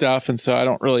stuff. And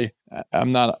so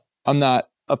I'm not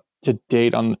up to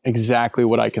date on exactly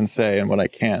what I can say and what I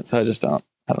can't. So I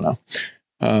don't know.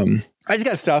 I just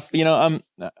got stuff, I've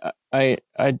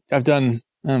done,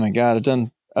 oh my God,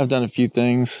 I've done a few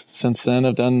things since then.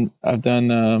 I've done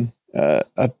a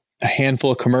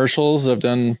handful of commercials. I've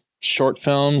done short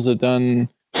films. I've done.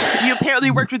 You apparently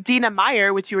worked with Dina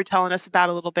Meyer, which you were telling us about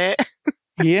a little bit.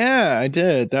 Yeah, I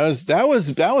did. That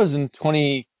was in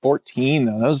 2014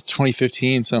 though. That was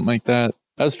 2015, something like that.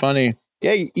 That was funny.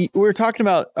 Yeah, we were talking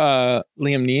about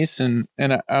Liam Neeson,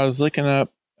 and I was looking up.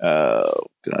 Oh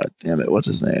God damn it! What's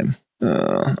his name?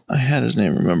 I had his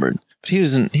name remembered, but he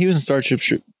was in Starship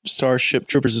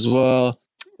Troopers as well.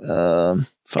 You're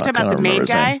talking about the main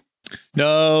guy?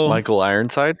 No, Michael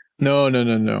Ironside. No,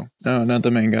 not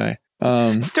the main guy.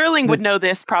 Sterling would know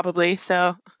this probably.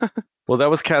 So. Well, that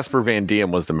was Casper Van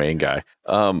Diem was the main guy.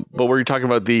 But were you talking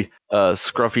about the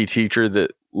scruffy teacher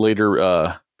that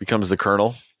later becomes the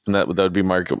colonel? And that would be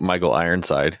Michael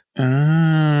Ironside.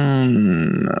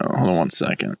 No, hold on one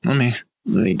second. Let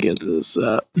me get this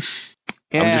up.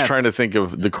 Yeah. I'm just trying to think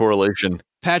of the correlation.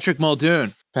 Patrick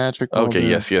Muldoon. Okay,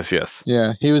 yes.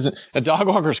 Yeah, he was a Dog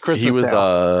Walker's Christmas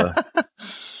Tale.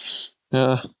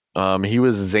 Yeah. He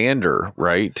was Xander,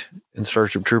 right? In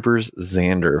Starship Troopers,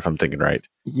 Xander, if I'm thinking right.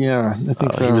 Yeah, I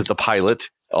think so. He was the pilot,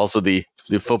 also the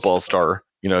football star.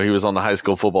 He was on the high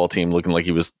school football team, looking like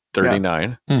he was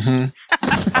 39. Mm-hmm.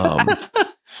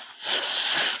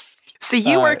 So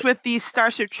you worked with these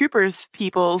Starship Troopers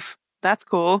peoples. That's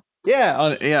cool.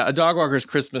 Yeah, A Dog Walker's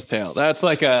Christmas Tale. That's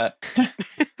like a,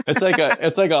 it's like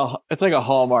a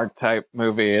Hallmark type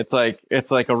movie. It's like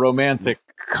a romantic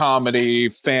comedy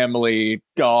family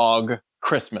dog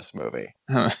Christmas movie.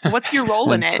 What's your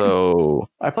role in it? So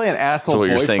I play an asshole. So what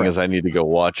boyfriend. you're saying is I need to go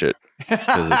watch it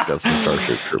because it's got some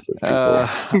Starship Troopers people.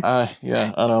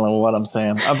 Yeah, I don't know what I'm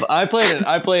saying. I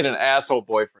played an asshole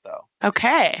boyfriend though.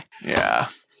 Okay. Yeah.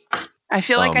 I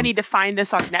feel like I need to find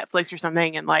this on Netflix or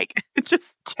something and like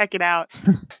just check it out.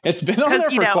 It's been on there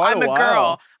for quite I'm a while.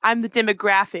 girl. I'm the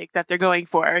demographic that they're going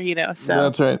for, so.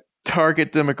 That's right.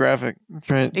 Target demographic. That's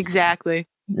right. Exactly.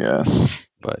 Yeah.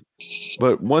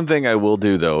 But one thing I will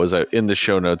do though is in the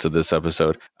show notes of this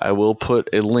episode, I will put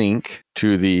a link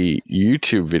to the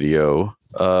YouTube video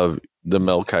of the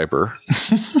Mel Kiper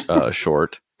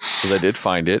short because I did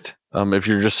find it. If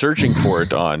you're just searching for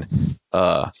it on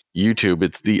YouTube,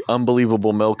 it's the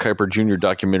Unbelievable Mel Kiper Jr.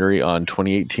 documentary on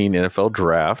 2018 NFL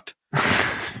Draft.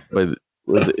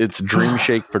 It's Dream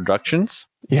Shake Productions.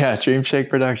 Yeah, Dream Shake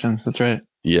Productions. That's right.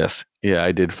 Yes. Yeah,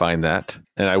 I did find that.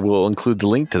 And I will include the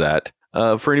link to that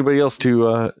for anybody else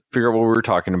to figure out what we were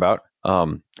talking about.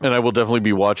 And I will definitely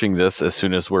be watching this as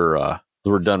soon as we're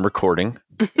done recording.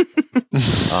 But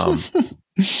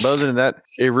other than that,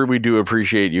 Avery, we do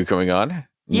appreciate you coming on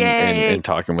and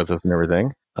talking with us and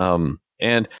everything.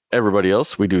 And everybody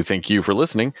else, we do thank you for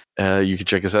listening. You can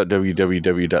check us out,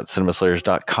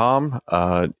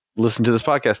 www.cinemaslayers.com. Listen to this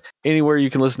podcast anywhere you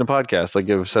can listen to podcasts. Like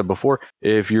I've said before,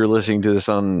 if you're listening to this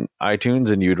on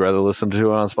iTunes and you'd rather listen to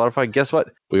it on Spotify, guess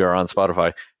what? We are on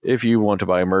Spotify. If you want to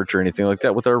buy merch or anything like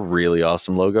that with our really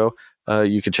awesome logo,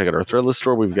 you can check out our Threadless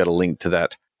store. We've got a link to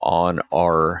that on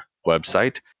our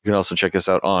website. You can also check us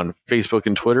out on Facebook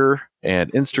and Twitter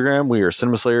and Instagram. We are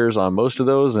Cinema Slayers on most of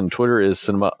those, and Twitter is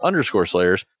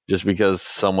cinema_slayers, just because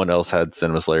someone else had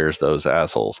Cinema Slayers, those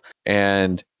assholes.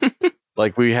 And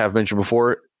like we have mentioned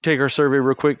before, take our survey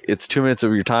real quick. It's 2 minutes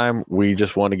of your time. We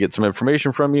just want to get some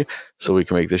information from you so we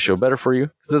can make this show better for you,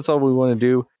 because that's all we want to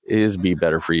do is be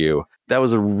better for you. That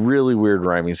was a really weird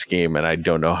rhyming scheme, and I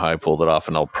don't know how I pulled it off,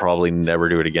 and I'll probably never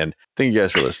do it again. Thank you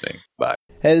guys for listening. Bye.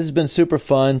 Hey, this has been super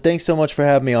fun. Thanks so much for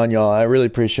having me on, y'all. I really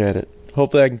appreciate it.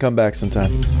 Hopefully I can come back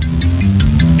sometime.